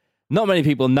 Not many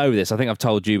people know this. I think I've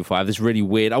told you before. I have this really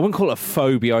weird. I wouldn't call it a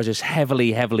phobia. I just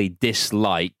heavily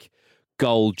dislike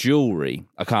gold jewelry.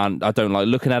 I don't like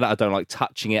looking at it. I don't like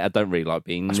touching it. I don't really like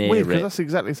being near weird, it. because that's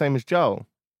exactly the same as Joel,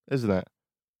 isn't it?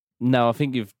 No, I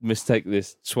think you've mistaken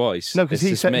this twice. No, because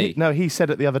he said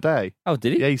it the other day. Oh,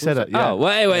 did he? Yeah, he said it. Yeah. Oh, well,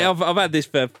 anyway, I've had this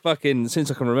for fucking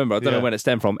since I can remember. I don't know when it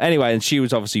stemmed from. Anyway, and she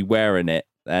was obviously wearing it,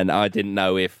 and I didn't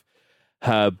know if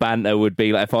her banter would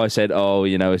be like if I said, "Oh,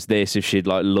 you know, it's this," if she'd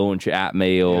like launch it at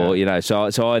me, or you know. So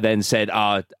I then said,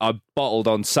 I bottled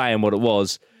on saying what it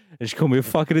was. And she called me a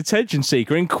fucking attention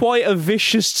seeker in quite a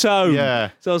vicious tone. Yeah.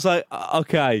 So I was like,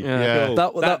 okay. Yeah. Cool.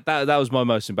 That was my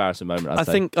most embarrassing moment, I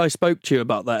think I spoke to you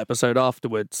about that episode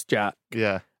afterwards, Jack.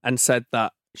 Yeah. And said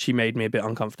that she made me a bit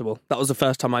uncomfortable. That was the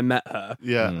first time I met her.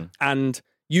 Yeah. And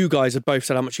you guys had both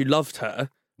said how much you loved her.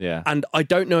 Yeah. And I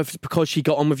don't know if it's because she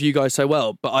got on with you guys so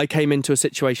well, but I came into a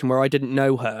situation where I didn't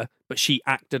know her, but she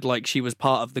acted like she was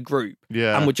part of the group.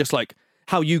 Yeah. And would just like,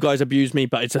 how you guys abuse me,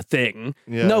 but it's a thing.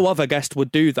 Yeah. No other guest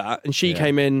would do that. And she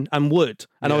came in and would.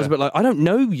 And I was a bit like, I don't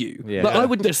know you. Yeah. Like, I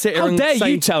wouldn't just sit here How and dare say...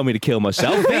 you tell me to kill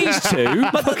myself? These two.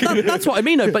 But that's what I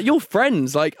mean, though. But you're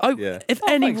friends. Like, if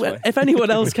anyone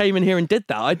else came in here and did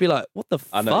that, I'd be like, what the fuck?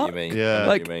 I know what you mean. Yeah. I know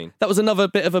Like, what you mean. that was another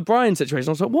bit of a Brian situation.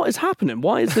 I was like, what is happening?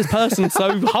 Why is this person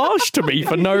so harsh to me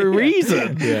for no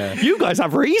reason? Yeah. You guys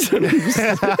have reasons.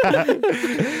 Fair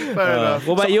enough.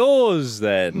 What about yours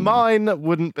then? Mine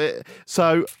wouldn't be.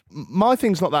 So my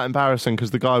thing's not that embarrassing because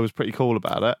the guy was pretty cool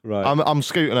about it. Right. I'm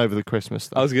scooting over the Christmas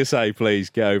stuff. I was going to say, please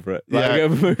get over it. Like, Yeah.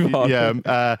 move on.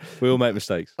 Yeah. We all make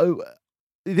mistakes.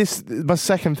 My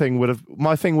second thing would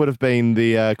have been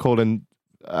the calling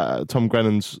Tom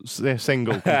Grennan's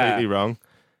single completely wrong.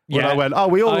 When I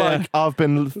went, we all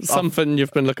something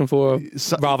you've been looking for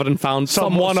rather than found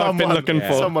someone I've been looking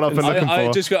for. Someone I've been looking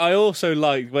for. I also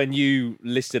liked when you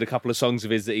listed a couple of songs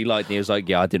of his that he liked, and he was like,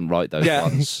 "Yeah, I didn't write those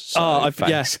ones." So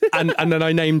thanks. And then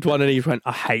I named one, and he went,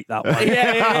 "I hate that one."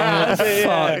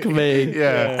 Fuck me.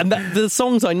 Yeah. And the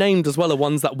songs I named as well are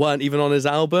ones that weren't even on his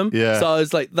album. Yeah. So I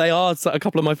was like, they are a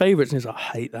couple of my favourites, and he's like, "I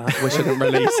hate that. Wish I didn't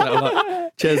release it." I'm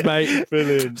like, cheers, mate.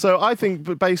 Brilliant. So I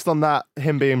think, based on that,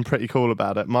 him being pretty cool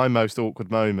about it, my most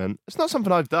awkward moment, it's not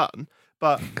something I've done,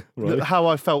 but how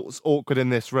I felt awkward in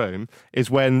this room is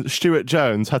when Stuart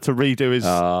Jones had to redo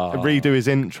his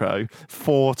intro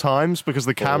 4 times because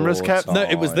the cameras kept... No,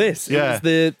 it was this. It was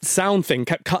the sound thing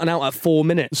kept cutting out at 4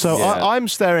 minutes. So I'm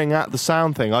staring at the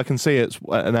sound thing. I can see it's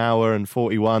an hour and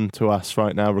 41 to us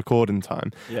right now, recording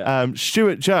time. Yeah.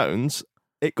 Stuart Jones...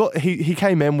 He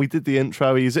came in, we did the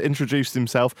intro, he's introduced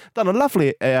himself, done a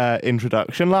lovely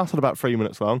introduction, lasted about 3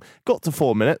 minutes long, got to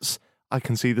 4 minutes, I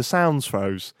can see the sounds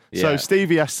froze. Yeah. So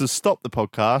Stevie has to stop the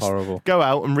podcast, Horrible. Go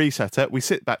out and reset it, we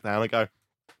sit back down and go,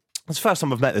 it's the first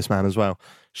time I've met this man as well.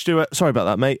 Stuart, sorry about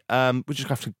that, mate, we just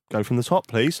have to go from the top,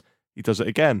 please. He does it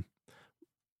again.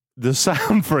 The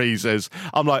sound freezes.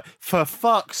 I'm like, for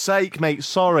fuck's sake, mate,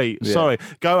 sorry.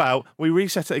 Go out. We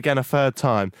reset it again a 3rd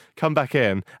time. Come back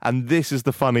in. And this is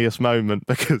the funniest moment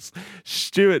because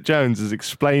Stuart Jones is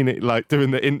explaining, like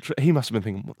doing the intro. He must have been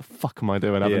thinking, what the fuck am I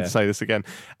doing having to say this again?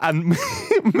 And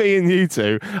me and you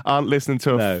two aren't listening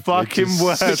to a fucking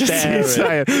word he's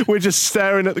saying. We're just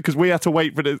staring at because we had to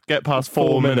wait for it to get past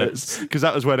 4 minutes because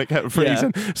that was when it kept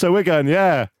freezing. Yeah. So we're going,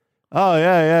 oh,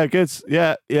 yeah, good.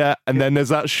 Yeah. And then there's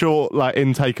that short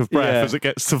intake of breath as it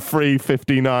gets to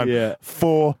 3:59.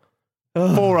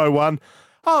 4:01.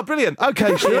 Oh, brilliant.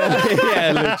 Okay, sure.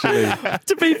 Literally.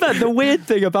 To be fair, the weird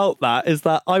thing about that is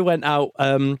that I went out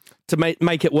to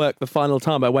make it work the final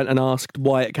time. I went and asked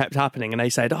why it kept happening, and they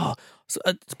said,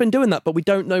 it's been doing that, but we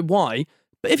don't know why.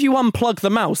 But if you unplug the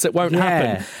mouse, it won't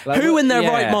happen. Who in their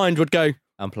right mind would go,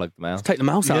 unplug the mouse. Take the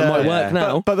mouse out. It might work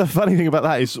now. But the funny thing about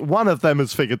that is one of them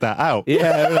has figured that out.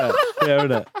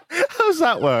 Isn't it? How's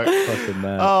that work? Fucking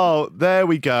mad. Oh, there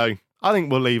we go. I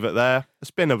think we'll leave it there. It's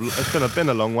been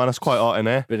a long one. It's quite hot in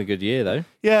here. Been a good year though.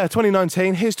 Yeah,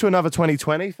 2019. Here's to another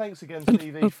 2020. Thanks again,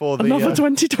 Stevie, for the another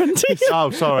 2020. Oh,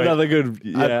 sorry. Another good.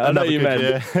 Yeah, I know you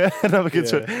meant. Another good.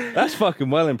 That's fucking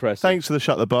well impressive. Thanks for the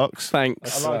Shut the Box.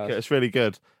 Thanks. I like it. It's really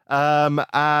good.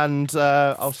 And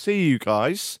I'll see you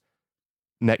guys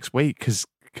next week because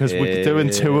we're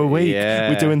doing 2 a week. Yeah.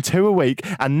 We're doing 2 a week,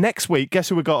 and next week, guess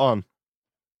who we got on?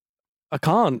 I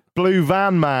can't. Blue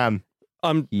Van Man.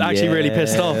 I'm actually really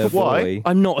pissed off. Why?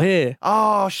 I'm not here.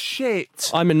 Oh shit!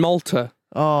 I'm in Malta.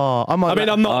 Oh, I'm not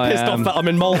pissed off that I'm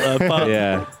in Malta, but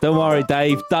yeah. Don't worry,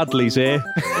 Dave. Dudley's here.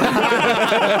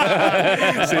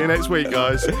 See you next week,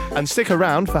 guys, and stick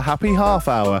around for Happy Half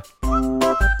Hour.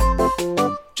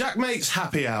 Jack Mate's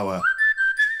Happy Hour.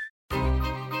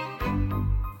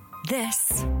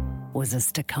 This was a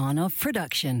Stakhanov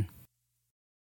production.